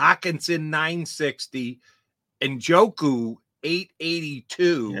 Hawkinson 960, Njoku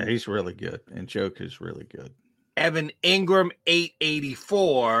 882. Yeah, he's really good. Njoku's really good. Evan Ingram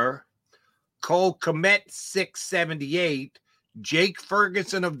 884, Cole Kmet 678, Jake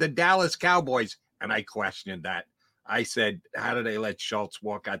Ferguson of the Dallas Cowboys. And I questioned that. I said, how do they let Schultz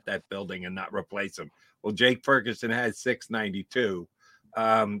walk out that building and not replace him? Well, Jake Ferguson has 692.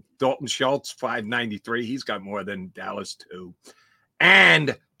 Dalton Schultz 593. He's got more than Dallas too.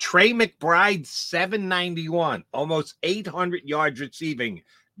 And Trey McBride 791, almost 800 yards receiving.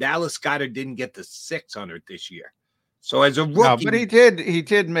 Dallas Goedert didn't get to 600 this year. So as a rookie, no, but he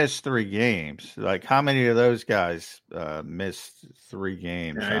did miss 3 games. Like how many of those guys missed 3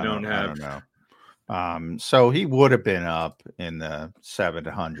 games? I don't know. So he would have been up in the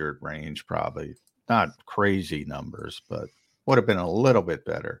 700 range, probably not crazy numbers, but would have been a little bit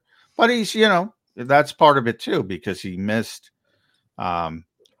better. But he's, that's part of it too, because he missed 5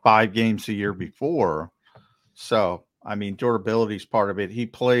 games a year before. So, I mean, durability is part of it. He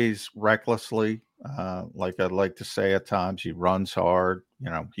plays recklessly, like I'd like to say at times. He runs hard.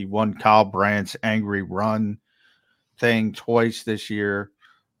 He won Kyle Brandt's angry run thing twice this year.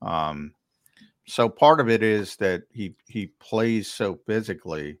 So part of it is that he plays so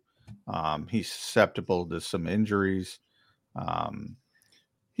physically. He's susceptible to some injuries.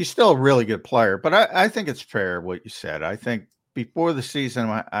 He's still a really good player, but I think it's fair what you said. I think before the season,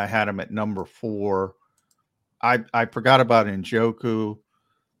 I had him at number 4. I forgot about Njoku.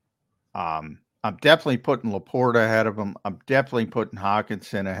 I'm definitely putting Laporta ahead of him. I'm definitely putting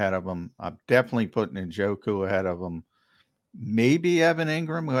Hawkinson ahead of him. I'm definitely putting Njoku ahead of him. Maybe Evan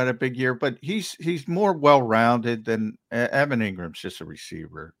Ingram, who had a big year, but he's more well-rounded than Evan Ingram's just a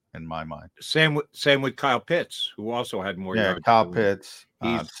receiver in my mind. Same with Kyle Pitts, who also had more yards. Yeah, Kyle Pitts,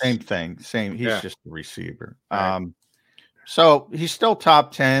 same thing. He's just a receiver. Right. So he's still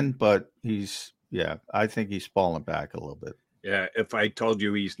top 10, but I think he's falling back a little bit. Yeah, if I told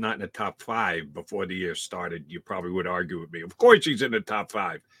you he's not in the top 5 before the year started, you probably would argue with me. Of course he's in the top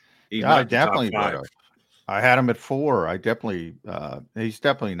 5. He's not I definitely in the top 5. would have. I had him at 4. I definitely, he's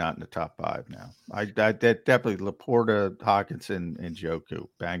definitely not in the top 5 now. I definitely Laporta, Hawkinson, and Njoku,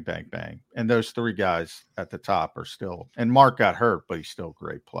 bang, bang, bang. And those 3 guys at the top are still, and Mark got hurt, but he's still a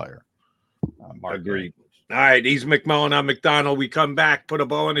great player. Agreed. All right, he's McMullen. I'm McDonald. We come back, put a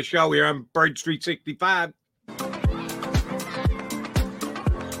bow on the show here on Bird Street 65.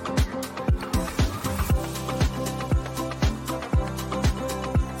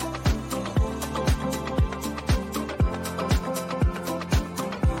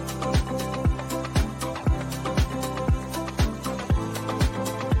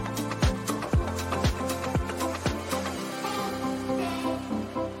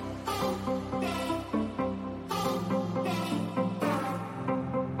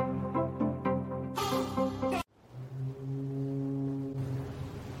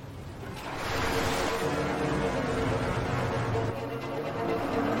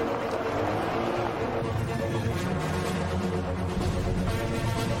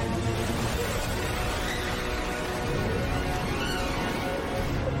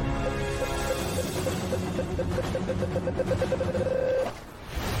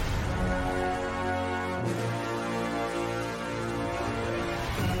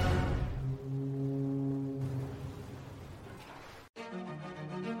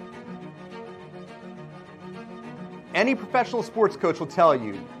 Any professional sports coach will tell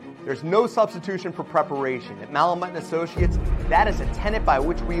you there's no substitution for preparation. At Malamut & Associates, that is a tenet by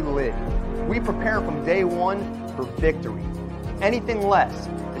which we live. We prepare from day one for victory. Anything less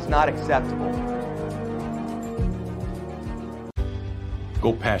is not acceptable.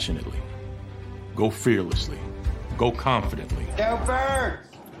 Go passionately. Go fearlessly. Go confidently. Go Birds!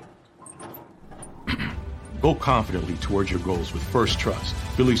 Go confidently towards your goals with First Trust,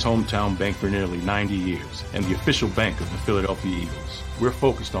 Philly's hometown bank for nearly 90 years, and the official bank of the Philadelphia Eagles. We're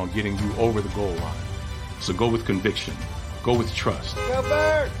focused on getting you over the goal line. So go with conviction, go with trust, Go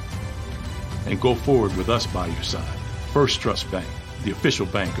Birds! and go forward with us by your side. First Trust Bank, the official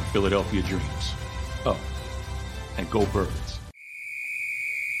bank of Philadelphia dreams. Oh, and go Birds.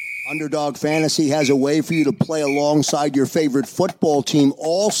 Underdog Fantasy has a way for you to play alongside your favorite football team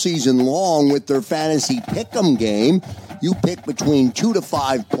all season long with their Fantasy Pick'em game. You pick between 2 to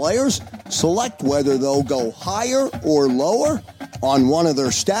 5 players, select whether they'll go higher or lower on one of their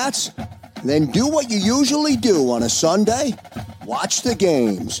stats, then do what you usually do on a Sunday. Watch the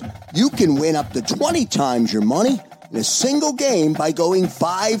games. You can win up to 20 times your money in a single game by going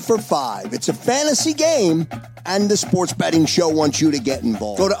 5 for 5. It's a fantasy game, and the Sports Betting Show wants you to get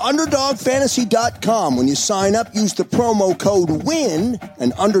involved. Go to UnderdogFantasy.com. When you sign up, use the promo code WIN,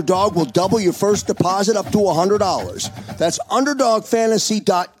 and Underdog will double your first deposit up to $100. That's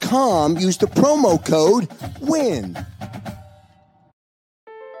UnderdogFantasy.com. Use the promo code WIN.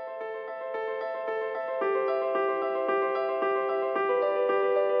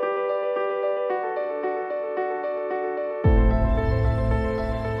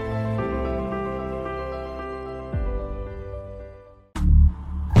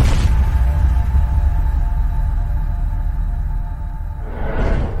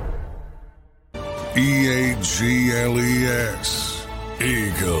 EAGLES,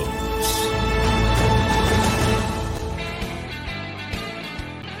 Eagles.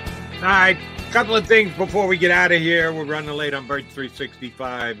 All right, couple of things before we get out of here. We're running late on Bird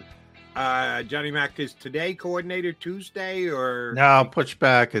 365. Johnny Mac, is today coordinator Tuesday or? No, push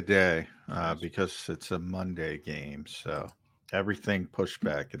back a day because it's a Monday game. So everything pushed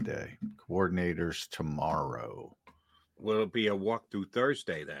back a day. Coordinators tomorrow. Will it be a walkthrough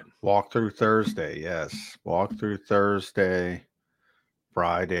Thursday then? Walkthrough Thursday, yes. Walkthrough Thursday,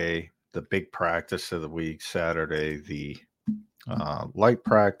 Friday, the big practice of the week, Saturday, the light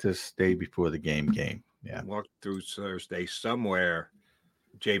practice, day before the game. Yeah. Walkthrough Thursday somewhere.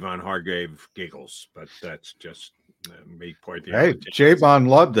 Javon Hargrave giggles, but that's just me pointing out. Hey, Javon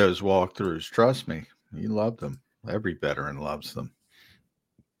loved those walkthroughs. Trust me. He loved them. Every veteran loves them.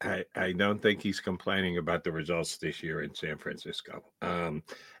 I don't think he's complaining about the results this year in San Francisco. And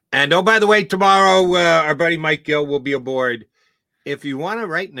oh, by the way, tomorrow our buddy Mike Gill will be aboard. If you want to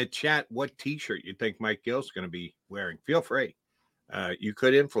write in the chat what T-shirt you think Mike Gill's going to be wearing, feel free. You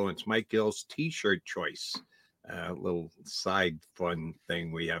could influence Mike Gill's T-shirt choice. Little side fun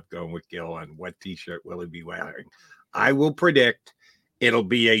thing we have going with Gill on what T-shirt will he be wearing. I will predict it'll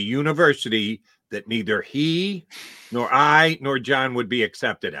be a university that neither he nor I nor John would be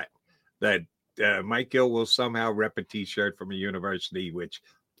accepted at. That Mike Gill will somehow rep a T-shirt from a university which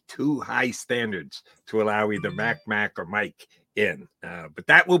too high standards to allow either Mac or Mike in. But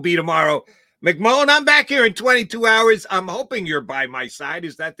that will be tomorrow. McMullen, I'm back here in 22 hours. I'm hoping you're by my side.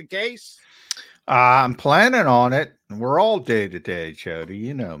 Is that the case? I'm planning on it. We're all day to day, Jody.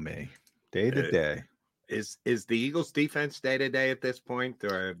 You know me. Day to day. Is the Eagles defense day to day at this point,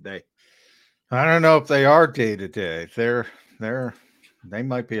 or have they? I don't know if they are day to day. They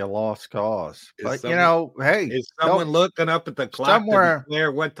might be a lost cause. But hey, is someone looking up at the clock somewhere to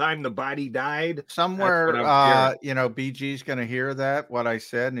declare what time the body died? Somewhere, BG's going to hear what I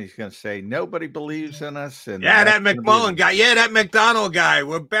said, and he's going to say nobody believes in us. And that McMullen guy, that McDonald guy,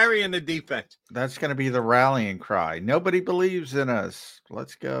 we're burying the defense. That's going to be the rallying cry. Nobody believes in us.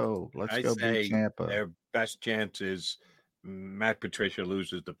 Let's go. Let's go beat Tampa. Their best chance is Matt Patricia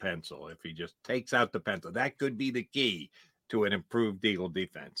loses the pencil. If he just takes out the pencil, that could be the key to an improved Eagle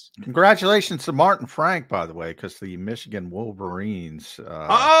defense. Congratulations to Martin Frank, by the way, because the Michigan Wolverines.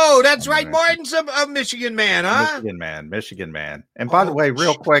 That's right. Martin's a Michigan man, huh? Michigan man. And by the way,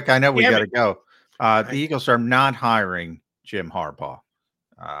 real quick, I know we got to go. The Eagles are not hiring Jim Harbaugh.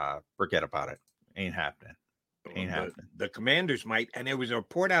 Forget about it. Ain't happening. Happening. The Commanders might. And there was a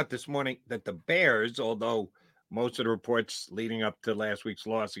report out this morning that the Bears, although most of the reports leading up to last week's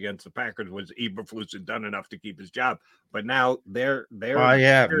loss against the Packers was Eberflus had done enough to keep his job, but now they're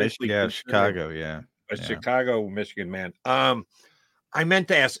Chicago, Chicago, Michigan man. I meant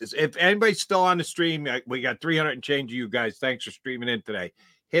to ask is if anybody's still on the stream, we got 300 and change of you guys. Thanks for streaming in today.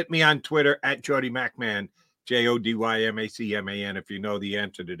 Hit me on Twitter at Jody MacMan, JodyMacMan. If you know the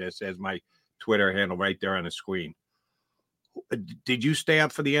answer to this, as my Twitter handle right there on the screen. Did you stay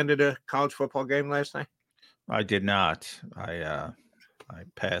up for the end of the college football game last night? I did not. I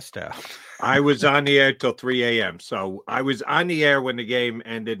passed out. I was on the air till 3 a.m. So I was on the air when the game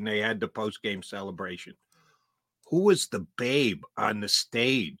ended and they had the post-game celebration. Who was the babe on the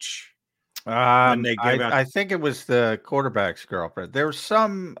stage? I think it was the quarterback's girlfriend. There's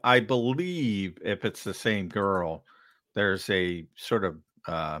some, I believe, if it's the same girl, there's a sort of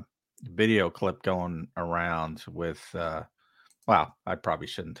video clip going around with, I probably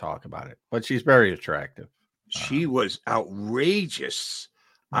shouldn't talk about it, but she's very attractive. She was outrageous.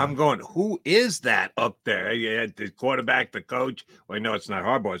 I'm going, who is that up there? Yeah, the quarterback, the coach. Well, I know it's not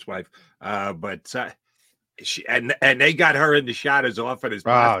Harbaugh's wife, but she and they got her in the shot as often as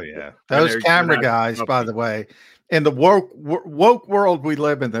possible. Oh yeah, those camera guys, by the way, in the woke world we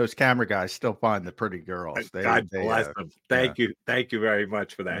live in, those camera guys still find the pretty girls. God bless them. Thank you very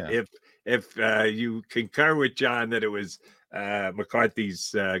much for that. Yeah. If you concur with John that it was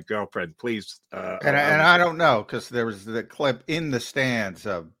McCarthy's girlfriend. Please. And I don't know, because there was the clip in the stands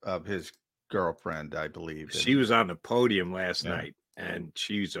of his girlfriend, I believe. She was on the podium last night, and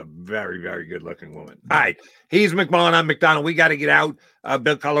she's a very, very good-looking woman. All right, he's McMullen. I'm McDonald. We got to get out.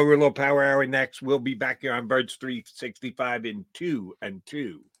 Bill Colorulo Power Hour next. We'll be back here on Birds 365 in 2 and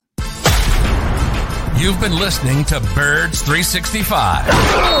 2. You've been listening to Birds 365,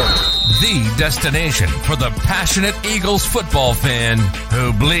 the destination for the passionate Eagles football fan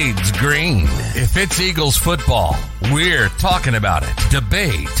who bleeds green. If it's Eagles football, we're talking about it.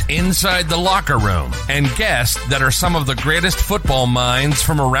 Debate inside the locker room and guests that are some of the greatest football minds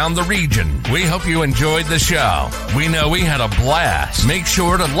from around the region. We hope you enjoyed the show. We know we had a blast. Make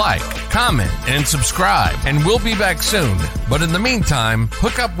sure to like, comment, and subscribe, and we'll be back soon. But in the meantime,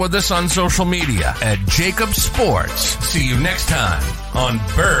 hook up with us on social media at Jacob Sports. See you next time on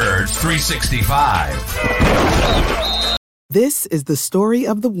Birds 365. This is the story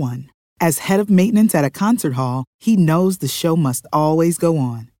of the one. As head of maintenance at a concert hall, he knows the show must always go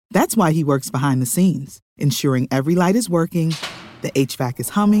on. That's why he works behind the scenes, ensuring every light is working, the HVAC is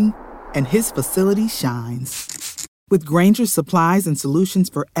humming, and his facility shines. With Grainger's supplies and solutions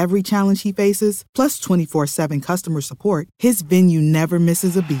for every challenge he faces, plus 24/7 customer support, his venue never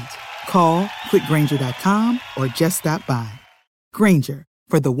misses a beat. Call quickgrainger.com or just stop by. Grainger,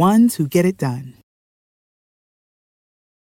 for the ones who get it done.